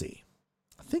 let's see.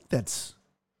 I think that's...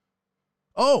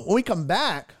 Oh, when we come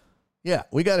back, yeah,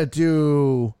 we got to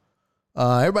do...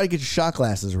 everybody get your shot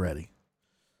glasses ready.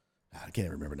 I can't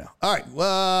even remember now. All right,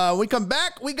 when we come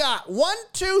back, we got 1,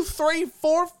 2, 3,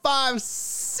 4, 5,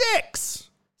 6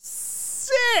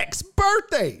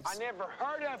 birthdays. I never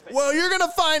heard of it. Well, you're going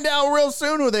to find out real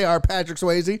soon who they are, Patrick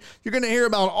Swayze. You're going to hear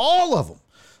about all of them.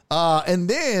 And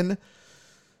then,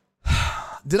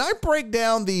 did I break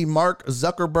down the Mark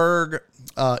Zuckerberg,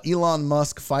 Elon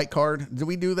Musk fight card? Did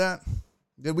we do that?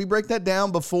 Did we break that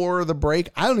down before the break?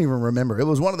 I don't even remember. It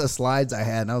was one of the slides I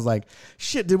had, and I was like,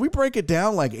 shit, did we break it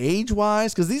down like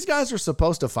age-wise? Because these guys are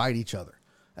supposed to fight each other.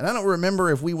 And I don't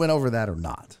remember if we went over that or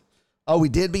not. Oh, we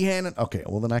did, Behannon? Okay,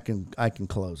 well, then I can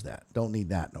close that. Don't need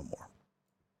that no more.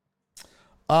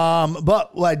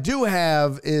 But what I do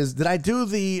have is, did I do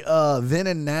the then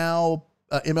and now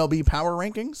MLB power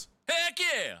rankings? Heck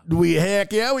yeah!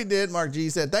 Heck yeah, we did. Mark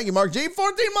G said, thank you, Mark G.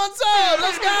 14 months up.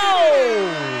 Let's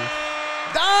go.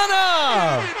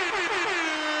 Donna.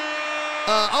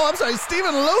 I'm sorry.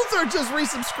 Stephen Luther just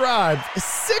resubscribed.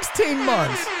 16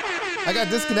 months. I got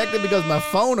disconnected because my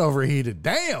phone overheated.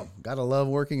 Damn. Gotta love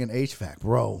working in HVAC,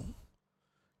 bro.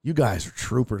 You guys are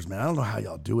troopers, man. I don't know how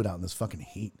y'all do it out in this fucking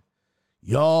heat.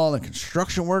 Y'all and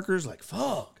construction workers, like,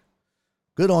 fuck.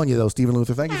 Good on you, though, Stephen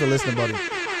Luther. Thank you for listening, buddy.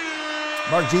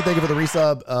 Mark G, thank you for the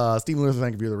resub. Stephen Luther,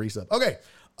 thank you for the resub. Okay.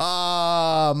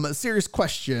 Serious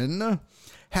question.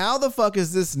 How the fuck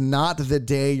is this not the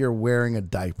day you're wearing a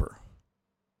diaper?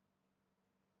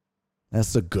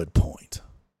 That's a good point.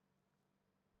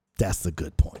 That's a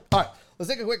good point. All right, let's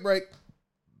take a quick break.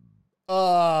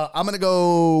 I'm going to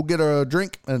go get a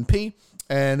drink and pee,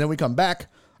 and then we come back.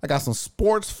 I got some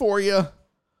sports for you.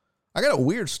 I got a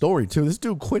weird story, too. This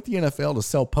dude quit the NFL to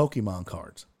sell Pokemon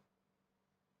cards.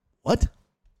 What?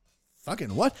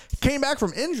 Fucking what? Came back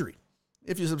from injury.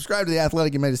 If you subscribe to The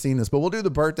Athletic, you might have seen this, but we'll do the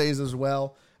birthdays as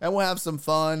well, and we'll have some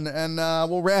fun, and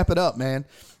we'll wrap it up, man.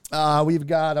 We've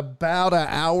got about an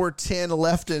hour 10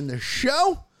 left in the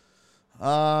show.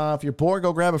 If you're bored,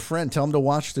 go grab a friend. Tell them to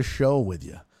watch the show with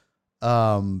you.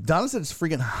 Donna said it's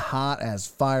freaking hot as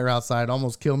fire outside.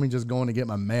 Almost killed me just going to get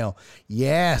my mail.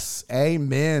 Yes,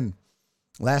 amen.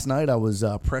 Last night I was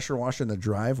pressure washing the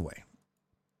driveway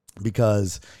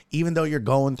because even though you're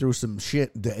going through some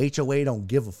shit, the HOA don't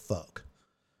give a fuck.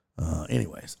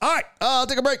 Anyways, all right, I'll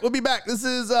take a break. We'll be back. This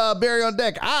is Barry on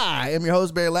Deck. I am your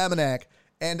host, Barry Laminack,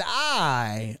 and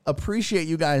I appreciate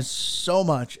you guys so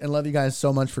much and love you guys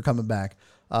so much for coming back.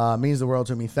 Means the world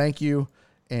to me. Thank you.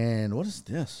 And what is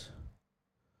this?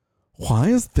 Why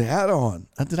is that on?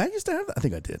 Did I used to have that? I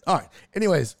think I did. All right.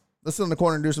 Anyways, let's sit in the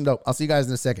corner and do some dope. I'll see you guys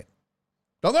in a second.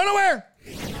 Don't go nowhere.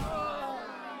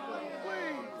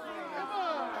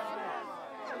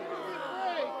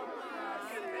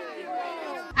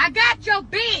 I got your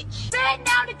bitch. Sitting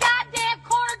down the goddamn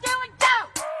corner doing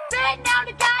dope. Sitting down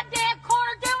the goddamn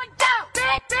corner doing dope.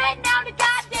 Sitting down the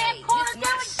goddamn corner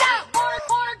doing dope.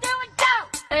 Corner doing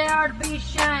dope. They are to be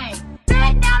ashamed.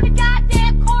 Sitting down the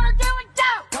goddamn corner doing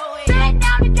dope. Sitting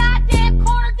down the goddamn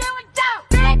corner doing dope.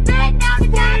 Sitting down the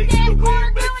goddamn corner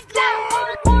doing dope.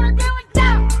 Corner doing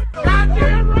dope.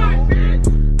 Goddamn right,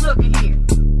 bitch. Look at here.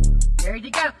 There you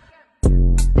go.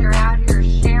 They're out here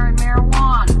sharing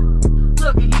marijuana.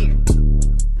 Look at here.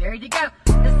 There you go.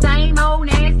 The same old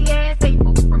nasty ass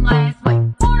people from last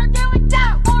week. Corner doing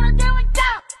dope. Corner doing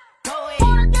dope.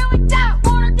 Corner doing dope.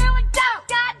 Corner doing dope.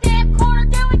 Goddamn corner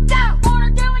doing dope.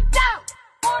 Corner doing dope.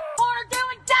 Corner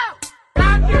doing dope.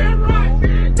 Goddamn right,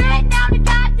 bitch. Sitting down the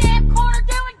goddamn corner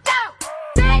doing dope.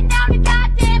 Sitting down the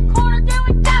goddamn corner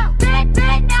doing dope.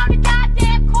 Sitting down the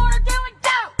goddamn corner doing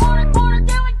dope. Corner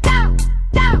doing dope.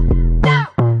 Dope.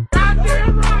 Dope.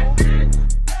 Goddamn right, bitch.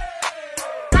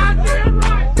 Goddamn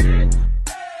right, bitch.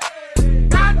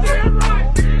 Goddamn right,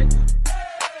 bitch.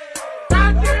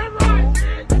 Goddamn right,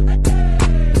 bitch.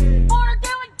 Corner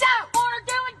doing dope. Corner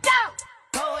doing dope.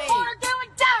 Corner doing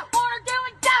dope. Corner doing dope. Corner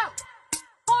doing dope.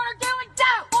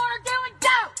 Corner doing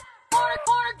dope.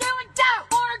 Corner doing dope.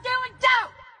 Corner doing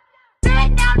dope.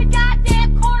 Sitting down the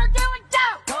goddamn corner doing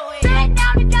dope. Sitting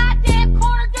down the goddamn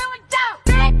corner doing dope.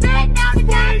 Sitting down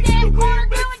the goddamn corner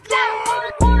doing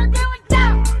dope. Corner doing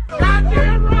dope.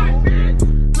 Goddamn right, bitch.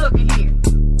 Look at here.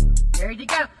 There you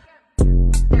go.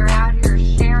 They're out here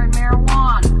sharing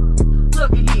marijuana.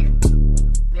 Look at here.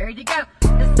 There you go.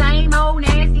 The same old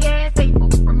nasty ass people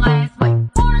from last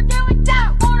week. Corner doing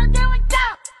dope. Corner doing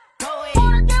dope.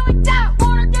 Corner doing dope.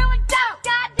 Corner doing dope.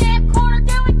 Goddamn corner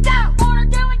doing dope. Corner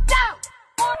doing dope.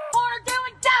 Corner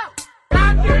doing dope.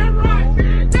 Goddamn right,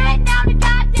 bitch. Sitting down the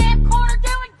goddamn corner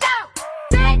doing dope.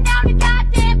 Sitting down the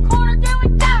goddamn corner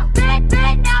doing dope.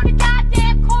 Sitting down the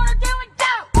goddamn corner doing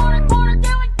dope. Corner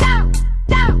doing dope.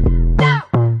 Dope. Dope.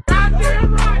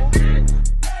 Goddamn right, bitch.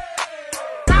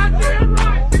 Goddamn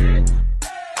right, bitch.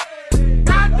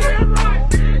 Goddamn right,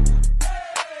 bitch.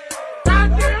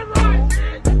 Goddamn right,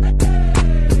 bitch.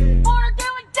 Corner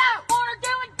doing dope. Corner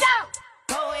doing dope.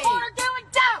 Corner doing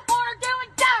dope. Corner doing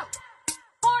dope.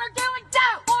 Corner doing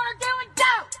dope. Corner doing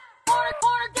dope.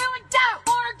 Corner doing dope.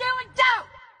 Corner doing dope.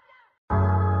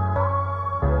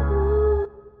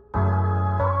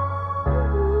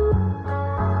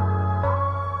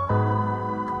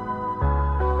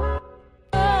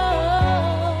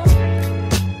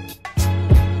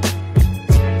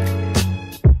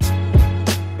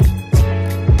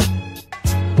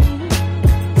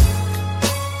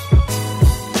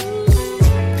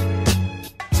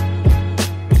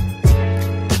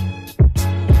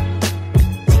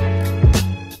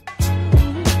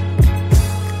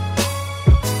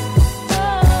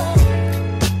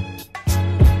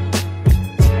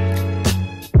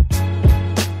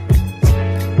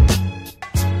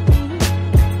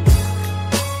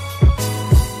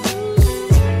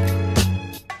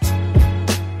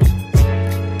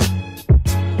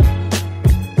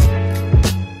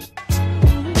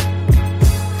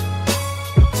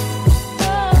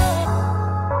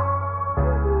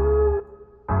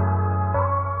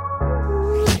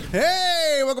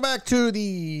 Hey, welcome back to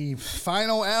the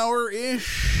final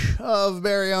hour-ish of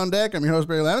Barry on Deck. I'm your host,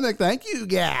 Barry Laminack. Thank you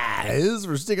guys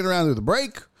for sticking around through the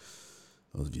break.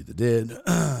 Those of you that did,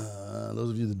 those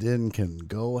of you that didn't can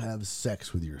go have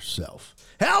sex with yourself.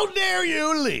 How dare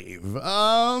you leave?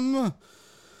 A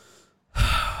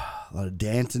lot of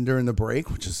dancing during the break,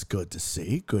 which is good to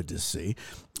see. Good to see.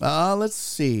 Let's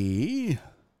see.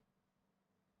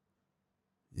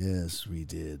 Yes, we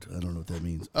did. I don't know what that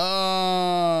means.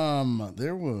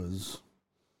 There was.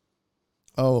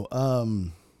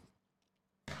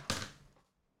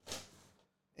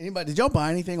 Anybody? Did y'all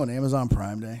buy anything on Amazon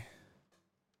Prime Day?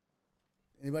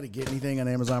 Anybody get anything on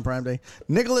Amazon Prime Day?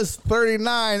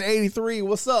 Nicholas3983,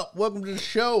 what's up? Welcome to the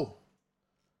show.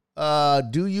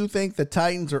 Do you think the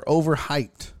Titans are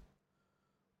overhyped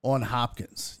on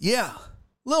Hopkins? Yeah, a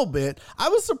little bit. I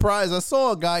was surprised. I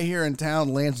saw a guy here in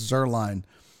town, Lance Zierlein,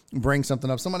 bring something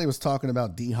up. Somebody was talking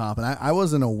about D-Hop, and I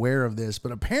wasn't aware of this,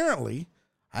 but apparently,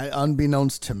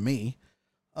 unbeknownst to me,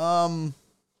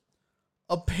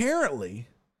 apparently,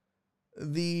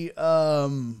 the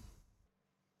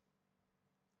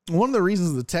one of the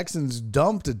reasons the Texans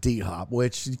dumped D-Hop,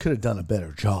 which he could have done a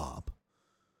better job,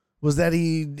 was that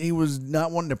he was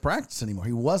not wanting to practice anymore.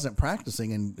 He wasn't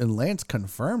practicing, and Lance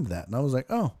confirmed that. And I was like,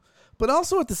 oh. But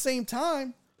also at the same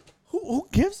time, who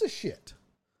gives a shit?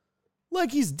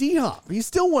 Like, he's D-Hop. He's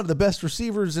still one of the best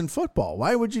receivers in football.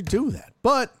 Why would you do that?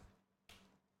 But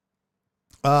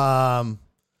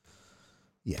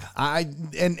Yeah,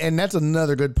 and that's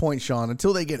another good point, Sean.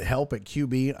 Until they get help at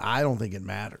QB, I don't think it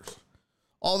matters.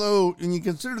 Although, when you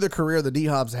consider the career that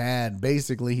D-Hop's had,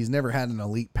 basically he's never had an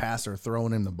elite passer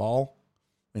throwing him the ball,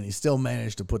 and he still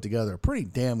managed to put together a pretty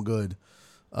damn good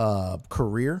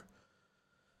career.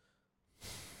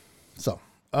 So,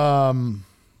 there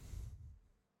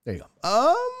you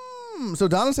go. So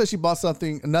Donna says she bought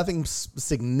nothing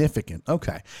significant.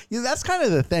 Okay, that's kind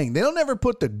of the thing. They don't ever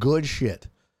put the good shit.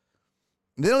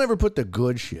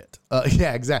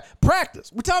 Yeah, exactly.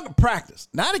 Practice. We're talking practice,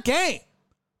 not a game.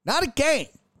 Not a game.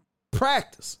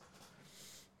 Practice.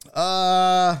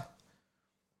 Donna,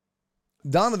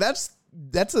 that's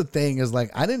the thing is like,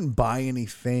 I didn't buy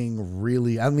anything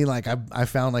really. I mean, like I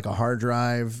found like a hard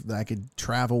drive that I could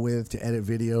travel with to edit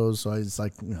videos. So I was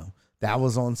like, that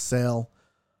was on sale.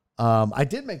 I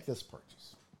did make this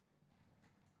purchase.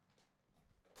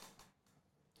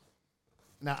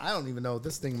 Now, I don't even know.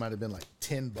 This thing might have been like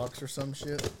 $10 or some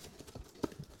shit.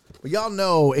 But y'all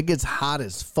know it gets hot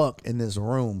as fuck in this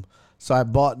room. So I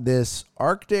bought this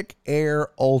Arctic Air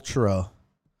Ultra.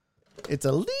 It's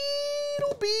a little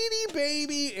bitty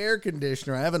baby air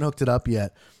conditioner. I haven't hooked it up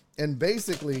yet. And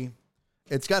basically,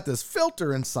 it's got this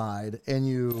filter inside. And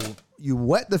you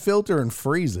wet the filter and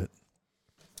freeze it.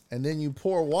 And then you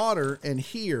pour water in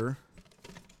here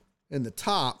in the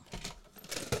top.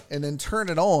 And then turn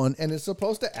it on. And it's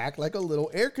supposed to act like a little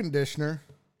air conditioner.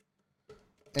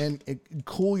 And it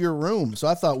cool your room. So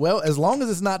I thought, well, as long as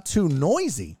it's not too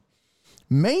noisy,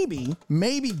 maybe,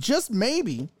 just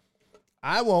maybe,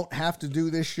 I won't have to do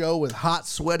this show with hot,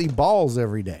 sweaty balls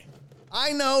every day.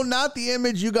 I know, not the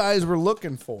image you guys were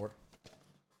looking for.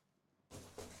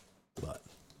 But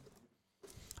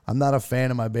I'm not a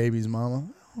fan of my baby's mama.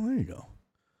 Oh, there you go.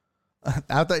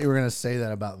 I thought you were going to say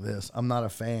that about this. I'm not a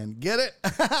fan. Get it?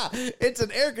 It's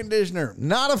an air conditioner.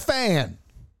 Not a fan.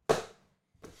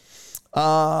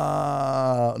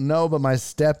 No, but my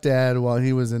stepdad while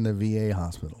he was in the VA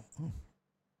hospital. Oh.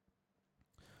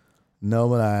 No,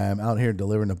 but I'm out here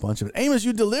delivering a bunch of it. Amos,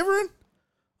 you delivering?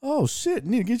 Oh, shit.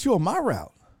 Need to get you on my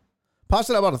route. Pop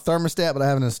said I bought a thermostat, but I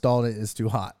haven't installed it. It's too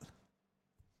hot.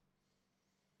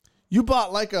 You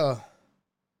bought like a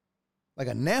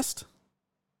Nest?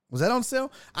 Was that on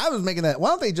sale? I was making that. Why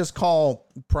don't they just call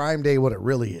Prime Day what it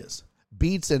really is?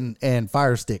 Beats and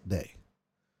Fire Stick Day.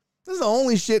 This is the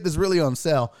only shit that's really on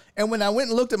sale. And when I went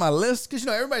and looked at my list, because,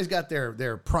 everybody's got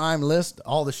their Prime list,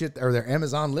 all the shit, or their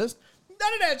Amazon list.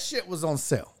 None of that shit was on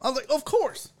sale. I was like, of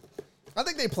course. I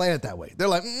think they plan it that way. They're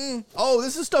like, oh,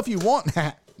 this is stuff you want.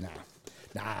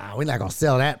 Nah, we're not going to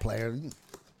sell that, player.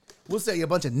 We'll sell you a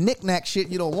bunch of knick-knack shit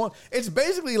you don't want. It's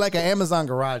basically like an Amazon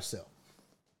garage sale.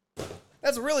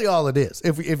 That's really all it is.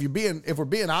 If we're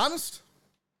being honest,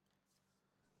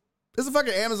 it's a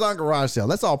fucking Amazon garage sale.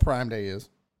 That's all Prime Day is.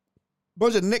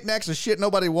 Bunch of knickknacks and shit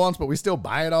nobody wants, but we still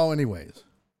buy it all anyways.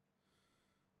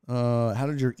 How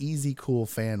did your Easy Cool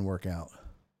fan work out?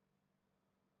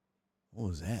 What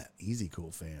was that? Easy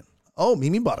Cool fan. Oh,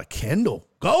 Mimi bought a Kindle.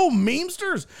 Go,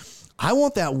 memesters. I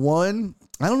want that one.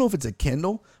 I don't know if it's a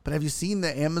Kindle, but have you seen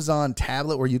the Amazon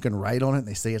tablet where you can write on it and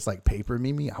they say it's like paper,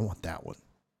 Mimi? I want that one.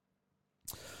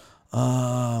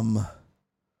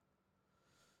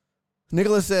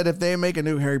 Nicholas said if they make a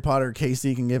new Harry Potter,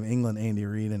 Casey can give England Andy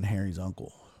Reid and Harry's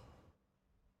uncle.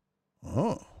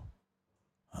 Oh.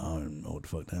 I don't even know what the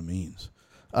fuck that means.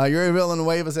 Yuri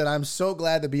Villanueva said, I'm so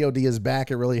glad the BOD is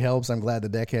back. It really helps. I'm glad the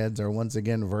deckheads are once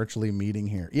again virtually meeting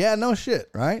here. Yeah, no shit,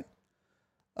 right?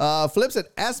 Flip said,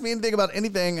 ask me anything about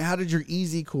anything. How did your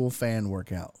Easy Cool fan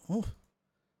work out? Oh,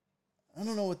 I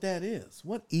don't know what that is.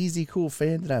 What Easy Cool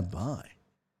fan did I buy?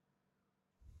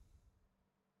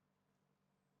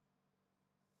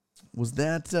 Was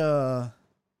that I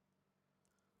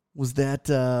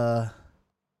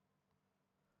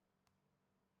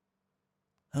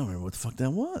don't remember what the fuck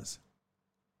that was.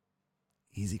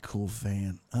 Easy Cool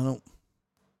fan. I don't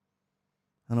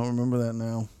remember that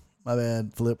now. My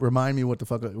bad, Flip. Remind me what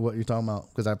you're talking about,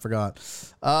 because I forgot.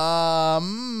 I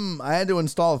had to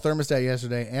install a thermostat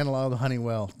yesterday, analog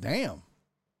Honeywell. Damn.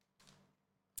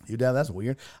 That's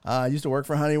weird. I used to work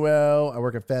for Honeywell. I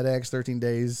work at FedEx 13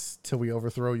 days till we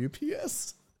overthrow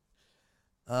UPS.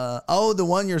 The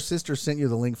one your sister sent you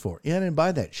the link for. Yeah, I didn't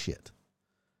buy that shit.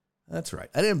 That's right.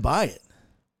 I didn't buy it.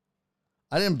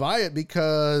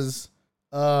 Because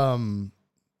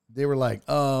they were like,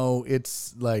 oh,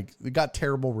 it's like, it got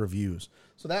terrible reviews.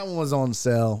 So that one was on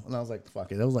sale. And I was like,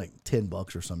 fuck it. That was like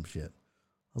 $10 or some shit.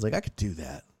 I was like, I could do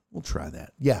that. We'll try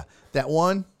that. Yeah, that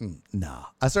one, nah.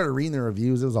 I started reading the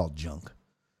reviews. It was all junk.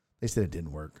 They said it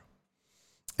didn't work.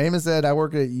 Amos said, I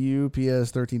work at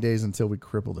UPS 13 days until we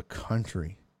cripple the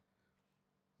country.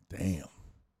 Damn.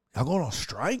 Y'all going on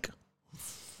strike?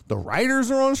 The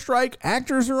writers are on strike.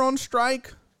 Actors are on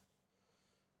strike.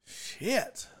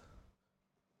 Shit.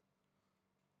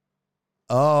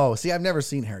 Oh, see, I've never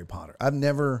seen Harry Potter. I've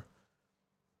never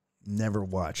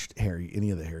watched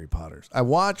any of the Harry Potters. I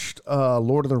watched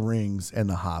Lord of the Rings and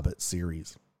the Hobbit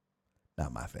series.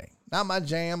 Not my thing. Not my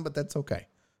jam, but that's okay.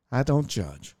 I don't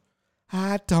judge.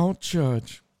 All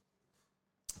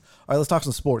right, let's talk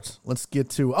some sports. Let's get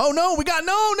to... Oh, no, we got...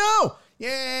 No.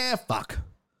 Yeah, fuck.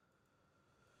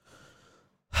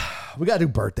 We got to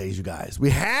do birthdays, you guys.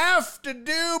 We have to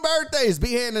do birthdays.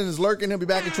 B. Hannon is lurking. He'll be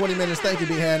back in 20 minutes. Thank you,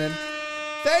 B. Hannon.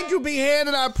 Thank you, B.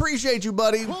 Hannon. I appreciate you,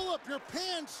 buddy. Pull up your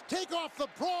pants, take off the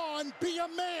bra, and be a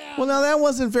man. Well, now that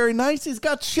wasn't very nice. He's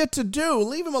got shit to do.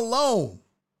 Leave him alone.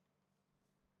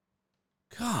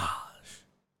 Gosh.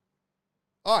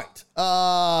 All right.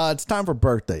 It's time for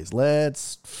birthdays.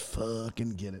 Let's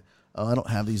fucking get it. Oh, I don't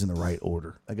have these in the right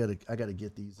order. I gotta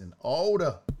get these in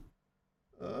order.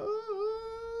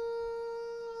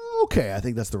 Okay, I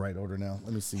think that's the right order now.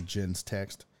 Let me see Jen's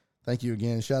text. Thank you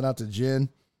again. Shout out to Jen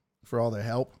for all their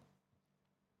help.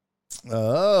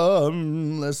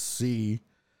 Let's see.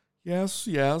 Yes.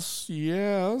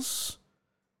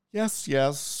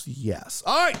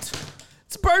 All right.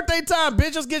 It's birthday time,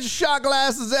 bitches. Get your shot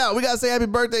glasses out. We got to say happy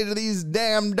birthday to these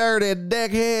damn dirty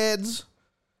deckheads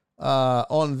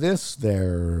on this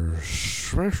their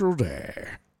special day.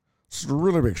 It's a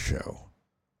really big show.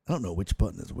 I don't know which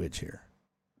button is which here.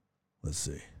 Let's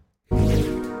see.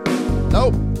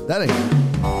 Nope, that ain't it.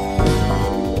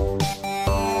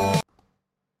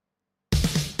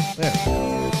 There.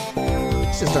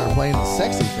 She just started playing the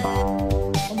sexy thing.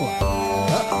 I'm like,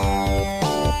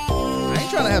 I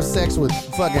ain't trying to have sex with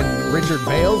fucking Richard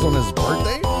Vales on his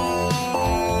birthday.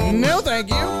 No, thank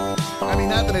you. I mean,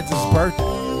 not that it's his birthday.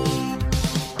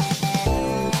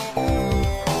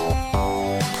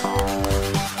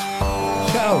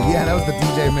 Oh, yeah, that was the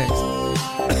DJ mix.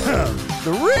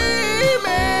 The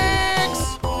remix!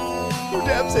 Your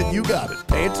dad said you got it.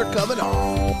 Pants are coming off.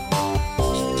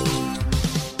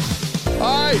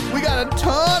 All right, we got a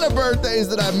ton of birthdays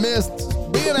that I missed.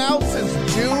 Being out since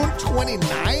June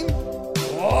 29?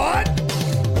 What?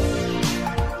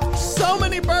 So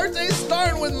many birthdays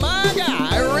starting with my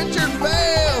guy, Richard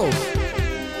Vales.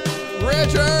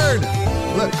 Richard!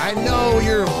 Look, I know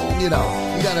you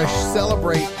gotta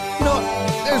celebrate. You know,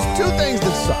 there's two things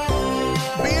that suck.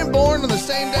 Being born on the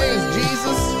same day as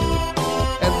Jesus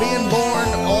and being born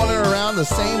on and around the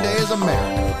same day as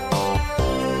America.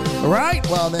 Right?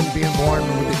 Well, then being born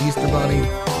with the Easter Bunny.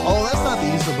 Oh, that's not the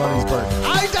Easter Bunny's birthday.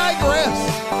 I digress.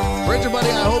 Richard Buddy,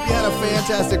 I hope you had a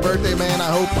fantastic birthday, man.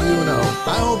 I hope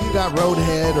you got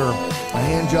roadhead or a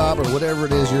hand job or whatever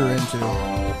it is you're into.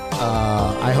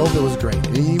 I hope it was great.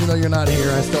 Even though you're not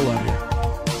here, I still love you.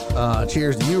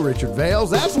 Cheers to you, Richard Vales.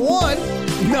 That's one.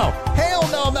 No. Hell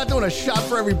no, I'm not doing a shot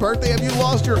for every birthday. Have you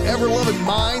lost your ever-loving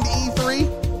mind, E3?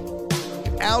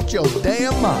 Get out your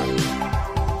damn mind.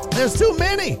 There's too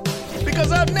many.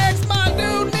 Because up next, my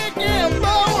dude, Nick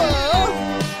Gamboa.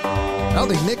 I don't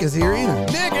think Nick is here either.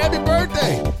 Nick, happy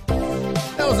birthday.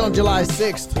 That was on July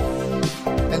 6th.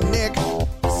 And Nick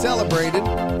celebrated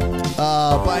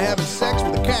by having sex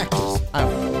with a cactus. I'm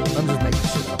just making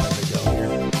shit up as I go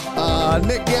here.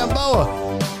 Nick Gamboa.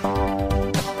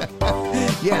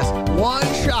 Yes, one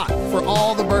shot for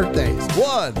all the birthdays.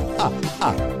 One.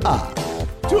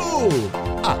 Two.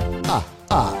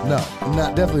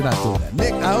 No, definitely not doing that.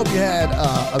 Nick, I hope you had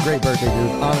a great birthday,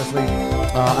 dude. Honestly,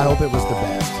 I hope it was the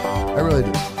best. I really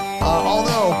do.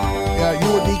 Although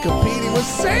you would be competing with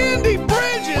Sandy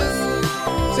Bridges.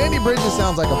 Sandy Bridges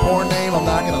sounds like a porn name. I'm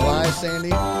not going to lie,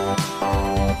 Sandy.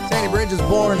 Sandy Bridges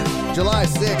born July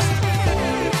 6th,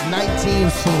 19...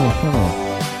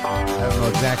 I don't know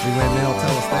exactly when. They'll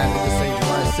tell us that. They just say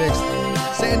July 6th.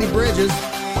 Sandy Bridges,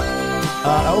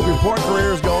 I hope your porn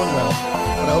career is going well.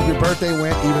 And I hope your birthday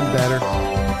went even better.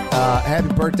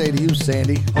 Happy birthday to you,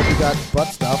 Sandy. Hope you got butt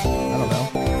stuff. I don't know.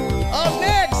 Up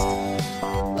next!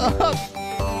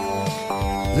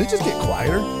 Did it just get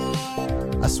quieter?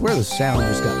 I swear the sound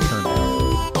just got turned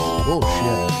down. Oh,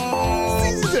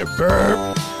 shit. Burp.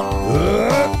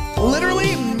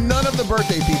 Literally none of the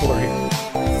birthday people are here.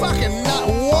 Fucking not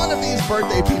one of these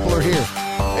birthday people are here.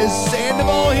 Is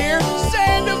Sandoval here?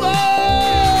 Sandoval!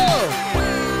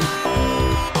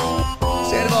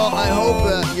 Sandoval, I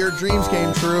hope your dreams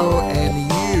came true and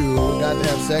you got to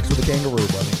have sex with a kangaroo,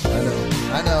 buddy.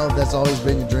 I know that's always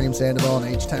been your dream, Sandoval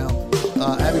in H-Town.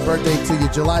 Happy birthday to you.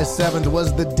 July 7th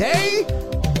was the day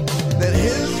that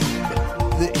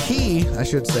he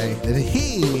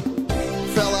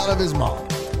fell out of his mom.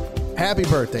 Happy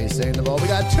birthday, Sandoval. We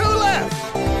got two left.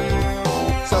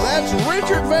 So that's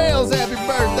Richard Vales, happy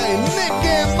birthday. Nick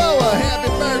Gamboa, happy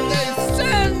birthday.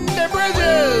 Sandy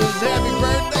Bridges, happy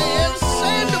birthday. And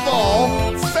Sandoval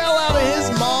fell out of his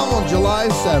mom on July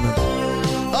 7th.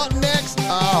 Up next,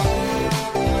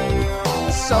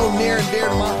 so near and dear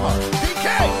to my heart, PK.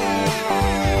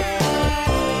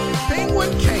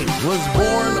 Penguin Kate was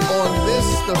born on this,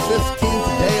 the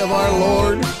 15th day of our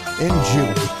Lord in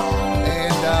June.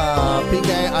 And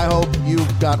PK, I hope you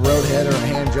got roadhead or a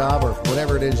hand job or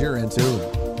whatever it is you're into.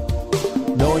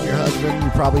 Knowing your husband, you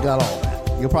probably got all that.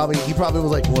 He probably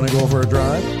was like, want to go for a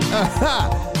drive?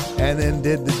 And then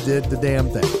did the damn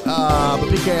thing. But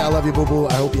PK, I love you, boo-boo.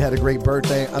 I hope you had a great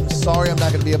birthday. I'm sorry I'm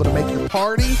not going to be able to make your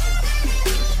party.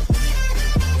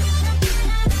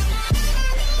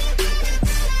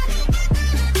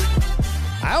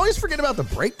 I always forget about the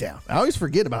breakdown. I always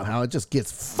forget about how it just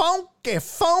gets funky.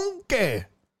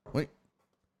 Wait.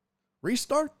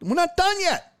 Restart? We're not done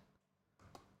yet.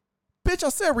 Bitch, I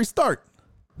said restart.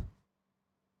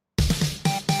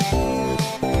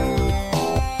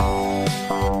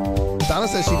 Donna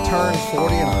says she turned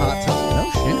 40 in a hot tub. No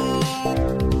shit.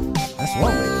 That's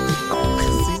one way.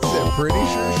 She said pretty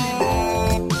sure she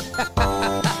did.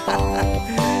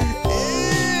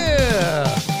 Yeah.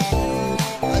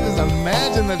 I just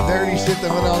imagine the dirty shit that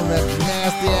went on in that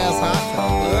nasty ass hot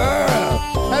tub.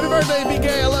 Ugh. Happy birthday, BK.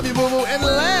 I love you, boo-boo. And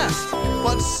last,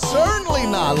 but certainly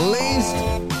not least,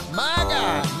 my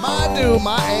guy, my dude,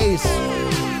 my ace,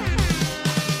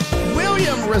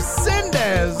 William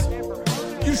Resendez.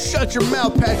 You shut your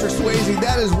mouth, Patrick Swayze.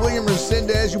 That is William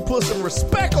Resendez. You put some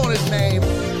respect on his name.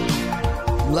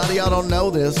 A lot of y'all don't know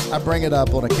this. I bring it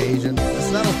up on occasion.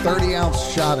 It's not a 30-ounce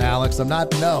shot, Alex. I'm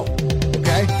not, no.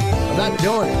 Okay? I'm not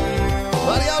doing it. A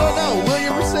lot of y'all don't know.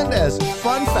 William Resendez.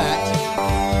 Fun fact.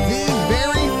 The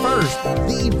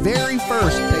very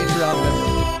first Patreon member.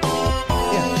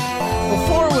 Yeah.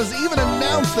 Before it was even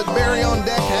announced that Barry on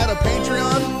Deck had a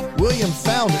Patreon, William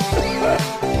found it.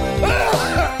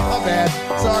 My bad.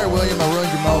 Sorry, William, I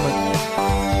ruined your moment.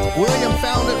 William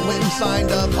found it, went and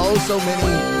signed up so many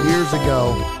years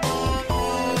ago.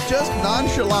 Just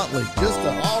nonchalantly, just to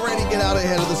already get out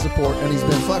ahead of the support, and he's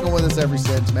been fucking with us ever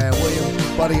since, man.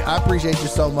 William, buddy, I appreciate you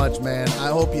so much, man. I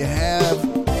hope you have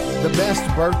the best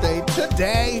birthday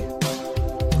today.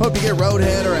 Hope you get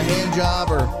roadhead or a hand job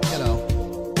or,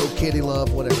 little kitty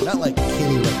love, whatever. Not like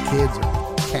kitty like kids or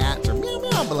cats or meow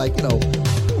meow, but like,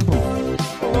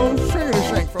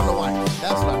 shank from the wife.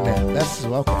 That's what I meant. That's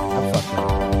okay. I fucked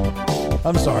up.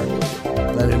 I'm sorry.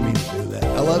 I didn't mean to do that.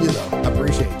 I love you though. I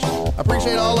appreciate you. I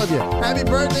appreciate all of you. Happy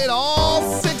birthday to all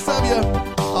 6 of you.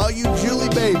 All you Julie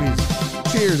babies.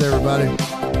 Cheers, everybody.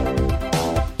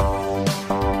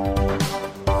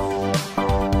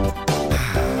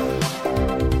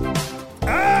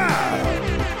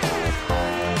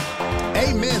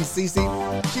 Amen,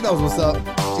 Cece. She knows what's up.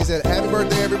 She said, happy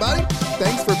birthday, everybody.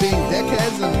 Thanks for being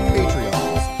deckheads and Patreons.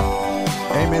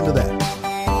 Amen to that.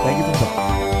 Thank you for talking.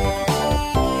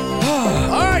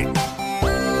 All right.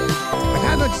 I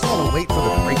kind of just want to wait for the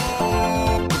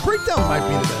breakdown. The breakdown might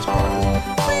be the best part of this.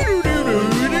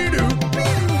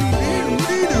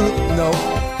 No.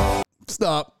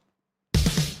 Stop.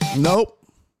 Nope.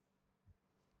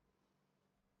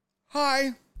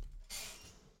 Hi.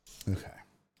 Okay.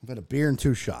 I've had a beer and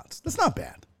 2 shots. That's not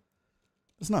bad.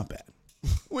 It's not bad.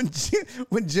 When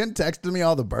Jen texted me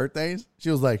all the birthdays,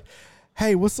 she was like,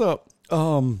 hey, what's up?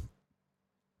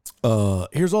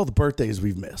 Here's all the birthdays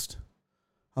we've missed.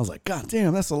 I was like, God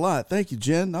damn, that's a lot. Thank you,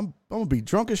 Jen. I'm gonna be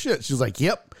drunk as shit. She was like,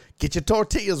 yep, get your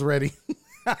tortillas ready.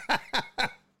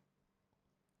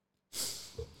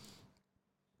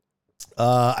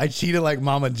 I cheated like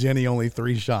Mama Jenny, only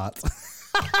 3 shots.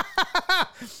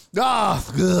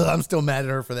 I'm still mad at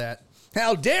her for that.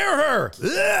 How dare her?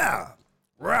 Ugh.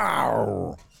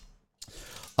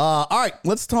 All right,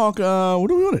 let's talk. What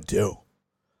do we want to do?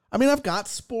 I mean, I've got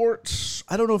sports.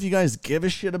 I don't know if you guys give a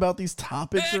shit about these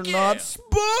topics or not. Spoon!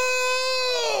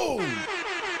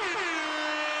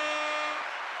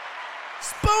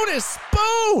 Spoon is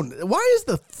spoon. Why is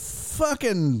the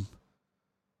fucking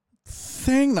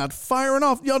thing not firing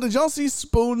off? Y'all, did y'all see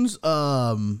Spoon's?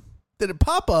 Did it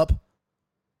pop up?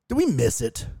 Did we miss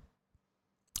it?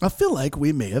 I feel like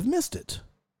we may have missed it.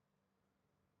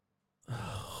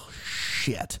 Oh,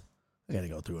 shit. I gotta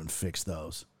go through and fix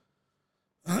those.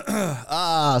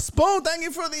 Spoon, thank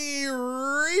you for the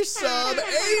resub.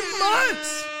 8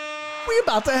 months. We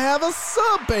about to have a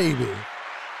sub, baby.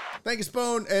 Thank you,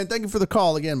 Spoon, and thank you for the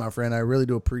call again, my friend. I really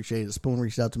do appreciate it. Spoon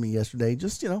reached out to me yesterday.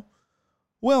 Just,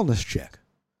 wellness check.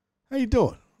 How you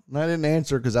doing? And I didn't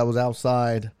answer because I was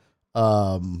outside.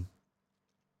 I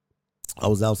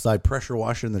was outside pressure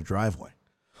washing the driveway.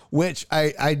 which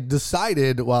I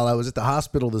decided while I was at the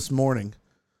hospital this morning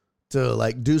to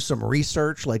like do some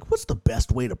research, like what's the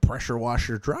best way to pressure wash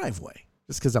your driveway?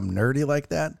 Just because I'm nerdy like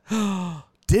that.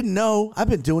 Didn't know. I've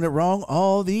been doing it wrong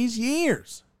all these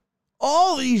years.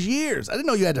 All these years. I didn't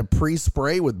know you had to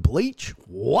pre-spray with bleach.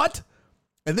 What?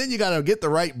 And then you got to get the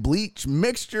right bleach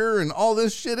mixture and all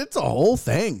this shit. It's a whole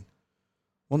thing.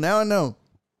 Well, now I know.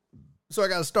 So I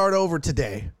got to start over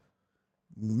today.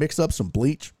 Mix up some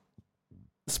bleach.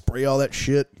 Spray all that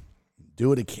shit.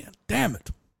 Do it again. Damn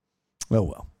it. Oh,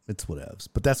 well. It's whatevs.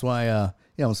 But that's why,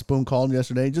 Spoon called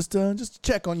yesterday just to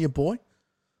check on you, boy.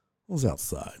 I was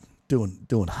outside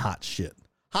doing hot shit.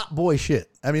 Hot boy shit.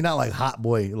 I mean, not like hot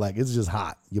boy. Like, it's just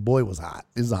hot. Your boy was hot.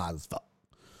 It's hot as fuck.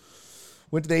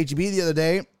 Went to the HEB the other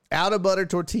day. Out of butter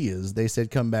tortillas. They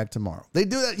said come back tomorrow. They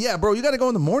do that. Yeah, bro, you got to go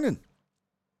in the morning.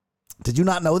 Did you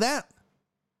not know that?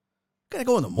 You got to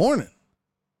go in the morning.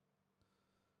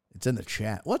 It's in the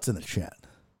chat. What's in the chat?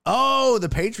 Oh, the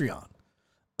Patreon.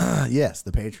 Yes,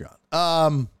 the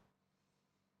Patreon.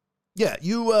 Yeah,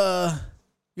 you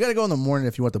got to go in the morning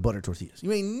if you want the butter tortillas.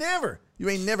 You ain't never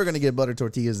going to get butter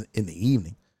tortillas in the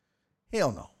evening.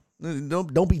 Hell no.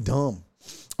 Don't be dumb.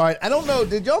 All right, I don't know.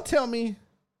 Did y'all tell me?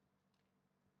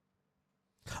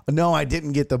 No, I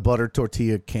didn't get the butter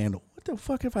tortilla candle. What the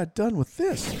fuck have I done with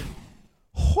this?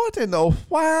 What in the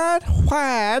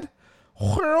wide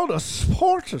world of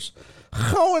sports is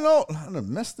going on? I'm gonna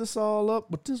mess this all up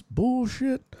with this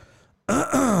bullshit.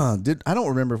 I don't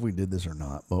remember if we did this or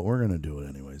not, but we're gonna do it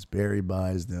anyways. Barry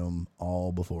buys them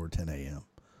all before 10 a.m.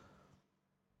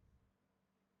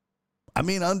 I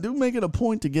mean, I do make it a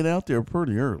point to get out there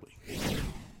pretty early.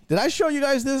 Did I show you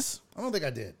guys this? I don't think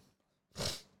I did.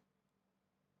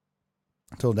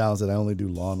 I told Dallas that I only do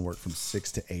lawn work from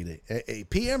 6 to 8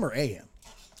 p.m. or a.m.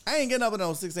 I ain't getting up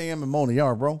at 6 a.m. and mowing the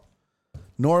yard, bro.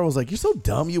 Nora was like, you're so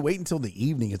dumb. You wait until the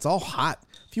evening. It's all hot.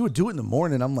 If you would do it in the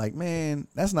morning, I'm like, man,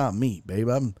 that's not me, babe.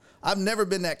 I've never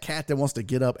been that cat that wants to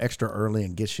get up extra early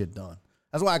and get shit done.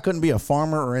 That's why I couldn't be a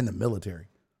farmer or in the military.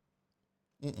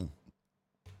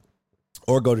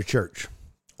 Or go to church.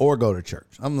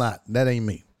 I'm not. That ain't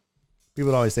me.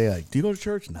 People always say, like, do you go to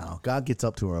church? No, God gets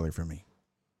up too early for me.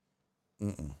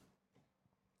 And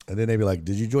then they be like,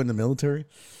 did you join the military?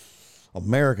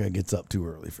 America gets up too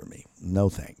early for me. No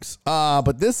thanks.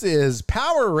 But this is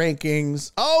Power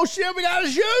Rankings. Oh, shit, we got a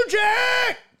shoe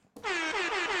check!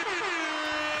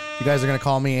 You guys are going to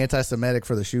call me anti-Semitic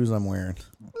for the shoes I'm wearing.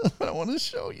 I want to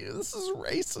show you. This is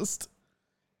racist.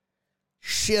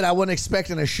 Shit, I wasn't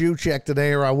expecting a shoe check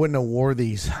today or I wouldn't have wore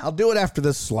these. I'll do it after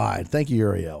this slide. Thank you,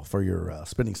 Uriel, for your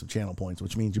spending some channel points,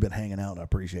 which means you've been hanging out. I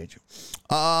appreciate you.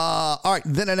 All right,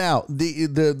 then and out.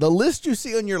 The list you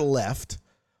see on your left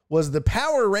was the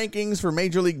power rankings for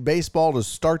Major League Baseball to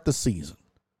start the season.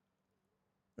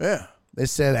 Yeah. They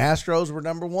said Astros were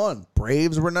number 1.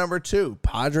 Braves were number 2.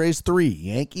 Padres 3.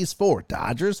 Yankees 4.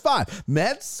 Dodgers 5.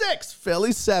 Mets 6.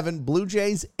 Phillies 7. Blue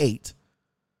Jays 8.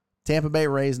 Tampa Bay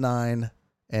Rays 9,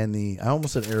 and I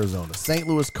almost said Arizona. St.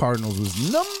 Louis Cardinals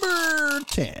was number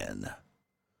 10.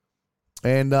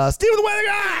 And Steven the Weather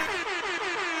Guy!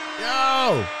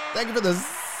 Yo! Thank you for the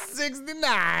 69.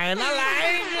 I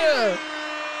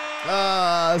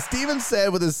like you. Steven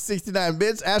said with his 69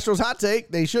 bits, Astros hot take,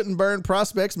 they shouldn't burn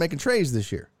prospects making trades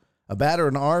this year. A bat or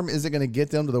an arm isn't going to get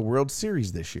them to the World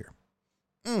Series this year.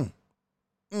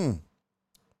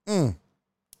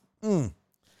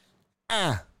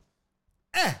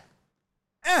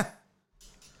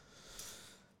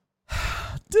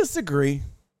 Disagree.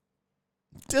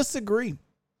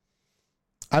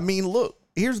 I mean, look,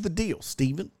 here's the deal,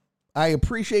 Steven. I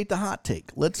appreciate the hot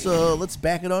take. Let's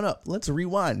back it on up. Let's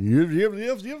rewind.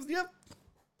 Yep.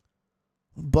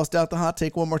 Bust out the hot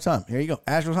take one more time. Here you go.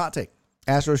 Astros hot take.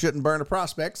 Astros shouldn't burn the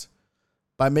prospects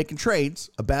by making trades.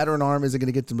 A bat or an arm isn't going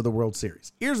to get them to the World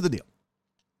Series. Here's the deal.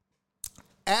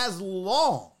 As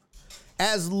long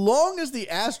as the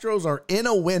Astros are in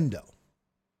a window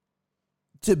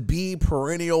to be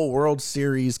perennial World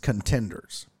Series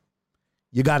contenders,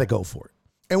 you got to go for it.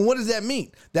 And what does that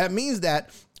mean? That means that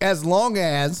as long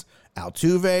as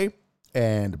Altuve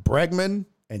and Bregman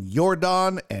and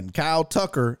Jordan and Kyle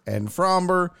Tucker and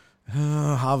Fromber,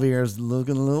 Javier's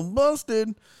looking a little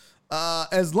busted.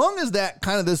 As long as that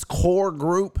kind of this core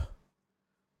group,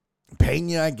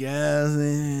 Pena, I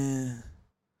guess,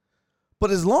 but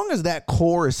as long as that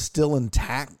core is still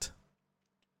intact,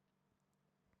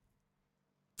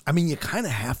 I mean, you kind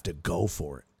of have to go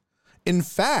for it. In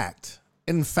fact,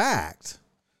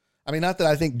 I mean, not that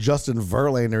I think Justin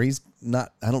Verlander,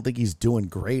 I don't think he's doing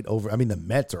great the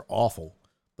Mets are awful,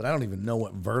 but I don't even know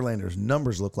what Verlander's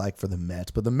numbers look like for the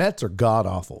Mets, but the Mets are god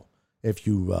awful if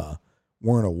you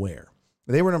weren't aware.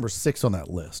 They were number 6 on that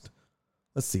list.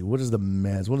 Let's see. What is the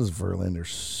Mets? What is Verlander's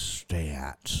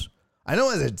stats? I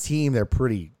know as a team, they're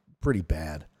pretty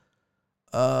bad.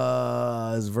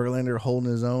 Is Verlander holding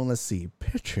his own? Let's see.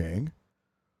 Pitching.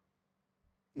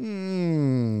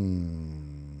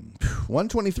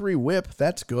 123 whip.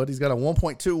 That's good. He's got a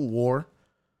 1.2 WAR.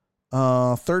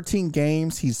 13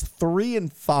 games. He's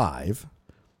 3-5.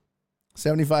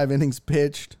 75 innings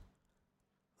pitched.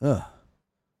 He's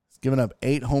given up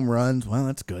 8 home runs. Well,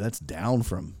 that's good. That's down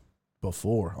from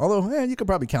before. Although, you could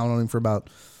probably count on him for about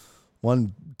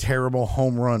 1 terrible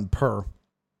home run per.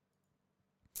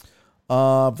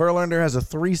 Verlander has a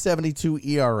 3.72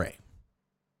 ERA.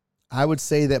 I would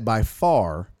say that by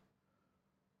far,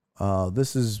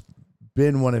 this has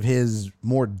been one of his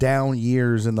more down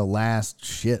years in the last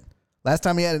shit. Last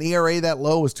time he had an ERA that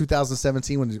low was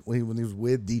 2017 when he was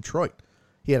with Detroit.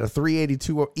 He had a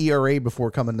 3.82 ERA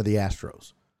before coming to the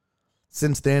Astros.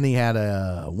 Since then, he had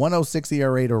a 1.06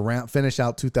 ERA to finish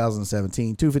out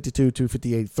 2017, 2.52,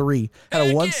 2.58, 3. Had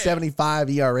a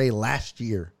 1.75 ERA last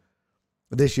year.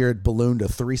 This year, it ballooned to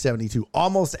 3.72.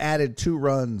 Almost added 2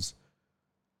 runs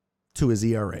to his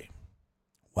ERA.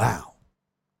 Wow.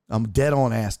 I'm dead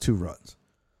on ass 2 runs.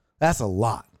 That's a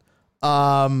lot.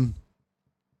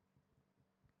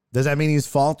 Does that mean he's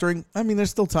faltering? I mean, there's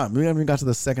still time. We haven't even got to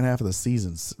the second half of the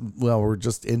season. Well, we're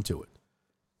just into it.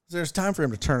 There's time for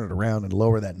him to turn it around and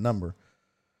lower that number.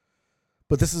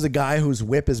 But this is a guy whose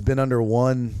whip has been under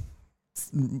 1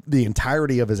 the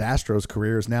entirety of his Astros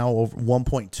career, is now over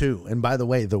 1.2. And by the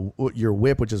way, your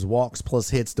whip, which is walks plus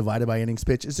hits divided by innings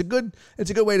pitched, it's a good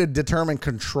way to determine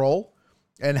control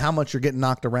and how much you're getting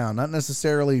knocked around. Not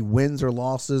necessarily wins or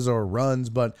losses or runs,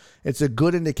 but it's a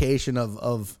good indication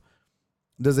of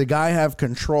does a guy have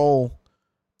control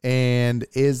and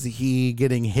is he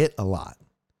getting hit a lot,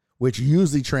 which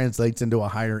usually translates into a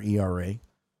higher ERA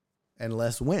and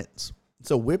less wins.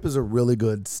 So whip is a really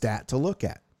good stat to look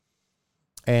at.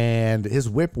 And his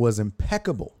whip was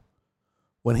impeccable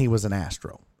when he was an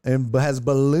Astro and has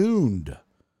ballooned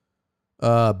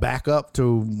back up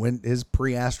to when his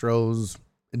pre-Astros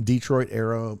Detroit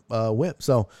era whip.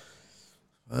 So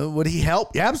would he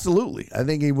help? Yeah, absolutely. I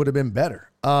think he would have been better.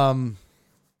 But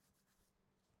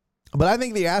I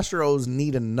think the Astros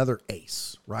need another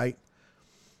ace, right?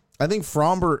 I think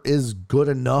Fromber is good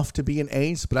enough to be an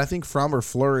ace, but I think Fromber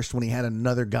flourished when he had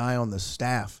another guy on the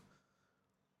staff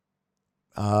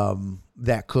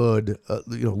that could,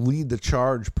 lead the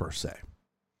charge per se.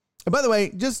 And by the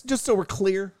way, just so we're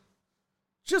clear,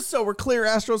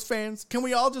 Astros fans, can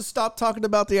we all just stop talking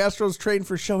about the Astros trading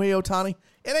for Shohei Ohtani?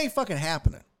 It ain't fucking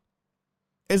happening.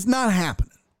 It's not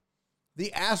happening.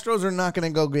 The Astros are not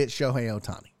going to go get Shohei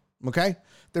Ohtani. Okay?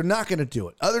 They're not going to do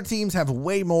it. Other teams have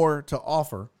way more to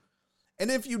offer. And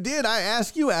if you did, I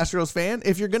ask you, Astros fan,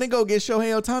 if you're going to go get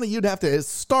Shohei Ohtani, you'd have to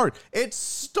start. It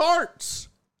starts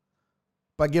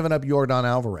by giving up Yordan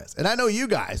Alvarez. And I know you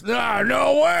guys,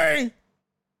 no way.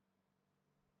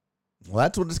 Well,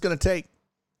 that's what it's going to take.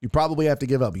 You probably have to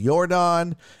give up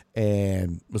Yordan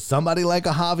and somebody like a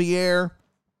Javier,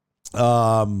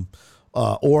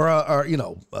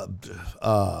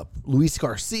 Luis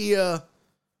Garcia.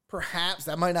 Perhaps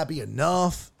that might not be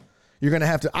enough. You're going to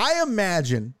have to, I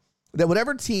imagine that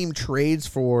whatever team trades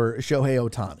for Shohei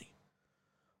Ohtani,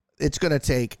 it's going to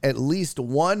take at least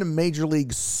one major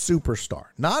league superstar,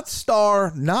 not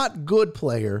star, not good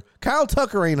player. Kyle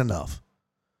Tucker ain't enough.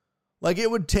 Like it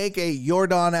would take a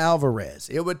Yordan Alvarez.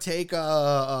 It would take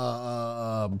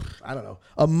a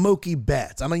Mookie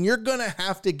Betts. I mean, you're going to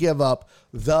have to give up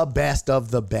the best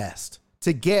of the best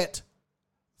to get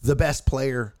the best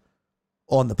player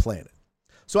on the planet.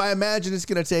 So I imagine it's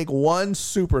going to take one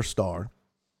superstar,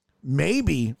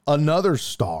 maybe another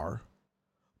star,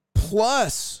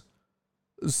 plus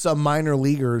some minor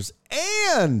leaguers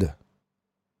and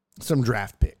some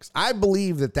draft picks. I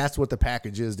believe that that's what the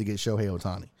package is to get Shohei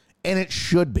Ohtani. And it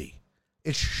should be.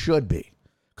 It should be.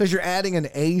 Because you're adding an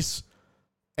ace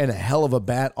and a hell of a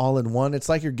bat all in one. It's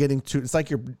like you're getting two. It's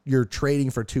like you're trading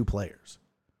for 2 players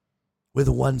with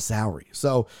one salary.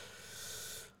 So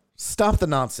stop the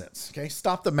nonsense. Okay.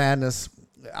 Stop the madness.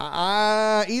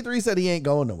 E3 said he ain't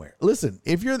going nowhere. Listen,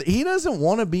 if he doesn't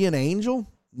want to be an Angel,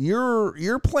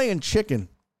 you're playing chicken.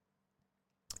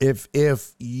 If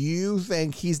you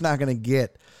think he's not going to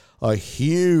get a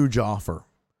huge offer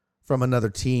from another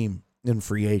team in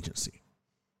free agency.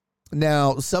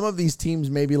 Now, some of these teams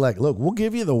may be like, look, we'll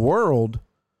give you the world,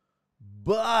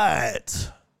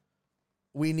 but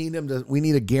we need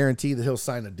a guarantee that he'll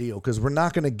sign a deal because we're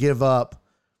not going to give up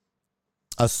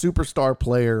a superstar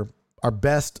player, our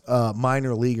best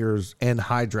minor leaguers and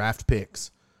high draft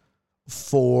picks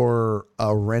for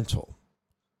a rental.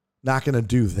 Not going to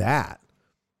do that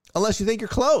unless you think you're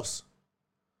close.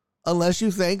 Unless you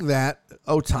think that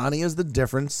Ohtani is the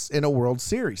difference in a World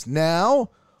Series. Now,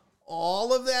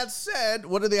 all of that said,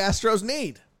 what do the Astros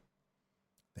need?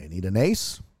 They need an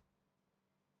ace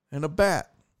and a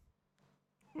bat.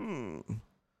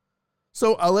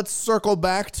 So let's circle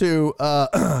back to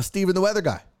Steven the weather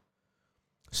guy.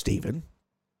 Steven,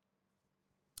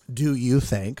 do you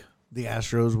think the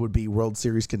Astros would be World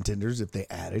Series contenders if they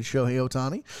added Shohei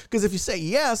Ohtani? Because if you say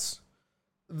yes,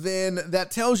 then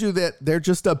that tells you that they're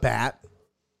just a bat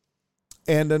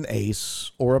and an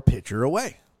ace or a pitcher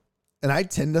away. And I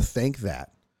tend to think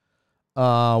that.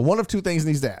 One of two things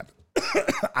needs to happen.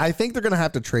 I think they're going to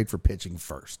have to trade for pitching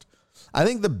first. I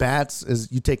think the bats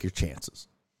is you take your chances.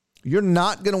 You're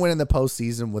not going to win in the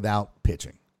postseason without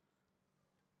pitching.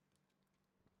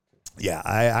 Yeah,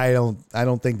 I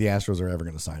don't think the Astros are ever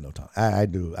going to sign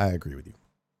Ohtani. I agree with you.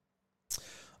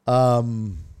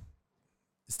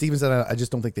 Steven said, I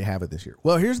just don't think they have it this year.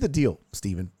 Well, here's the deal,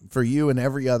 Steven. For you and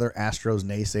every other Astros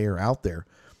naysayer out there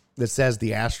that says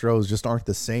the Astros just aren't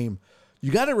the same,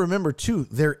 you got to remember, too,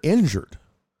 they're injured.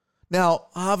 Now,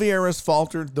 Javier has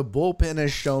faltered. The bullpen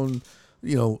has shown,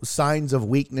 signs of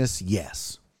weakness,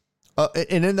 yes.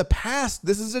 And in the past,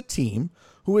 this is a team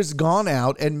who has gone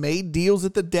out and made deals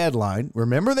at the deadline.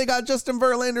 Remember, they got Justin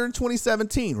Verlander in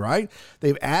 2017, right?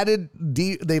 They've added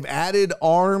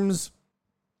arms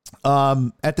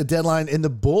at the deadline in the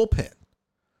bullpen.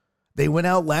 They went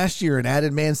out last year and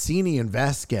added Mancini and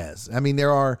Vasquez. I mean,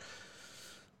 there are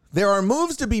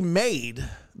moves to be made.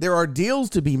 There are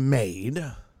deals to be made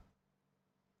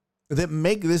that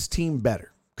make this team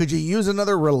better. Could you use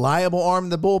another reliable arm in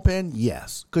the bullpen?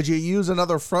 Yes. Could you use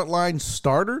another frontline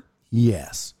starter?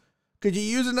 Yes. Could you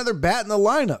use another bat in the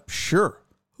lineup? Sure.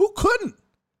 Who couldn't?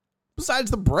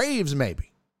 Besides the Braves,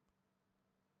 maybe.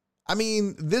 I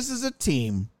mean, this is a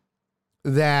team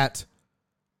that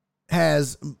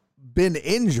has been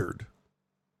injured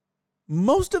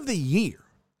most of the year.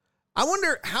 I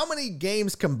wonder how many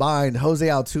games combined Jose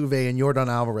Altuve and Yordan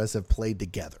Alvarez have played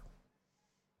together.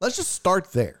 Let's just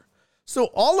start there. So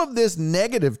all of this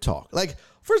negative talk, like,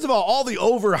 first of all the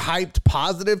overhyped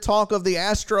positive talk of the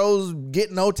Astros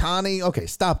getting Ohtani. Okay,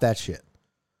 stop that shit.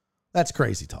 That's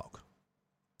crazy talk.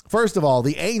 First of all,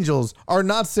 the Angels are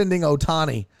not sending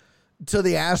Ohtani to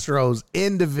the Astros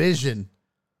in division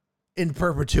in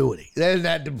perpetuity.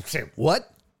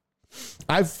 What?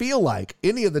 I feel like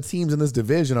any of the teams in this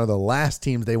division are the last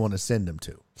teams they want to send him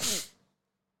to.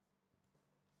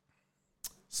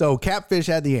 So Catfish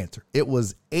had the answer. It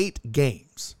was 8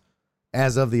 games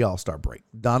as of the All-Star break.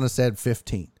 Donna said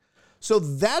 15. So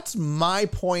that's my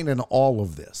point in all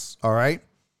of this. All right.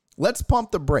 Let's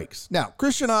pump the brakes. Now,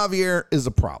 Christian Javier is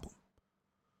a problem.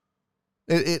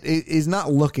 It is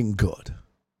not looking good.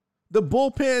 The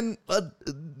bullpen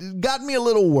got me a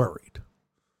little worried.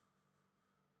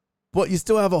 But you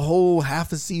still have a whole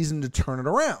half a season to turn it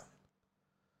around.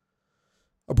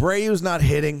 Abreu's not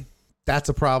hitting. That's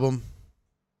a problem.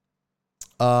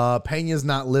 Pena's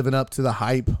not living up to the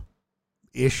hype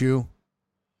issue.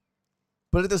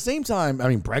 But at the same time, I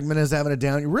mean, Bregman is having a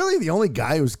down. Really, the only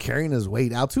guy who's carrying his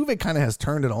weight, Altuve kind of has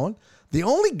turned it on. The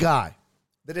only guy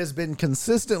that has been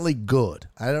consistently good,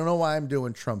 I don't know why I'm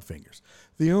doing Trump fingers.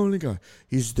 The only guy,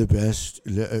 he's the best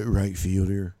right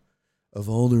fielder. Of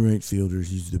all the right fielders,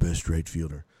 he's the best right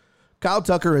fielder. Kyle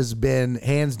Tucker has been,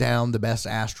 hands down, the best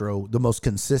Astro, the most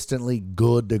consistently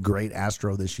good to great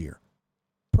Astro this year.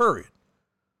 Period.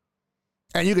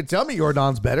 And you could tell me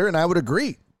Yordan's better, and I would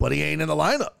agree, but he ain't in the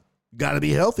lineup. Got to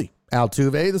be healthy.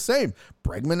 Altuve, the same.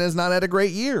 Bregman has not had a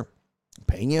great year.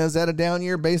 Pena has had a down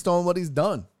year based on what he's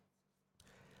done.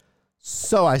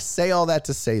 So I say all that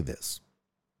to say this.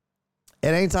 It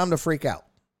ain't time to freak out.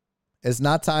 It's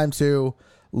not time to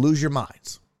lose your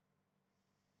minds.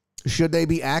 Should they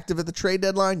be active at the trade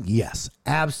deadline? Yes,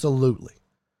 absolutely.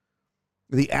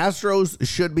 The Astros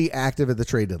should be active at the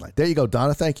trade deadline. There you go,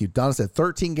 Donna. Thank you. Donna said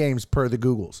 13 games per the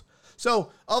Googles.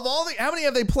 So of all the, how many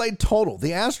have they played total?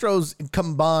 The Astros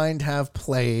combined have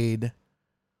played,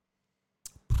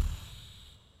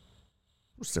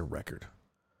 what's their record?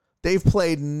 They've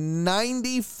played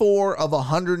 94 of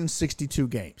 162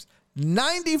 games.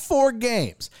 94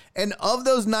 games. And of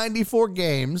those 94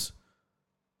 games,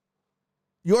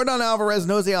 Yordan Alvarez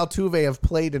and Jose Altuve have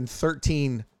played in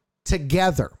 13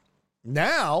 together.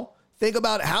 Now, think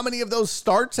about how many of those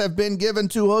starts have been given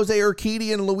to Jose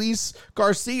Urquidy and Luis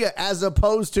Garcia as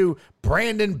opposed to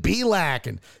Brandon Bielak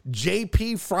and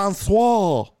JP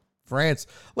France.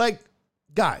 Like,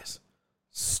 guys,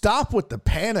 stop with the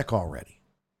panic already.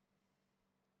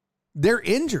 They're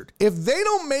injured. If they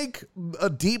don't make a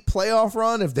deep playoff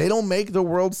run, if they don't make the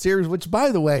World Series, which,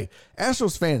 by the way,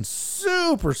 Astros fans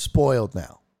super spoiled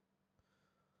now.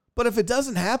 But if it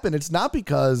doesn't happen, it's not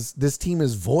because this team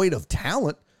is void of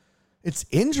talent. It's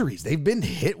injuries. They've been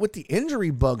hit with the injury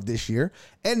bug this year.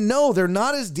 And no, they're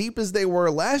not as deep as they were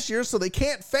last year, so they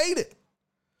can't fade it.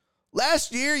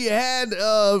 Last year, you had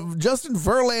Justin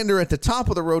Verlander at the top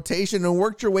of the rotation and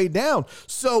worked your way down.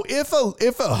 So if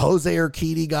a Jose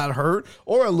Urquidy got hurt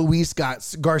or a Luis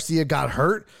Garcia got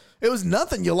hurt, it was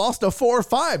nothing. You lost a 4 or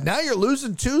 5. Now you're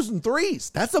losing 2s and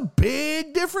 3s. That's a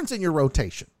big difference in your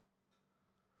rotation.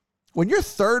 When your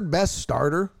third best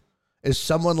starter is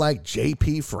someone like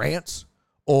JP France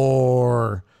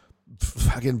or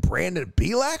fucking Brandon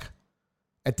Bielak,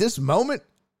 at this moment,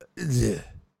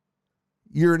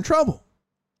 you're in trouble.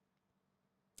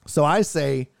 So I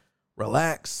say,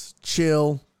 relax,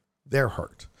 chill. They're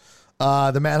hurt.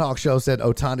 The Mad Hawk Show said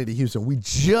Ohtani to Houston. We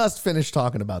just finished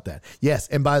talking about that. Yes,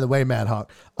 and by the way, Mad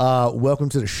Hawk, welcome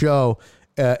to the show.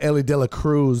 Ellie De La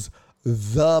Cruz,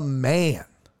 the man.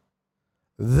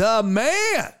 The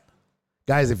man.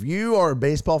 Guys, if you are a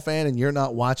baseball fan and you're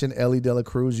not watching Ellie De La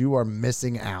Cruz, you are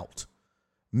missing out.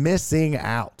 Missing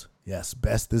out. Yes,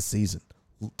 best this season.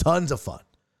 Tons of fun.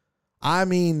 I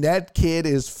mean, that kid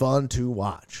is fun to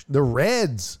watch. The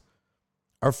Reds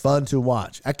are fun to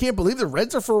watch. I can't believe the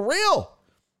Reds are for real.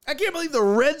 I can't believe the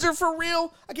Reds are for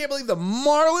real. I can't believe the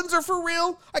Marlins are for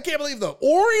real. I can't believe the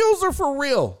Orioles are for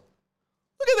real.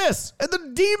 Look at this. And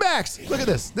the D-backs. Look at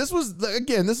this. This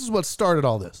is what started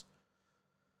all this.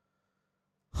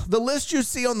 The list you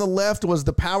see on the left was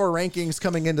the power rankings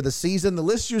coming into the season. The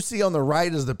list you see on the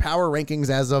right is the power rankings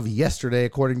as of yesterday,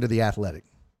 according to The Athletic.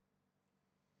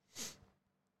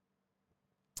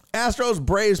 Astros,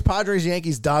 Braves, Padres,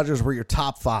 Yankees, Dodgers were your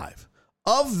top 5.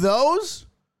 Of those,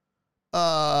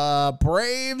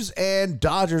 Braves and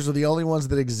Dodgers are the only ones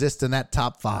that exist in that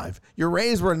top 5. Your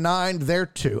Rays were 9, they're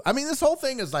 2. I mean, this whole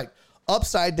thing is like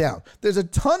upside down. There's a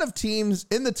ton of teams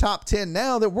in the top 10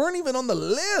 now that weren't even on the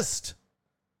list.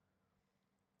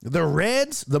 The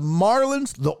Reds, the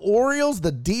Marlins, the Orioles,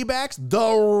 the D-backs,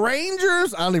 the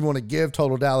Rangers. I don't even want to give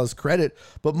Total Dallas credit,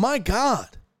 but my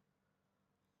God.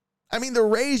 I mean, the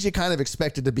Rays you kind of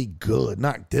expected to be good,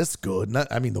 not this good.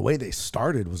 The way they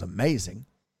started was amazing.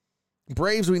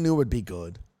 Braves we knew would be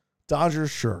good. Dodgers,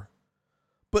 sure.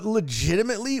 But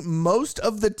legitimately, most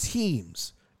of the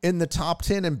teams in the top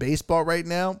 10 in baseball right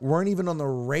now weren't even on the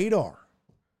radar.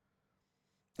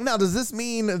 Now, does this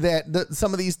mean that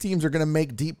some of these teams are going to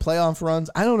make deep playoff runs?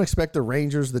 I don't expect the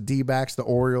Rangers, the D-backs, the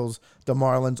Orioles, the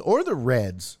Marlins, or the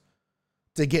Reds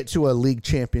to get to a league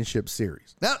championship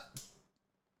series. Now,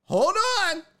 hold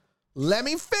on. Let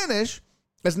me finish.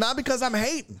 It's not because I'm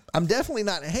hating. I'm definitely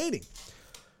not hating.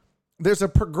 There's a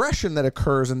progression that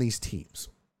occurs in these teams,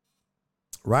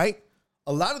 right?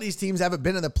 A lot of these teams haven't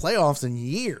been in the playoffs in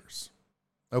years,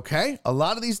 okay? A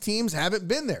lot of these teams haven't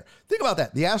been there. Think about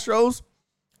that. The Astros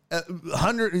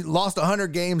lost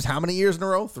 100 games how many years in a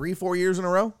row? 3-4 years in a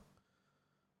row?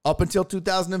 Up until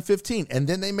 2015. And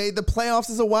then they made the playoffs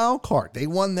as a wild card. They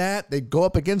won that. They go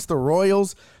up against the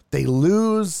Royals. They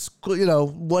lose,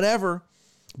 whatever.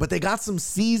 But they got some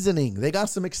seasoning. They got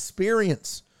some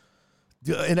experience.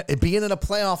 Being in a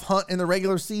playoff hunt in the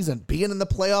regular season. Being in the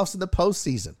playoffs in the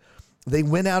postseason. They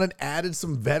went out and added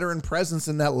some veteran presence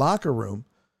in that locker room.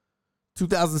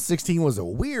 2016 was a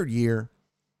weird year.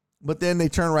 But then they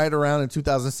turn right around in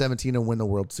 2017 and win the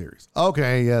World Series.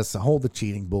 Okay, yes, hold the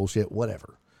cheating bullshit,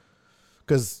 whatever.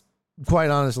 Because,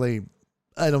 quite honestly,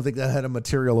 I don't think that had a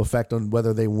material effect on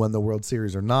whether they won the World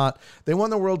Series or not. They won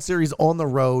the World Series on the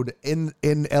road in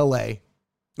L.A.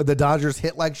 The Dodgers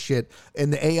hit like shit.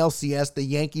 In the ALCS, the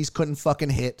Yankees couldn't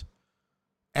fucking hit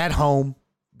at home.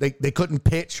 They couldn't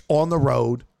pitch on the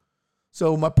road.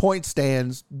 So my point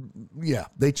stands, yeah,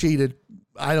 they cheated.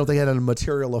 I don't think it had a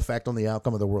material effect on the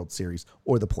outcome of the World Series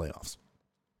or the playoffs.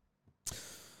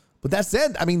 But that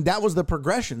said, I mean, that was the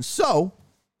progression. So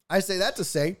I say that to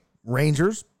say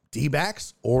Rangers,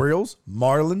 D-backs, Orioles,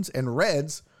 Marlins, and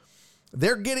Reds,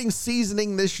 they're getting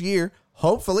seasoning this year.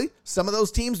 Hopefully, some of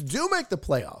those teams do make the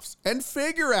playoffs and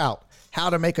figure out how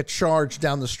to make a charge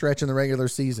down the stretch in the regular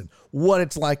season, what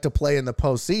it's like to play in the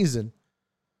postseason.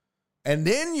 And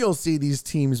then you'll see these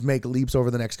teams make leaps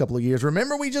over the next couple of years.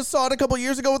 Remember, we just saw it a couple of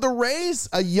years ago with the Rays,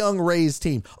 a young Rays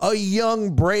team, a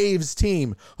young Braves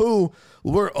team who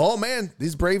were, oh man,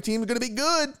 these Brave teams are going to be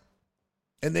good.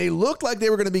 And they looked like they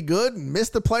were going to be good and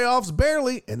missed the playoffs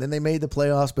barely. And then they made the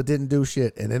playoffs but didn't do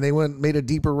shit. And then they went and made a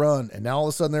deeper run. And now all of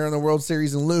a sudden they're in the World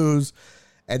Series and lose.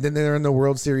 And then they're in the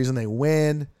World Series and they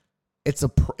win. It's a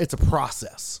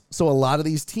process. So a lot of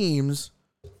these teams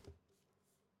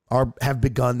have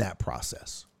begun that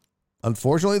process.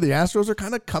 Unfortunately, the Astros are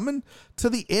kind of coming to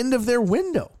the end of their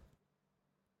window.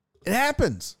 It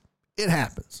happens. It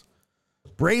happens.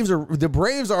 The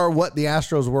Braves are what the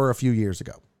Astros were a few years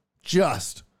ago.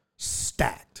 Just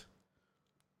stacked.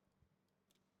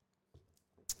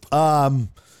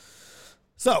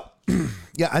 So,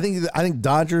 yeah, I think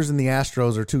Dodgers and the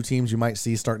Astros are two teams you might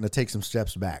see starting to take some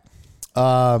steps back.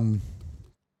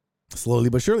 Slowly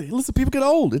but surely. Listen, people get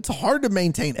old. It's hard to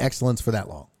maintain excellence for that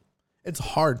long. It's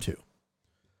hard to.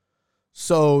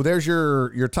 So there's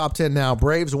your top 10 now.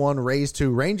 Braves 1, Rays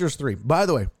 2, Rangers 3. By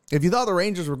the way, if you thought the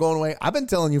Rangers were going away, I've been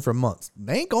telling you for months,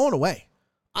 they ain't going away.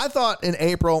 I thought in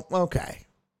April, okay,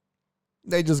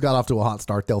 they just got off to a hot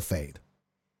start. They'll fade.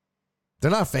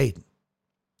 They're not fading.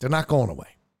 They're not going away.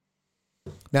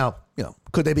 Now,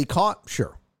 could they be caught?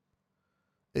 Sure.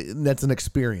 That's an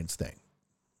experience thing.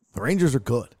 The Rangers are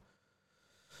good.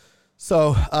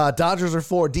 So, Dodgers are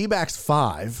 4, D-backs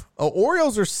 5,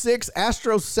 Orioles are 6,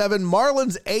 Astros 7,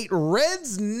 Marlins 8,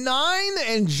 Reds 9,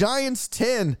 and Giants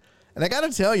 10. And I got to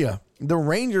tell you, the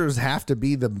Rangers have to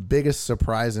be the biggest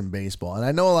surprise in baseball. And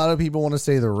I know a lot of people want to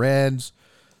say the Reds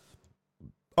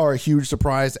are a huge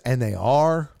surprise, and they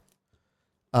are,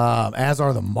 as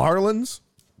are the Marlins.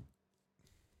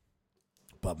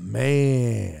 But,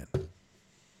 man,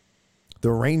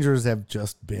 the Rangers have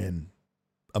just been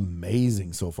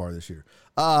amazing so far this year.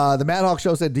 The Mad Hawk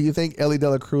Show said, do you think Elly De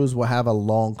La Cruz will have a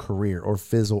long career or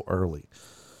fizzle early?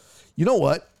 You know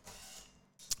what?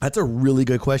 That's a really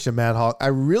good question, Mad Hawk. I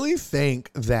really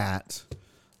think that,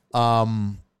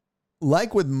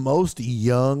 like with most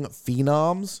young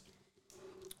phenoms,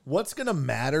 what's going to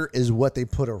matter is what they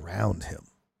put around him,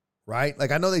 right?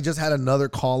 Like, I know they just had another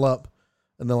call up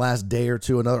in the last day or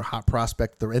two, another hot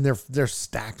prospect, and they're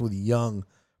stacked with young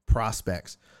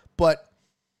prospects. But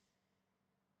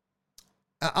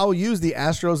I'll use the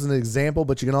Astros as an example,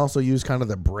 but you can also use kind of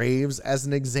the Braves as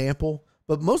an example.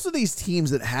 But most of these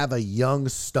teams that have a young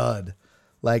stud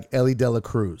like Elly De La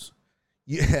Cruz,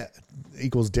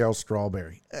 equals Darryl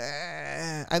Strawberry.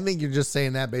 I think you're just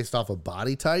saying that based off of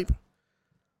body type,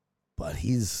 but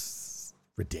he's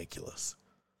ridiculous.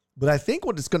 But I think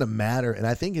what is going to matter, and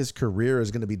I think his career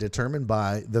is going to be determined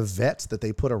by the vets that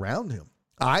they put around him.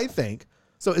 I think.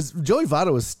 So Joey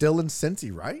Votto is still in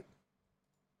Cincy, right?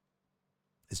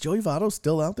 Is Joey Votto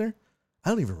still out there? I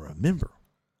don't even remember.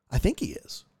 I think he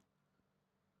is.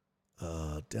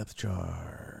 Depth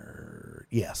chart.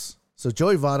 Yes. So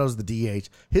Joey Votto's the DH.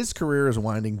 His career is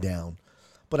winding down.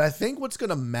 But I think what's going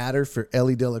to matter for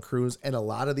Elly De La Cruz and a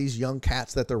lot of these young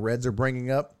cats that the Reds are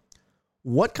bringing up,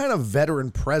 what kind of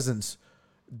veteran presence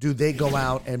do they go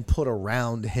out and put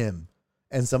around him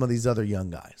and some of these other young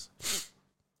guys?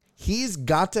 He's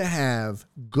got to have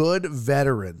good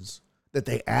veterans that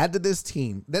they add to this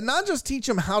team that not just teach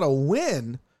him how to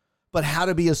win, but how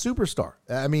to be a superstar.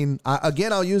 I mean,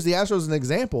 again, I'll use the Astros as an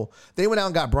example. They went out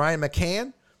and got Brian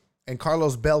McCann and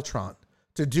Carlos Beltran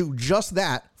to do just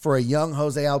that for a young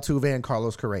Jose Altuve and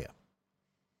Carlos Correa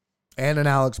and an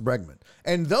Alex Bregman.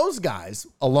 And those guys,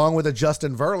 along with a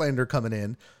Justin Verlander coming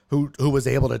in, who was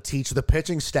able to teach the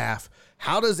pitching staff,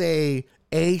 how does a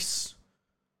ace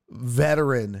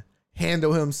veteran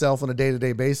handle himself on a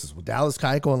day-to-day basis? Well, Dallas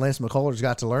Keuchel and Lance McCullers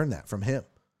got to learn that from him.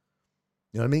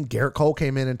 You know what I mean? Garrett Cole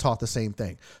came in and taught the same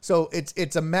thing. So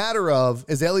it's a matter of,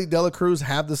 does Elly De La Cruz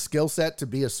have the skill set to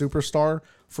be a superstar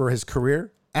for his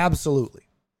career? Absolutely.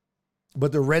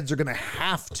 But the Reds are going to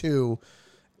have to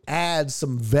add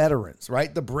some veterans,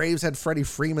 right? The Braves had Freddie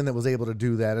Freeman that was able to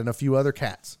do that and a few other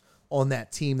cats on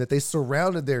that team that they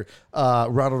surrounded their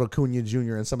Ronald Acuna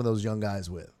Jr. and some of those young guys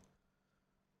with.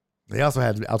 They also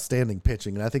had outstanding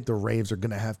pitching, and I think the Braves are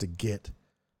going to have to get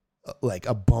like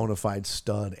a bona fide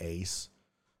stud ace.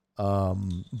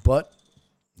 But,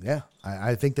 yeah,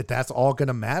 I think that's all going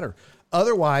to matter.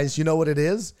 Otherwise, you know what it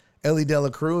is? Elly De La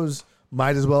Cruz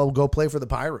might as well go play for the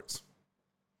Pirates.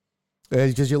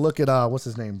 Because you look at, what's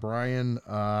his name? Brian,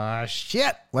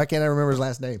 shit. Why can't I remember his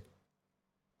last name?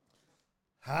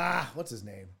 What's his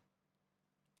name?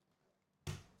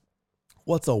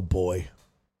 What's old boy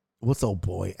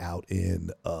out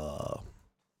in,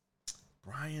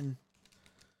 Brian?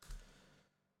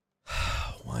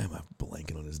 Why am I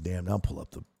blanking on his damn? I'll pull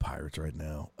up the Pirates right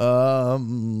now.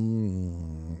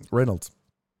 Reynolds.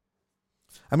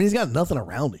 I mean, he's got nothing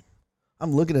around him.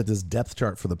 I'm looking at this depth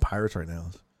chart for the Pirates right now.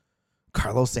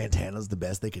 Carlos Santana's the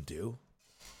best they could do.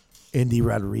 Andy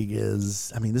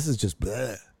Rodriguez. I mean, this is just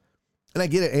bleh. And I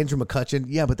get it, Andrew McCutchen.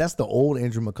 Yeah, but that's the old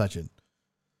Andrew McCutchen.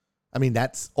 I mean,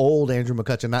 that's old Andrew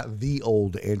McCutchen, not the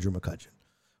old Andrew McCutchen.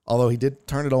 Although he did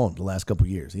turn it on the last couple of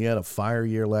years. He had a fire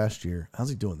year last year. How's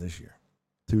he doing this year?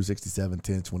 267,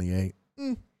 10, 28.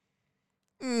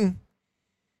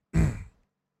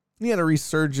 He had a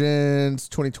resurgence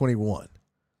 2021.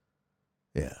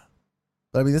 Yeah.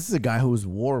 But I mean, this is a guy whose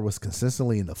WAR was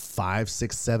consistently in the 5,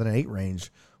 6, 7, and 8 range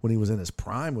when he was in his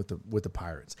prime with the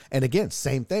Pirates. And again,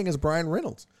 same thing as Brian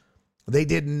Reynolds. They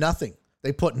did nothing.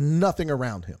 They put nothing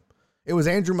around him. It was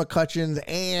Andrew McCutcheon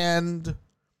and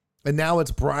now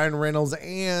it's Brian Reynolds.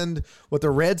 And what the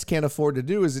Reds can't afford to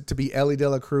do is it to be Ellie De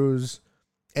La Cruz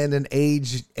and an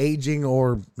aging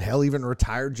or hell, even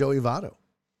retired Joey Votto.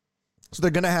 So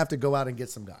they're going to have to go out and get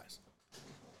some guys.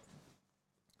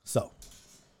 So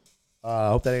I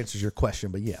hope that answers your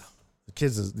question. But yeah, the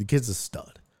kid's a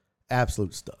stud.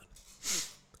 Absolute stud.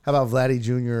 How about Vladdy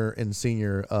Jr. and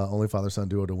Sr. Only father-son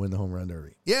duo to win the home run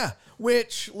derby? Yeah,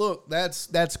 which, look,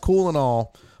 that's cool and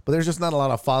all, but there's just not a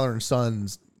lot of father and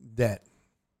sons that,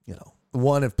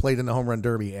 one, have played in the home run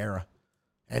derby era,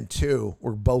 and two,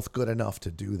 were both good enough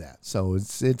to do that. So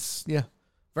it's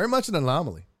very much an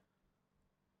anomaly.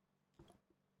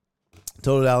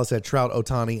 Total Dallas had Trout,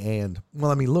 Ohtani, and,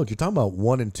 look, you're talking about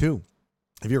 1 and 2.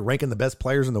 If you're ranking the best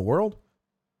players in the world,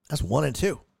 that's 1 and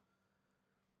 2.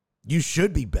 You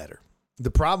should be better.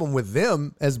 The problem with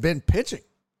them has been pitching.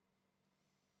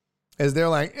 As they're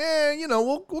like,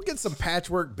 we'll get some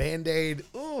patchwork, Band-Aid.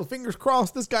 Oh, fingers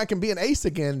crossed this guy can be an ace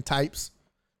again types.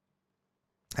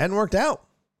 Hadn't worked out.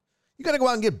 You got to go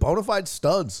out and get bona fide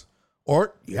studs.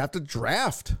 Or you have to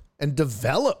draft and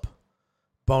develop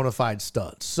bona fide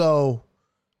studs. So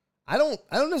I don't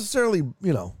necessarily,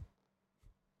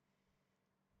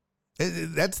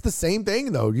 that's the same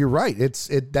thing though. You're right. That's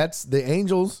the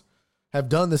Angels have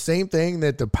done the same thing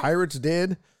that the Pirates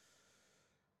did.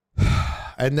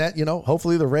 And that,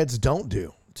 hopefully the Reds don't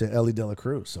do to Ellie De La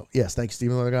Cruz. So yes, thank you,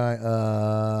 Stephen, other guy.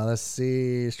 Let's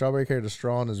see. Strawberry carried a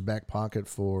straw in his back pocket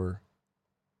for,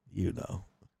 No,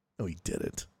 he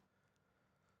didn't.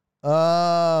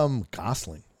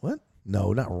 Gosling. What?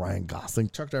 No, not Ryan Gosling.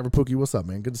 Truck Driver Pookie, what's up,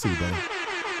 man? Good to see you, buddy.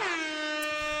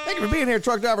 Thank you for being here,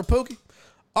 Truck Driver Pookie.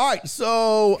 All right,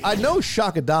 so I know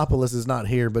Shakadopoulos is not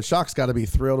here, but Shock's got to be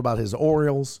thrilled about his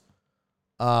Orioles.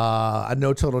 I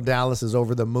know Total Dallas is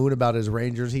over the moon about his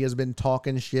Rangers. He has been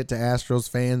talking shit to Astros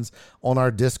fans on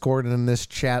our Discord and in this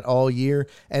chat all year,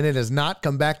 and it has not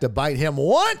come back to bite him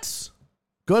once.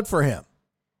 Good for him.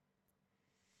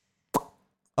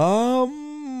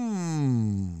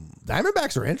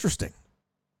 Diamondbacks are interesting.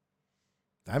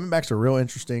 Diamondbacks are real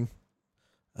interesting.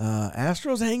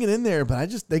 Astros hanging in there, but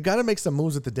they got to make some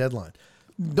moves at the deadline.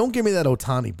 Don't give me that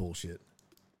Ohtani bullshit.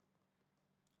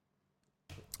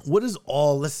 What is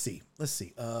all? Let's see.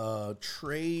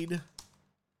 Trade.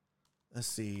 Let's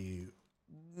see.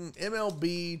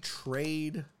 MLB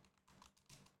trade.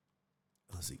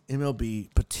 Let's see.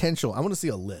 MLB potential. I want to see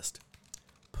a list.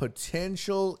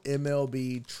 Potential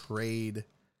MLB trade.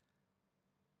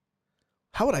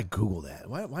 How would I Google that?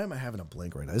 Why am I having a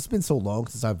blank right now? It's been so long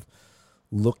since I've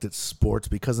looked at sports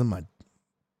because of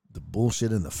the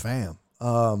bullshit in the fam.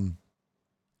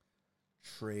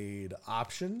 Trade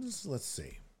options. Let's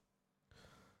see.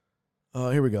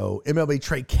 Here we go. MLB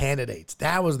trade candidates.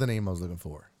 That was the name I was looking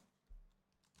for.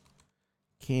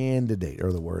 Candidate,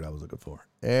 or the word I was looking for.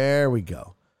 There we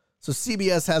go. So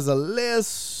CBS has a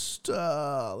list.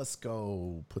 Let's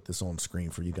go put this on screen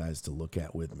for you guys to look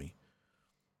at with me.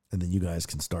 And then you guys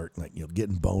can start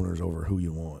getting boners over who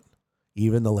you want.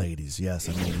 Even the ladies. Yes,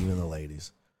 I mean even the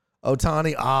ladies.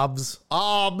 Ohtani,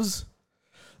 Obs.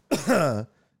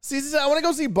 See, I want to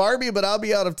go see Barbie, but I'll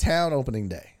be out of town opening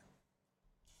day.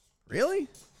 Really?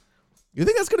 You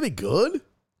think that's going to be good?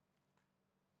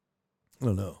 I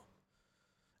don't know.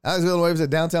 Alex Villanueva said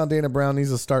downtown Dana Brown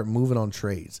needs to start moving on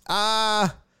trades. Yeah,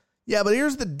 but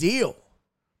here's the deal.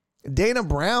 Dana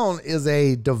Brown is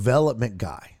a development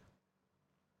guy.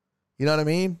 You know what I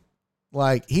mean?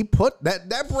 Like, he put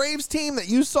that Braves team that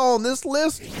you saw on this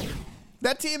list,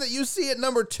 that team that you see at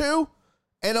number 2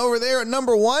 and over there at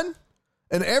number 1,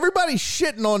 and everybody's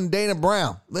shitting on Dana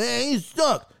Brown. Man, he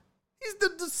sucked. He's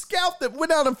the scout that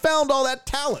went out and found all that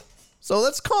talent. So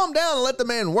let's calm down and let the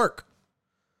man work.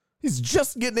 He's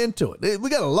just getting into it. We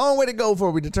got a long way to go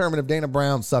before we determine if Dana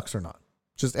Brown sucks or not.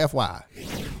 Just FYI.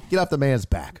 Get off the man's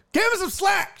back. Give him some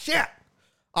slack. Shit.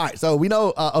 All right, so we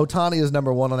know Ohtani is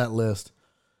number 1 on that list.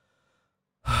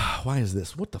 Why is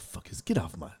this? What the fuck is? Get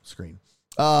off my screen.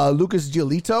 Lucas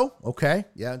Giolito. Okay.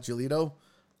 Yeah, Giolito.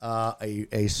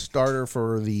 A starter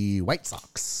for the White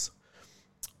Sox.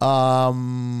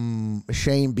 Shane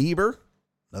Bieber.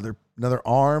 Another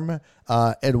arm.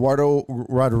 Eduardo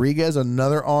Rodriguez,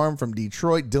 another arm from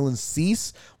Detroit. Dylan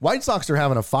Cease. White Sox are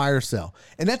having a fire sale.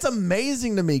 And that's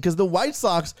amazing to me because the White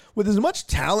Sox, with as much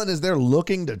talent as they're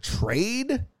looking to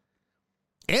trade,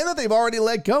 and that they've already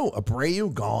let go,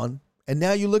 Abreu gone. And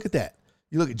now you look at that.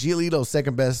 You look at Giolito's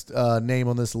second best name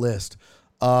on this list.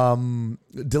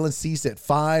 Dylan Cease at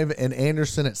 5 and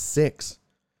Anderson at 6.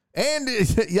 And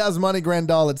Yasmani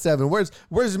Grandal at 7. Where's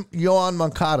Yohan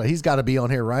Moncada? He's got to be on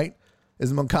here, right?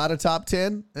 Is Moncada top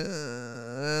 10?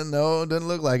 No, doesn't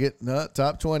look like it. No,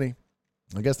 top 20.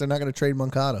 I guess they're not going to trade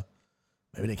Moncada.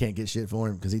 Maybe they can't get shit for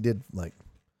him because he did like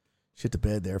shit to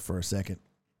bed there for a second.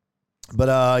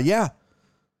 But yeah.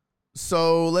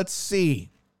 So let's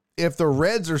see if the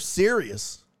Reds are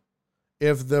serious,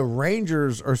 if the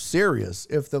Rangers are serious,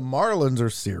 if the Marlins are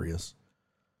serious,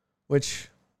 which,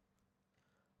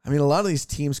 I mean, a lot of these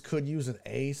teams could use an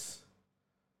ace.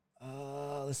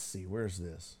 Let's see. Where's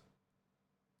this?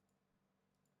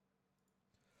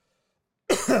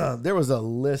 There was a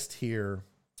list here.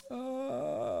 And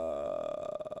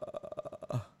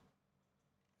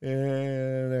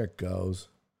there it goes.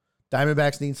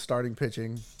 Diamondbacks need starting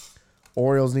pitching.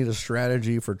 Orioles need a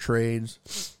strategy for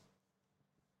trades.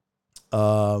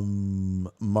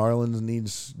 Marlins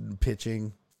needs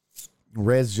pitching.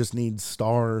 Reds just need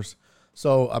stars.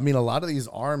 So, I mean, a lot of these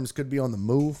arms could be on the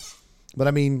move. But,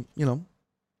 I mean, you know,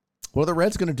 what are the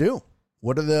Reds going to do?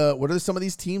 What are some of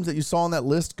these teams that you saw on that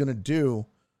list going to do?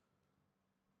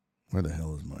 Where the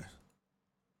hell is mine?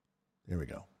 There we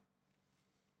go.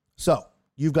 So,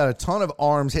 you've got a ton of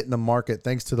arms hitting the market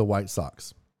thanks to the White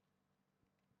Sox.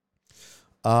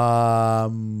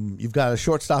 You've got a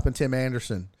shortstop in Tim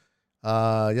Anderson.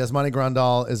 Yasmani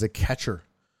Grandal is a catcher.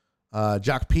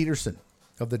 Jock Peterson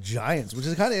of the Giants, which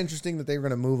is kind of interesting that they were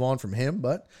going to move on from him,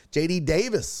 but J.D.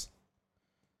 Davis.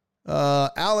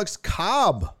 Alex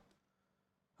Cobb.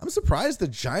 I'm surprised the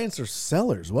Giants are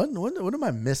sellers. What am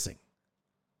I missing?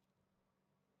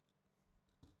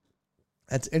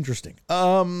 That's interesting.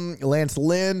 Lance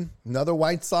Lynn, another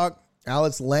White Sox.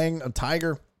 Alex Lang, a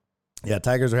Tiger. Yeah,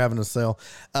 Tigers are having a sale.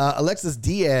 Alexis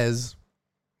Diaz.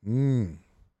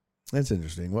 That's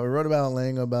interesting. What we wrote about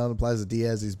Lang about applies to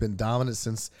Diaz. He's been dominant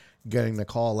since getting the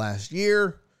call last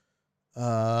year.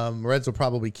 Reds will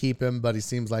probably keep him, but he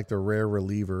seems like the rare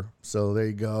reliever. So there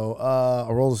you go.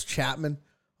 Aroldis Chapman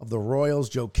of the Royals.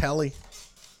 Joe Kelly.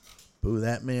 Boo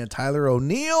that man. Tyler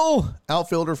O'Neill,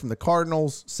 outfielder from the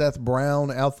Cardinals. Seth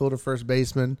Brown, outfielder, first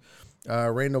baseman.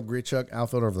 Randall Grichuk,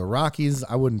 outfielder of the Rockies.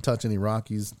 I wouldn't touch any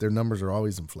Rockies. Their numbers are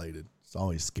always inflated. It's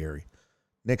always scary.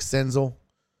 Nick Senzel.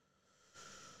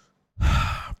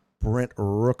 Brent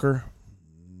Rooker.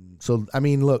 So, I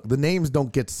mean, look, the names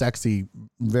don't get sexy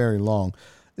very long.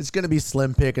 It's going to be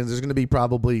slim pickings. There's going to be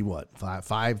probably,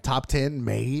 five top 10,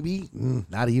 maybe?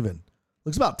 Not even.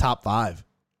 Looks about top 5.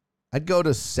 I'd go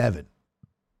to 7.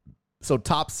 So,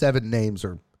 top 7 names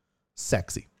are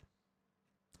sexy.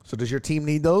 So, does your team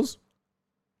need those?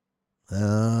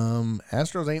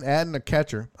 Astros ain't adding a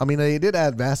catcher. I mean, they did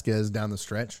add Vasquez down the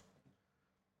stretch.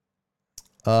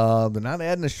 They're not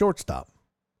adding a shortstop.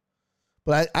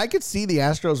 But I could see the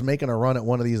Astros making a run at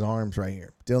one of these arms right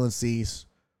here. Dylan Cease,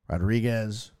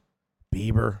 Rodriguez,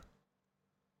 Bieber,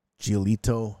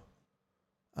 Giolito.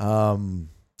 It ain't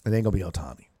going to be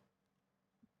Ohtani.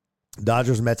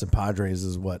 Dodgers, Mets, and Padres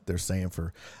is what they're saying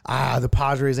for. The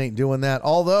Padres ain't doing that.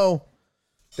 Although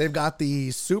they've got the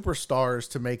superstars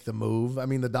to make the move. I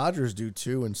mean, the Dodgers do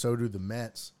too, and so do the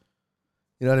Mets.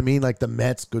 You know what I mean? Like the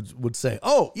Mets would say,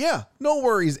 oh, yeah, no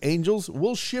worries, Angels.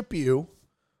 We'll ship you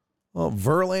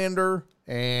Verlander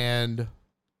and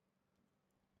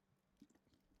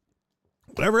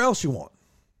whatever else you want.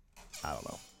 I don't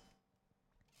know.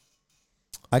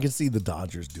 I can see the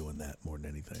Dodgers doing that more than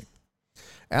anything.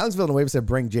 Alex Villanueva said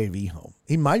bring JV home.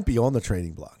 He might be on the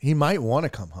trading block. He might want to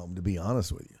come home, to be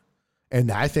honest with you.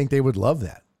 And I think they would love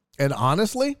that. And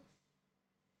honestly,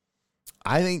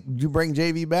 I think you bring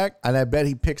JV back, and I bet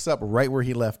he picks up right where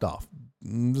he left off.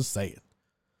 I'm just saying.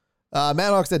 Matt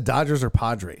Hawk said Dodgers or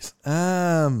Padres.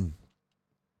 Don't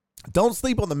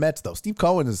sleep on the Mets, though. Steve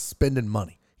Cohen is spending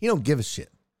money. He don't give a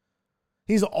shit.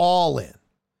 He's all in.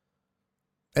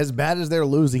 As bad as they're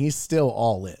losing, he's still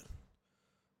all in.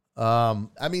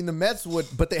 I mean, the Mets would,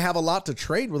 but they have a lot to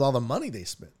trade with all the money they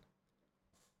spend.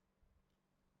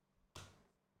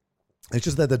 It's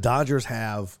just that the Dodgers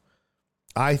have,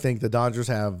 I think the Dodgers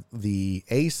have the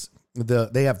ace,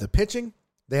 they have the pitching,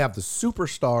 they have the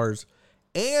superstars,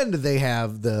 and they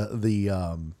have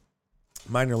the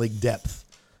minor league depth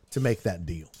to make that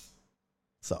deal.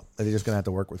 So they're just going to have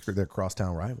to work with their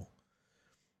crosstown rival.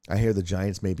 I hear the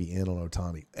Giants may be in on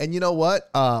Ohtani. And you know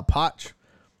what? Poch,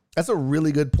 That's a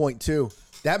really good point, too.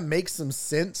 That makes some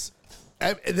sense.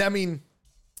 I mean,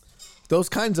 those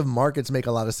kinds of markets make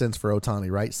a lot of sense for Ohtani,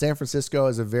 right? San Francisco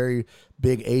has a very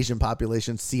big Asian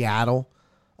population. Seattle,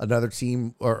 another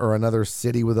team or another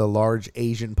city with a large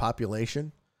Asian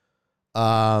population.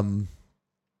 So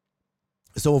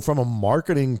from a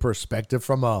marketing perspective,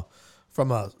 from a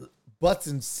butts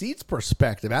and seats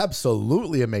perspective,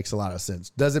 absolutely it makes a lot of sense.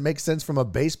 Does it make sense from a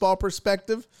baseball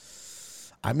perspective?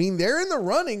 I mean, they're in the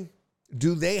running.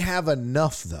 Do they have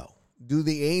enough, though? Do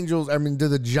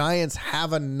the Giants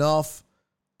have enough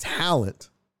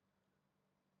talent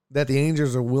that the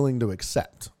Angels are willing to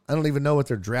accept? I don't even know what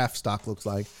their draft stock looks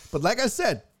like. But like I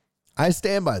said, I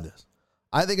stand by this.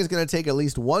 I think it's going to take at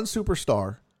least one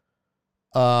superstar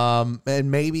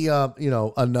and maybe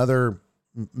another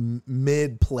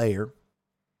mid player,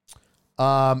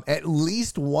 at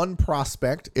least one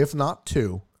prospect, if not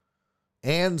two,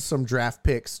 and some draft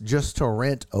picks just to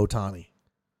rent Ohtani.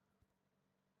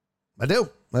 I do.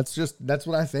 That's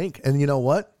what I think. And you know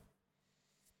what?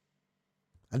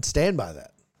 I'd stand by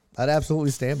that. I'd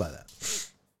absolutely stand by that.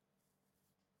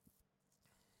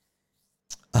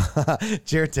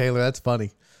 Jared Taylor, that's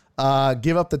funny.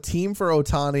 Give up the team for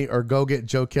Ohtani or go get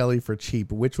Joe Kelly for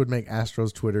cheap. Which would make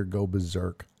Astros Twitter go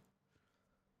berserk?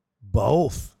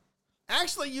 Both.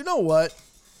 Actually, you know what?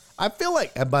 I feel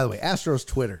like, and by the way, Astros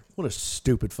Twitter, what a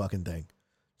stupid fucking thing.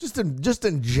 Just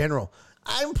in general.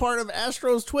 I'm part of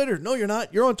Astros Twitter. No, you're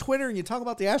not. You're on Twitter and you talk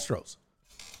about the Astros.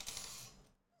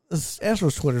 This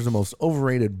Astros Twitter is the most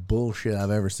overrated bullshit I've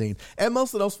ever seen. And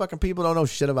most of those fucking people don't know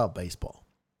shit about baseball.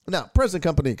 Now, present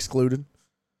company excluded.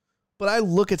 But I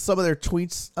look at some of their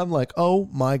tweets. I'm like, oh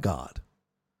my God.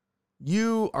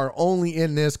 You are only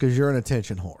in this because you're an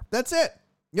attention whore. That's it.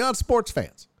 You're not sports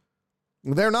fans.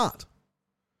 They're not.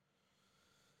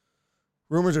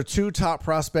 Rumors are 2 top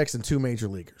prospects and 2 major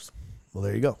leaguers. Well,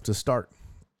 there you go. To start.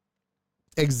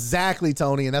 Exactly,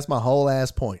 Tony. And that's my whole ass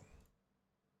point.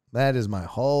 That is my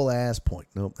whole ass point.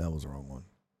 Nope, that was the wrong one.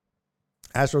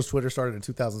 Astros Twitter started in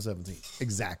 2017.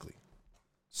 Exactly.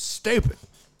 Stupid.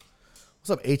 What's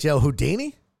up, HL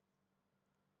Houdini?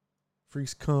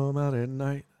 Freaks come out at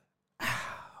night.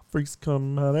 Freaks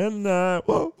come out at night.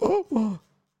 Whoa, whoa, whoa.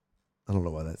 I don't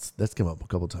know why that's come up a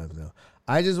couple times now.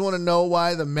 I just want to know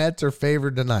why the Mets are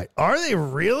favored tonight. Are they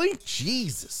really?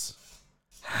 Jesus.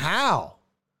 How?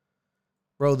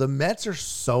 Bro, the Mets are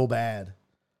so bad.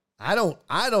 I don't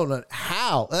know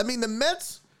how. I mean, the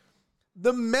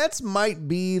Mets might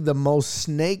be the most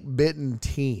snake-bitten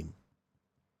team.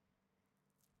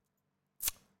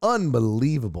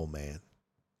 Unbelievable, man.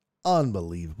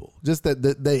 Unbelievable. Just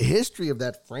the history of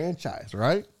that franchise,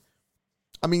 right?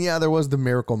 I mean, yeah, there was the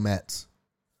Miracle Mets.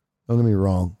 Don't get me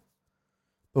wrong.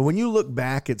 But when you look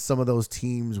back at some of those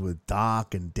teams with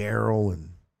Doc and Darryl and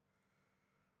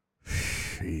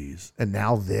jeez, and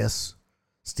now this,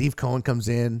 Steve Cohen comes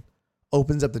in,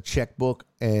 opens up the checkbook,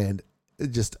 and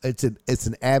it's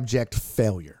an abject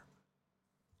failure.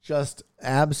 Just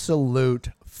absolute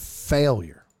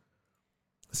failure.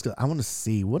 I want to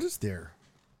see, what is there?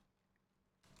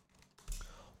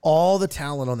 All the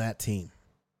talent on that team.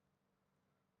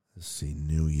 Let's see,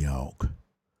 New York.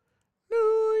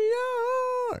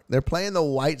 They're playing the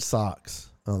White Sox.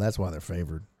 Oh, that's why they're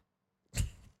favored.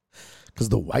 Because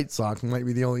the White Sox might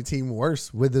be the only team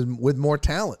worse with more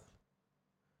talent.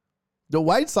 The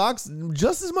White Sox,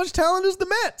 just as much talent as the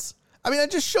Mets. I mean, I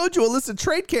just showed you a list of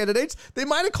trade candidates. They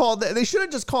might have called that. They should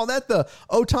have just called that the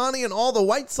Ohtani and all the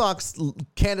White Sox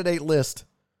candidate list.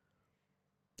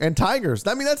 And Tigers.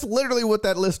 I mean, that's literally what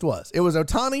that list was. It was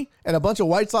Ohtani and a bunch of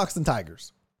White Sox and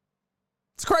Tigers.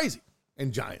 It's crazy.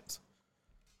 And Giants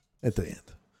at the end.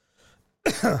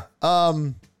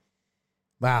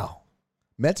 Wow.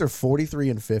 Mets are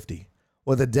 43-50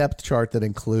 with a depth chart that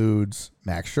includes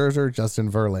Max Scherzer,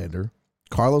 Justin Verlander,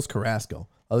 Carlos Carrasco,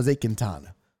 Jose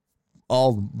Quintana.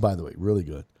 All, by the way, really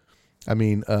good. I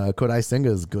mean, Kodai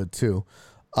Senga is good too.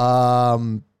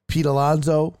 Pete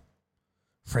Alonso,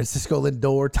 Francisco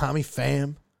Lindor, Tommy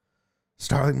Pham,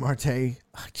 Starling Marte.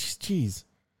 Oh, jeez.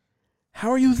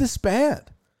 How are you this bad?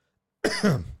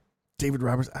 David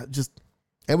Roberts.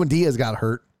 Edwin Diaz got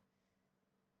hurt.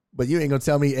 But you ain't going to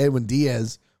tell me Edwin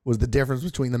Diaz was the difference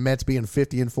between the Mets being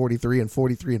 50-43 and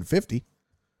 43-50.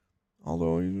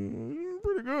 Although he's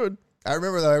pretty good. I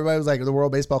remember though, everybody was like, the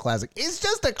World Baseball Classic, it's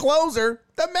just a closer.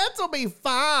 The Mets will be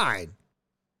fine.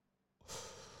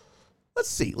 Let's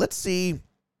see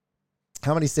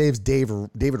how many saves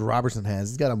David Robertson has.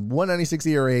 He's got a 196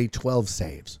 ERA, 12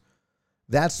 saves.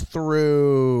 That's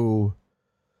through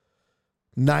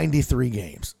 93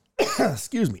 games.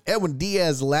 Excuse me. Edwin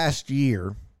Diaz last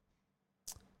year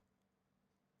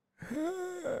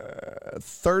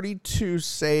 32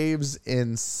 saves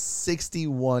in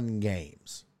 61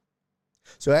 games.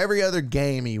 So every other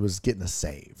game he was getting a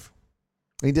save.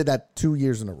 He did that 2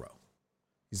 years in a row.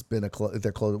 He's been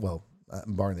they're close. Well,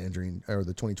 barring the injury or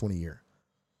the 2020 year,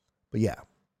 but yeah,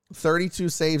 32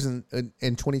 saves in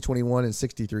 2021 in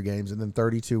 63 games, and then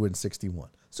 32 in 61.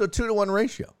 So 2-to-1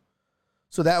 ratio.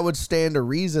 So that would stand to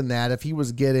reason that if he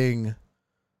was getting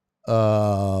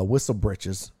whistle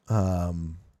britches,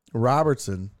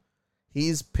 Robertson,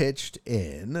 he's pitched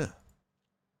in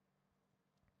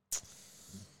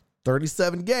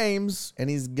 37 games and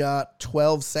he's got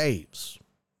 12 saves.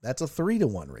 That's a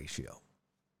 3-to-1 ratio.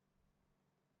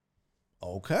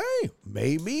 Okay,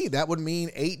 maybe that would mean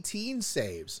 18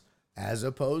 saves as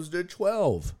opposed to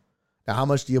 12. Now, how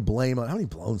much do you blame on? How many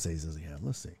blown saves does he have?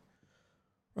 Let's see.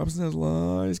 Robinson has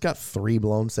he's got 3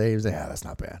 blown saves. Yeah, that's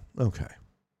not bad. Okay,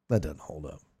 that doesn't hold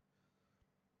up.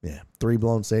 Yeah, 3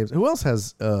 blown saves. Who else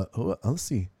has? Let's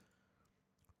see.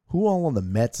 Who all on the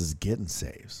Mets is getting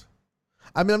saves?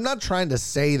 I mean, I'm not trying to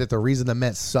say that the reason the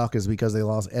Mets suck is because they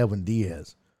lost Edwin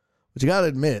Diaz, but you got to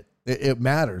admit it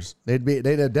matters. They'd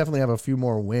definitely have a few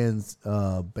more wins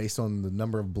based on the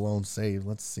number of blown saves.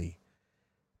 Let's see.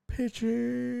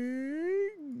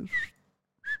 Pitching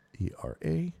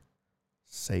ERA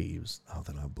saves. Oh,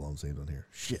 they don't have blown saves on here.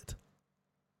 Shit.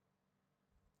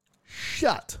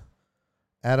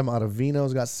 Adam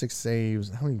Ottavino's got 6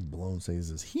 saves. How many blown saves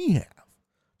does he have?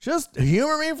 Just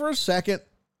humor me for a second.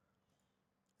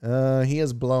 He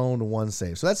has blown 1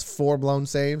 save. So that's 4 blown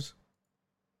saves.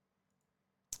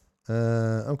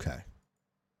 Okay.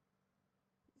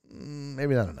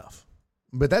 Maybe not enough.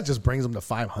 But that just brings him to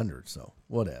 500, so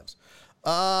whatevs.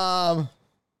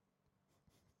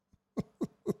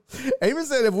 Amos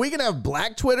said if we can have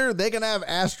Black Twitter, they can have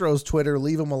Astros Twitter.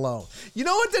 Leave them alone. You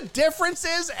know what the difference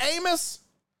is, Amos,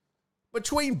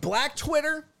 between Black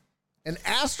Twitter and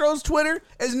Astros Twitter?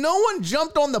 Is no one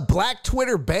jumped on the Black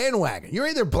Twitter bandwagon. You're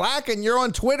either black and you're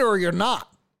on Twitter or you're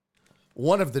not.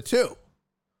 One of the two.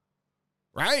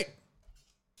 Right?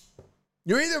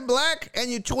 You're either black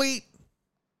and you tweet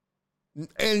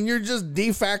and you're just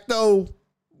de facto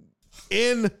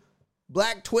in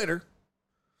Black Twitter,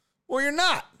 or you're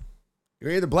not.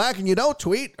 You're either black and you don't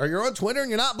tweet, or you're on Twitter and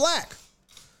you're not black.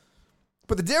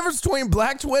 But the difference between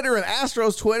Black Twitter and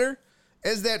Astros Twitter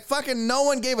is that fucking no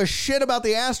one gave a shit about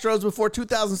the Astros before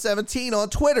 2017 on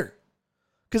Twitter.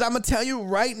 Because I'm going to tell you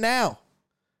right now,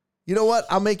 you know what?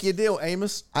 I'll make you a deal,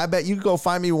 Amos. I bet you can go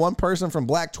find me one person from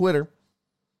Black Twitter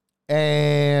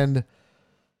and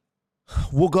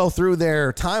we'll go through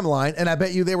their timeline, and I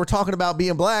bet you they were talking about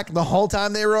being black the whole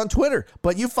time they were on Twitter.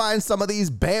 But you find some of these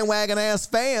bandwagon-ass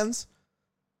fans,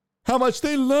 how much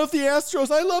they love the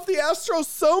Astros. I love the Astros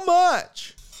so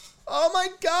much. Oh, my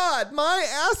God, my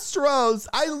Astros.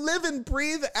 I live and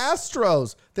breathe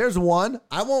Astros. There's one,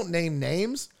 I won't name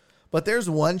names, but there's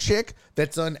one chick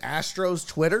that's on Astros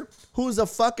Twitter who's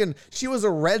she was a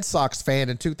Red Sox fan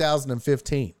in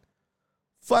 2015.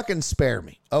 Fucking spare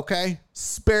me, okay?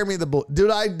 Spare me the bull. Did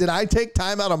I take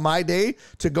time out of my day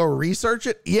to go research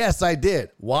it? Yes, I did.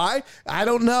 Why? I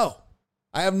don't know.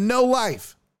 I have no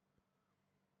life.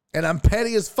 And I'm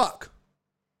petty as fuck.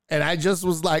 And I just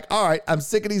was like, all right, I'm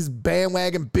sick of these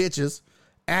bandwagon bitches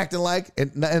acting like,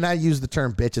 and I use the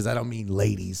term bitches. I don't mean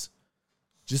ladies.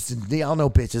 Y'all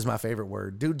know bitch is my favorite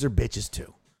word. Dudes are bitches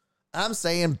too. I'm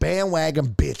saying bandwagon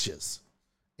bitches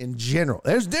in general.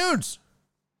 There's dudes.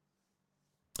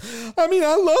 I mean,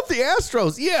 I love the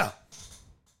Astros. Yeah.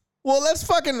 Well, let's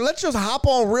just hop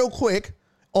on real quick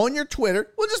on your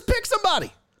Twitter. We'll just pick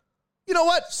somebody. You know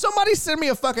what? Somebody send me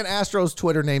a fucking Astros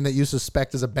Twitter name that you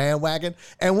suspect is a bandwagon,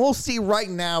 and we'll see right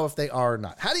now if they are or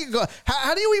not. How do you go?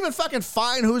 How do you even fucking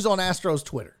find who's on Astros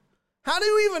Twitter? How do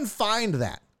you even find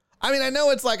that? I mean, I know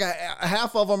it's like a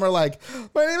half of them are like,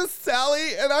 my name is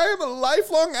Sally, and I am a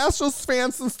lifelong Astros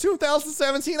fan since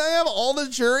 2017. I have all the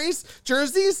jerseys,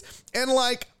 and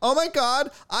like, oh my God,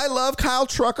 I love Kyle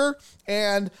Trucker,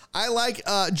 and I like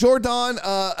Jordan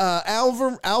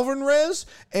Alvarez,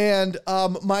 and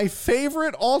my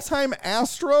favorite all-time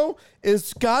Astro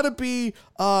is got to be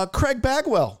Craig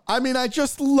Bagwell. I mean, I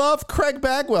just love Craig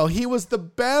Bagwell. He was the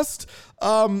best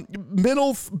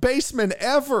middle baseman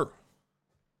ever.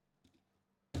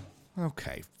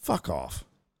 Okay, fuck off.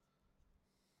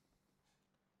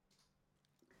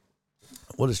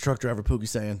 What is truck driver Pookie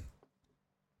saying?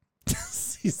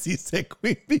 CC said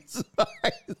Queen Bee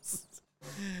Spice.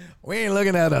 We ain't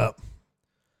looking that up.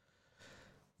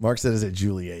 Mark said, is it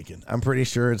Julie Aiken? I'm pretty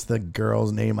sure it's the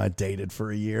girl's name I dated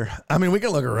for a year. I mean, we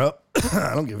can look her up.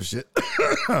 I don't give a shit.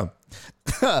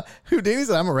 Houdini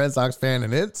said, I'm a Red Sox fan,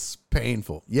 and it's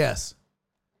painful. Yes.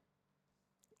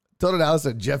 Total Dallas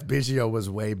said Jeff Biggio was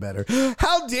way better.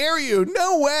 How dare you?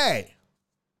 No way.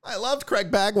 I loved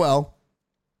Craig Bagwell.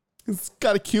 He's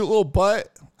got a cute little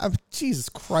butt. Jesus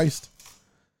Christ.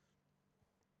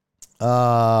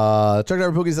 Truck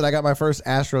Driver Pookie said, I got my first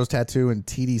Astros tattoo in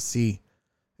TDC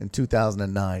in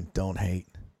 2009. Don't hate.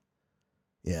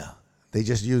 Yeah. They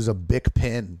just use a Bic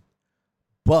pen.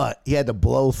 But he had to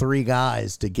blow 3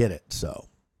 guys to get it, so.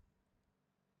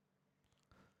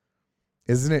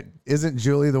 Isn't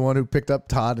Julie the one who picked up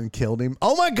Todd and killed him?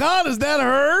 Oh my God, is that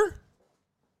her?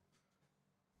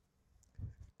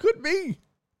 Could be.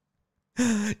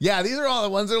 Yeah, these are all the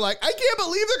ones that are like, I can't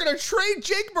believe they're going to trade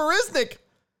Jake Marisnick.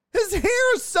 His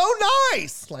hair is so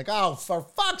nice. Like, oh, for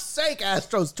fuck's sake,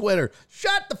 Astros Twitter.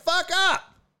 Shut the fuck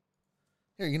up.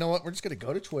 Here, you know what? We're just going to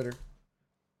go to Twitter.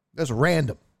 That's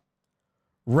random.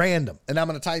 And I'm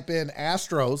going to type in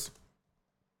Astros.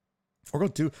 We'll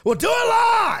do it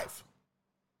live.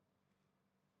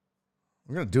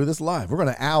 We're going to do this live. We're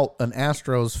going to out an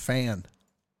Astros fan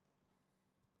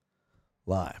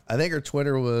live. I think her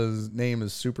Twitter name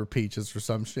is Super Peaches for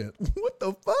some shit. What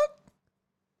the fuck?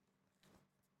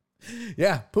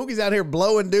 Yeah, Pookie's out here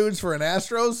blowing dudes for an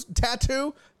Astros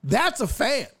tattoo. That's a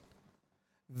fan.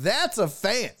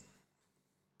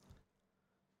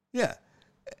 Yeah.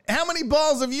 How many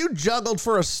balls have you juggled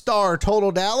for a star,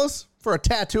 Total Dallas? For a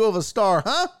tattoo of a star,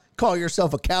 huh? Call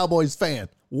yourself a Cowboys fan.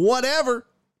 Whatever.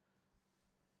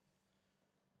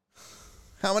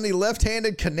 How many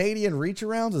left-handed Canadian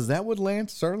reach-arounds? Is that what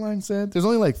Lance Zerline said? There's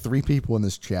only like 3 people in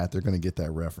this chat that are going to get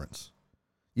that reference.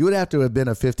 You would have to have been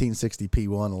a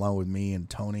 1560p1 along with me and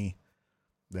Tony,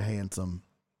 the handsome.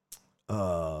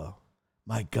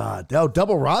 My God. Oh,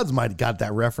 Double Rods might have got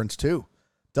that reference too.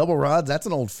 Double Rods, that's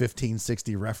an old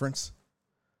 1560 reference.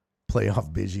 Play off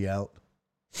Biggie out.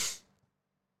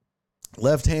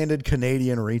 Left-handed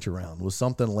Canadian reach-around was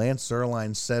something Lance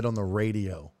Zerline said on the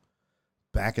radio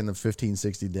back in the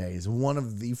 1560 days. One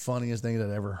of the funniest things I'd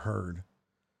ever heard.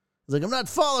 He's like, I'm not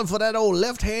falling for that old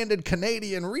left-handed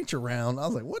Canadian reach-around. I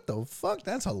was like, what the fuck?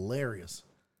 That's hilarious.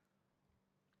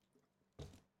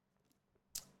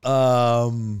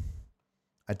 I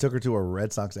took her to a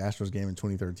Red Sox Astros game in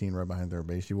 2013 right behind third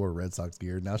base. She wore Red Sox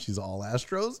gear. Now she's all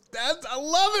Astros. I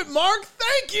love it, Mark.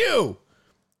 Thank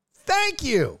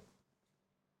you.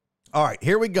 All right,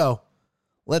 here we go.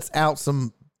 Let's out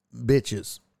some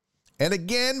bitches. And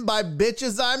again, by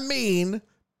bitches, I mean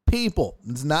people.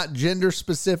 It's not gender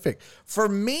specific. For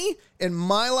me, in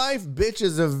my life, bitch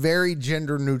is a very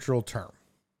gender neutral term.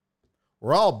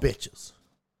 We're all bitches.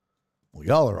 Well,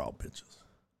 y'all are all bitches.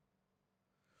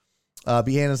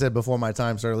 Behanna said, before my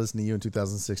time, started listening to you in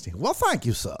 2016. Well, thank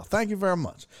you, sir. Thank you very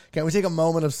much. Can we take a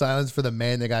moment of silence for the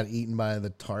man that got eaten by the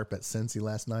tarp at Cincy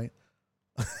last night?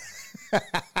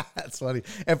 That's funny.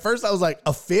 At first, I was like,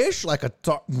 a fish? Like a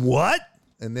tarp? What?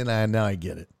 And then now I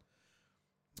get it.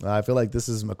 I feel like this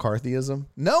is McCarthyism.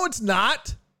 No, it's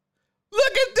not.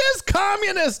 Look at this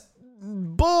communist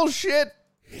bullshit.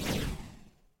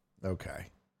 Okay.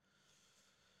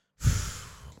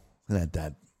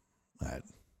 that.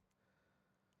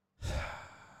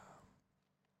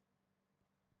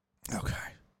 Okay.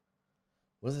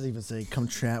 What does it even say? Come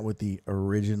chat with the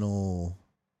original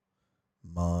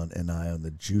Mon and I on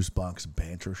the Juice Box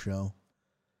Banter Show.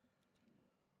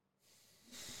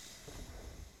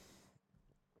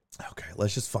 Okay,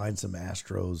 let's just find some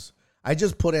Astros. I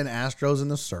just put in Astros in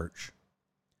the search.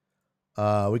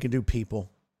 We can do people.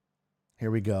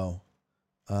 Here we go.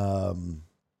 Let's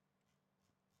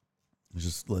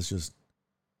just.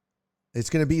 It's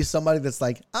going to be somebody that's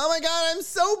like, oh my God, I'm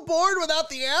so bored without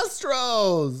the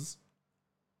Astros.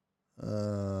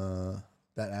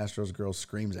 That Astros girl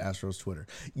screams Astros Twitter.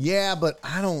 Yeah, but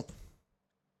I don't.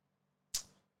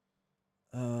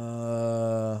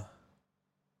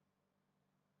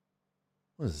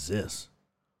 What is this?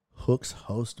 Hook's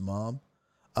host mom.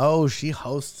 Oh, she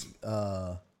hosts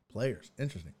players.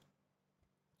 Interesting.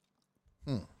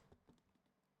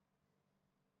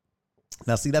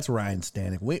 Now, see, that's Ryan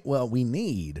Stanek. What we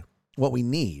need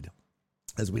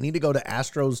is we need to go to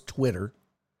Astros Twitter,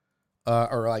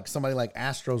 or like somebody like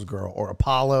Astros Girl or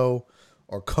Apollo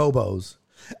or Kobos.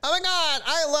 Oh my God,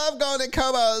 I love going to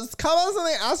Kobos. Kobos and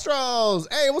the Astros.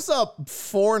 Hey, what's up,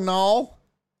 Fornall?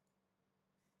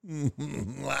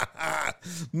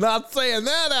 Not saying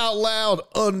that out loud,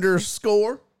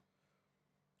 _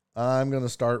 I'm going to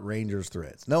start Rangers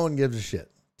threads. No one gives a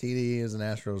shit. TD is an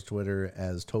Astros Twitter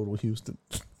as Total Houston.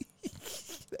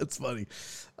 That's funny.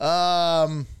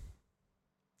 Oh,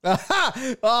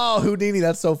 Houdini,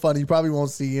 that's so funny. You probably won't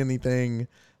see anything.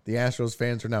 The Astros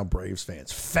fans are now Braves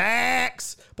fans.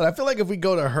 Facts! But I feel like if we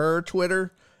go to her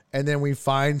Twitter, and then we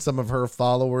find some of her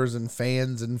followers and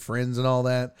fans and friends and all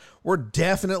that, we're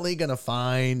definitely going to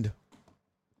find,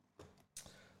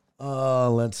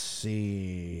 let's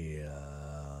see,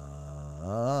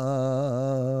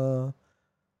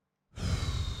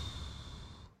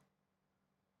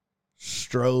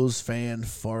 Stros fan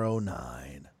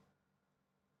 409.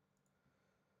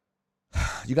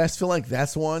 You guys feel like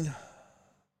that's one?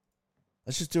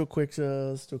 Let's just do a quick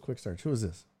search. Who is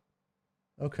this?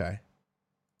 Okay.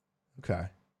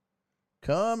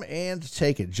 Come and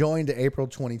take it. Joined April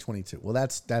 2022. Well,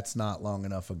 that's not long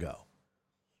enough ago.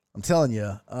 I'm telling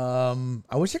you. I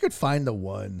wish I could find the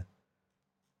one.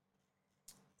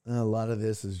 A lot of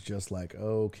this is just like,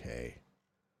 okay.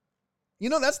 You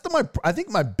know, I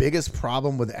think my biggest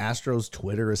problem with Astros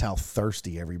Twitter is how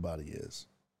thirsty everybody is.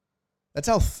 It's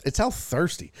how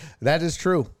thirsty. That is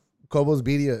true. Kobo's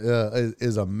Media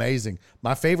is amazing.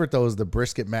 My favorite, though, is the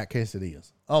brisket Matt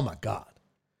quesadillas. Oh, my God.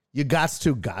 You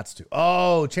gots to.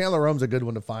 Oh, Chandler Rome's a good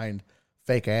one to find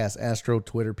fake-ass Astro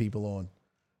Twitter people on.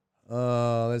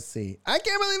 Let's see. I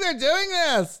can't believe they're doing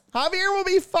this. Javier will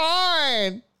be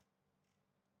fine.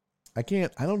 I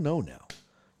don't know now.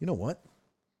 You know what?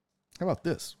 How about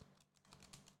this?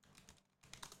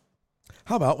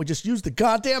 How about we just use the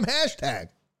goddamn hashtag?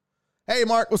 Hey,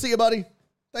 Mark, we'll see you, buddy.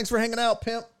 Thanks for hanging out,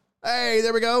 pimp. Hey,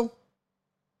 there we go.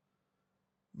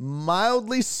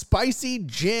 Mildly spicy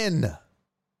gin.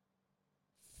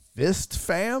 Fist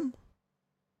fam.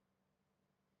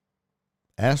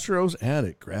 Astros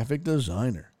addict, graphic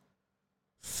designer.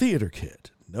 Theater kid.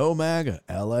 No MAGA,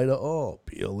 ally to all.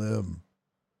 BLM.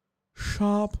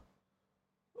 Shop.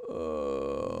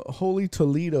 Holy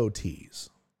Toledo teas.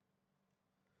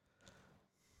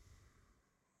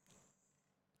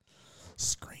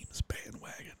 Screams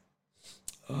bandwagon.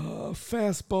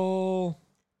 Fastball.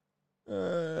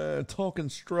 Talking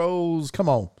Stros. Come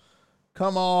on.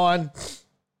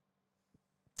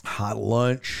 Hot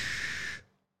lunch.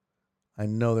 I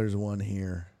know there's one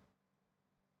here.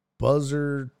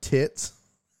 Buzzer tits.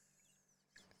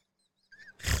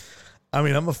 I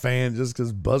mean, I'm a fan just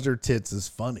because Buzzer tits is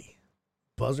funny.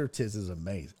 Buzzer tits is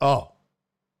amazing. Oh.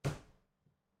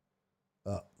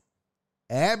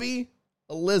 Abby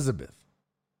Elizabeth.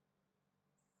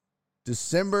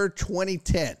 December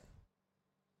 2010.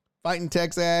 Fighting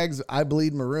Texags. I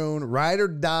bleed maroon. Ride or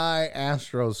die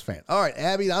Astros fan. All right,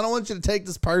 Abby. I don't want you to take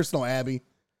this personal, Abby.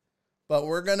 But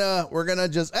we're gonna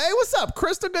just. Hey, what's up,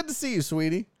 Crystal? Good to see you,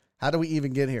 sweetie. How do we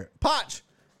even get here? Potch.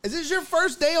 Is this your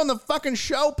first day on the fucking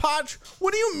show, Potch?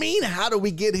 What do you mean, how do we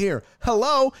get here?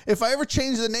 Hello? If I ever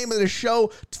change the name of the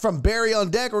show from Barry on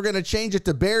Deck, we're going to change it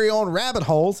to Barry on Rabbit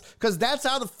Holes, because that's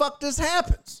how the fuck this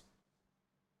happens.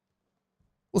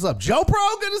 What's up, Joe Pro?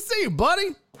 Good to see you,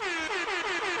 buddy.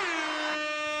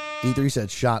 E3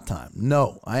 said shot time.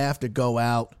 No, I have to go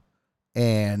out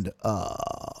and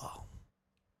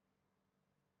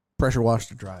pressure wash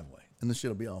the driveway. And this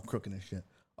shit will be all crooked and shit.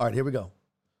 All right, here we go.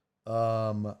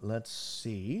 Let's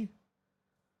see.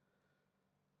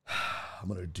 I'm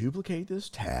going to duplicate this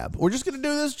tab. We're just going to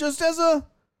do this just as a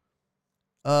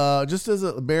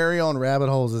Barry on Rabbit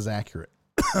Holes is accurate.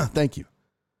 Thank you.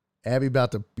 Abby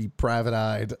about to be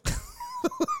private-eyed.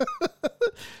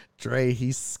 Dre,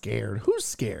 he's scared. Who's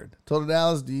scared? Total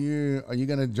Dallas, are you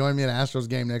going to join me at Astros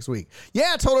game next week?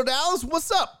 Yeah, Total Dallas,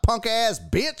 what's up, punk ass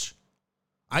bitch?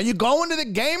 Are you going to the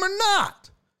game or not?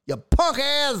 You punk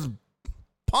ass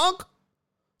punk?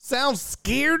 Sounds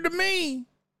scared to me.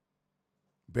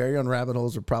 Barry on Rabbit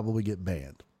Holes will probably get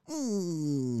banned.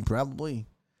 Probably.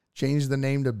 Change the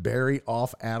name to Barry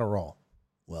off Adderall.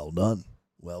 Well done.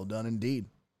 Well done indeed.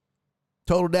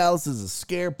 Total Dallas is a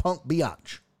scare punk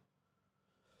biatch.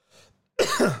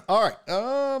 All right.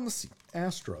 Let's see.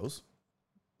 Astros.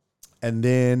 And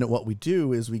then what we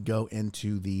do is we go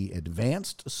into the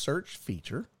advanced search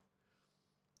feature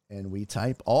and we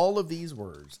type all of these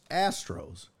words,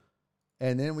 Astros,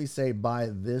 and then we say by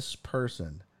this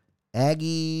person,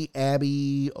 Aggie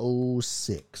Abby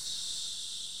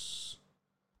 06.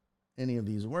 Any of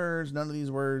these words, none of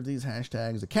these words, these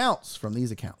hashtags, accounts from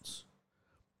these accounts.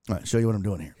 All right, show you what I'm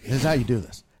doing here. Here's how you do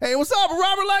this. Hey, what's up?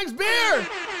 Robert likes beer.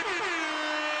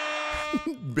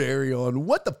 Barry on.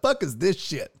 What the fuck is this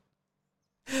shit?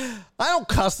 I don't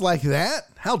cuss like that.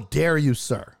 How dare you,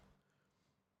 sir?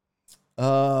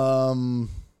 Total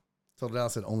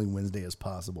Dallas said only Wednesday is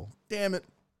possible. Damn it.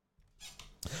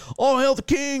 All hail the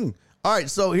king. All right,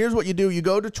 so here's what you do. You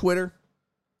go to Twitter,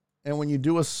 and when you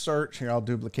do a search, here, I'll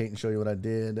duplicate and show you what I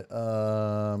did.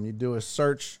 You do a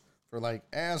search for like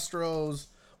Astros.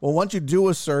 Well, once you do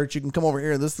a search, you can come over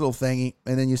here to this little thingy,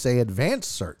 and then you say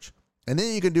advanced search. And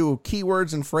then you can do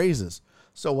keywords and phrases.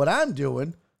 So what I'm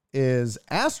doing is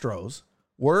Astros,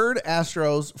 word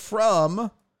Astros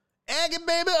from Agate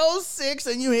Baby 06,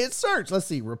 and you hit search. Let's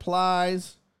see,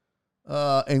 replies,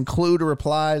 include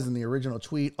replies in the original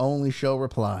tweet, only show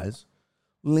replies.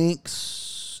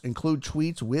 Links, include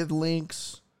tweets with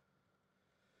links.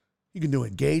 You can do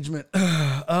engagement.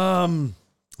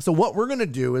 So what we're going to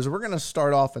do is we're going to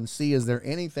start off and see, is there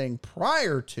anything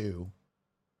prior to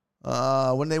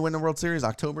when they win the World Series,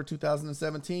 October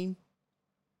 2017?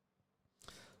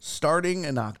 Starting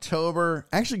in October,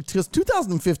 actually, because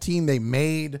 2015, they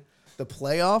made the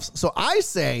playoffs. So I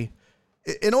say,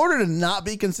 in order to not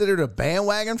be considered a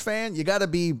bandwagon fan, you got to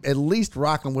be at least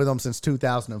rocking with them since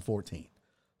 2014.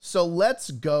 So let's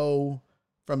go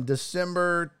from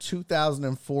December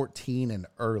 2014 and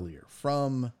earlier.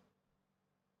 We'll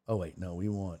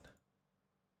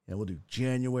do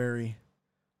January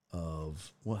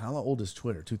of, how old is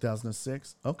Twitter?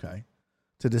 2006? Okay.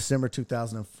 To December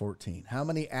 2014. How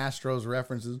many Astros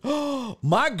references? Oh,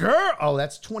 my girl. Oh,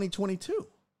 that's 2022.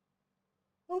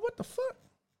 Well, what the fuck?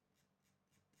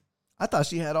 I thought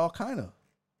she had all kind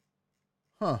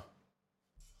of.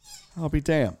 I'll be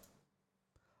damned.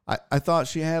 I thought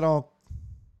she had all.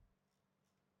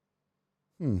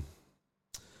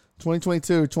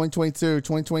 2022, June,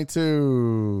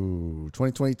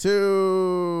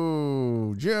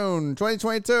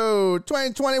 2022,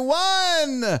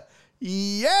 2021.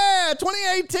 Yeah,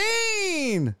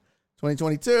 2018,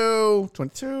 2022,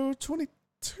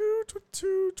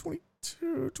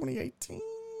 2018.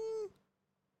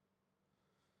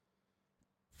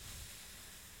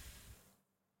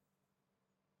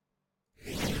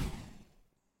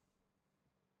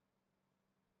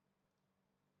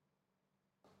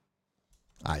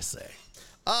 I say.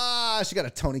 She got a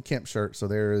Tony Kemp shirt, so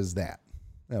there is that.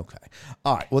 Okay.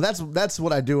 All right. Well, that's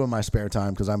what I do in my spare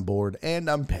time because I'm bored and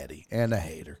I'm petty and a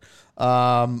hater.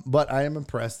 But I am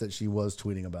impressed that she was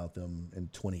tweeting about them in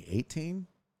 2018.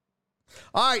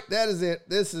 All right, that is it.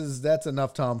 That's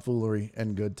enough tomfoolery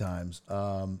and good times.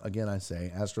 Again, I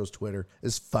say Astros Twitter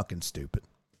is fucking stupid.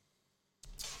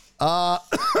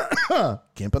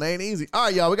 Kempin ain't easy. All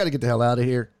right, y'all, we got to get the hell out of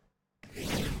here.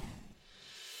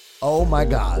 Oh my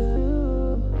God.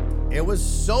 It was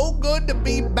so good to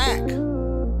be back.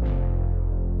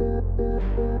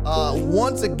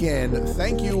 Once again,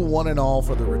 thank you one and all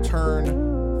for the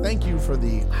return. Thank you for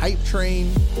the hype train.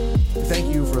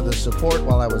 Thank you for the support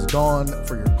while I was gone,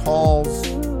 for your calls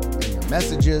and your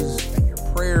messages and your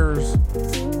prayers.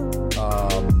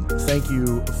 Thank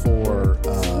you for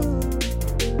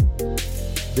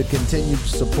the continued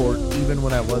support even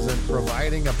when I wasn't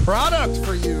providing a product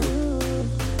for you.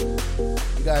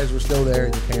 You guys were still there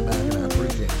and you came back, and I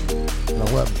appreciate you. And I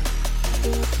love you.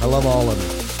 I love all of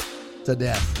you to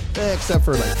death. Except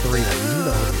for like 3 of you. You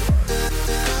know who you are.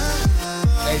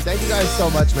 Hey, thank you guys so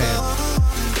much, man.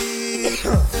 It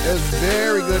was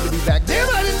very good to be back. Damn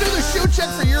it, I didn't do the shoe check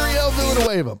for Uriel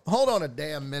Villanueva. Hold on a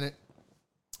damn minute.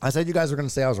 I said you guys were going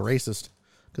to say I was racist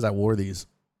because I wore these.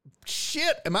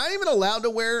 Shit, am I even allowed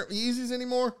to wear Yeezys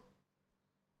anymore?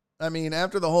 I mean,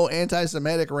 after the whole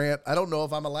anti-Semitic rant, I don't know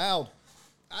if I'm allowed.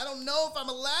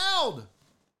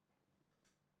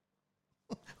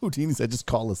 Houdini said, just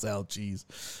call us out, jeez.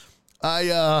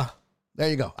 There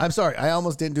you go. I'm sorry. I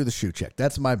almost didn't do the shoe check.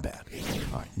 That's my bad.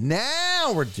 All right.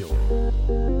 Now we're doing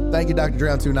it. Thank you, Dr.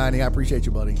 Drown 290. I appreciate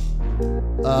you, buddy.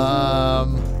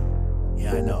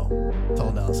 Yeah, I know.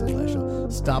 Told Nelson last show.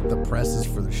 Stop the presses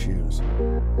for the shoes.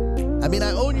 I mean,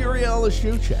 I owed Uriel a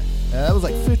shoe check. That was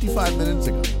like 55 minutes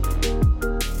ago.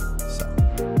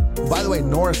 By the way,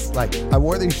 Norris, I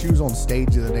wore these shoes on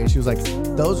stage the other day. She was like,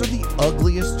 those are the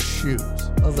ugliest shoes.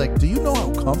 I was like, do you know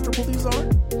how comfortable these are?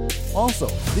 Also,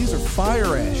 these are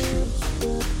fire-ass shoes.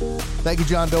 Thank you,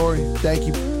 John Dory. Thank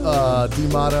you,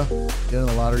 D-Mata. Getting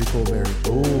the lottery pool, Barry.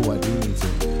 Oh, I do need to.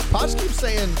 Posh keeps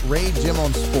saying raid Jim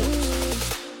on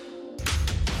sports.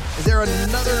 Is there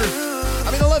another...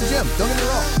 I mean, I love Jim. Don't get me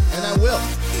wrong. And I will.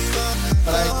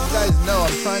 But you guys know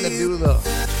I'm trying to do the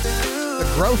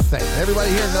growth thing.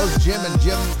 Everybody here knows Jim, and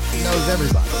Jim knows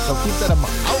everybody. So keep that in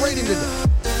mind. I'll rate him today.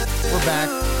 We're back.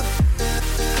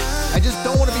 I just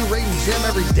don't want to be rating Jim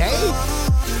every day.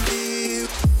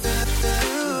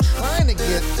 I'm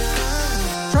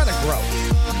trying to grow.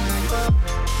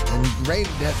 And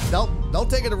rating that, don't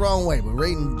take it the wrong way, but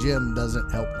rating Jim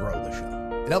doesn't help grow the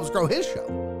show. It helps grow his show.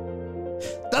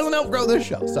 Doesn't help grow this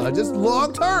show. So just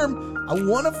long term, I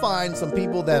want to find some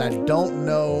people that I don't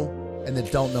know and that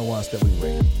don't know us that we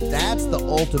rate. That's the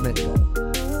ultimate goal.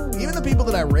 Even the people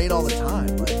that I rate all the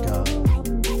time, like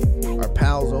our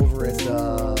pals over at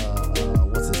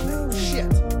what's his name? Shit.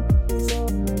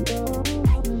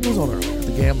 He was on earlier,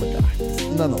 the gambling guy.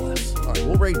 Nonetheless. All right.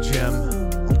 We'll rate Jim.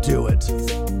 We'll do it.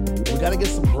 We got to get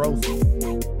some growth.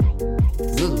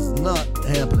 This is not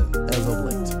happening as of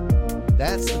late.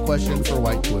 That's the question for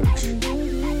White Twitch.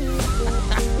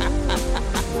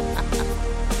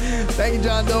 Thank you,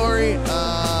 John Dory.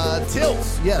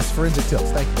 Tilts. Yes, Forensic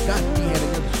Tilts. Thank you. God,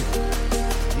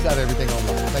 you got everything on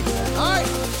one. Thank you. All right.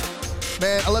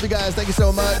 Man, I love you guys. Thank you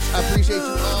so much. I appreciate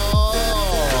you.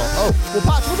 Oh, well,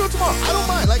 Pops, we'll do it tomorrow. I don't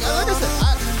mind. Like I said,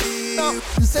 no,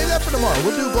 save that for tomorrow.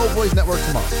 We'll do Gold Boys Network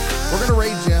tomorrow. We're going to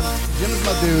raid Jim. Jim is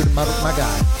my dude, my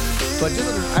guy. But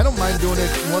just, I don't mind doing it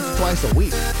once or twice a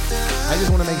week. I just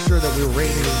want to make sure that we're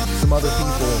raiding some other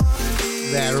people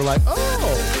that are like,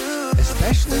 oh,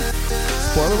 especially,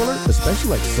 spoiler alert,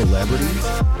 especially like celebrities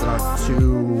that aren't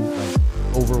too like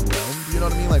overwhelmed. You know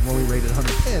what I mean? Like when we raided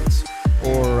Hunter Pence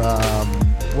or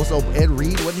what's up, Ed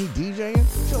Reed, wasn't he DJing?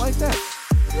 Shit like that.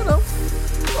 You know,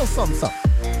 something.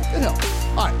 It helps.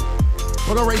 All right.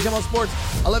 We're going to raid Jim on Sports.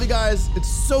 I love you guys. It's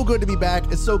so good to be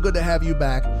back. It's so good to have you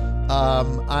back.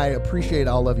 I appreciate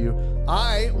all of you.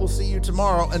 I will see you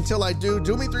tomorrow. Until I do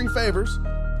me 3 favors.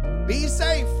 Be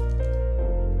safe.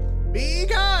 Be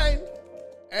kind.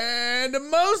 And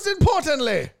most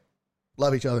importantly,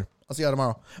 love each other. I'll see y'all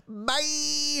tomorrow.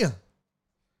 Bye.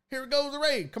 Here goes the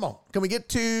raid. Come on. Can we get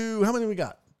to, how many we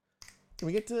got? Can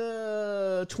we get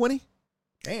to 20?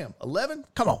 Damn. 11?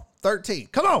 Come on. 13.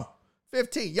 Come on.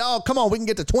 15. Y'all, come on. We can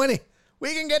get to 20.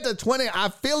 We can get to 20. I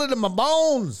feel it in my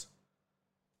bones.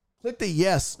 Click the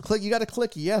yes. You got to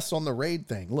click yes on the raid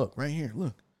thing. Look, right here.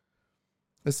 Look.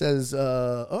 It says,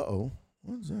 uh-oh.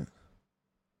 What is that?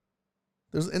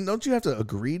 And don't you have to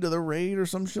agree to the raid or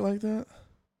some shit like that?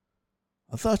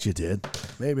 I thought you did.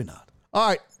 Maybe not. All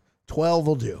right. 12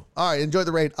 will do. All right. Enjoy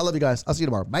the raid. I love you guys. I'll see you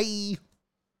tomorrow. Bye.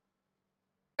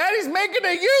 And he's making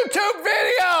a YouTube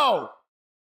video.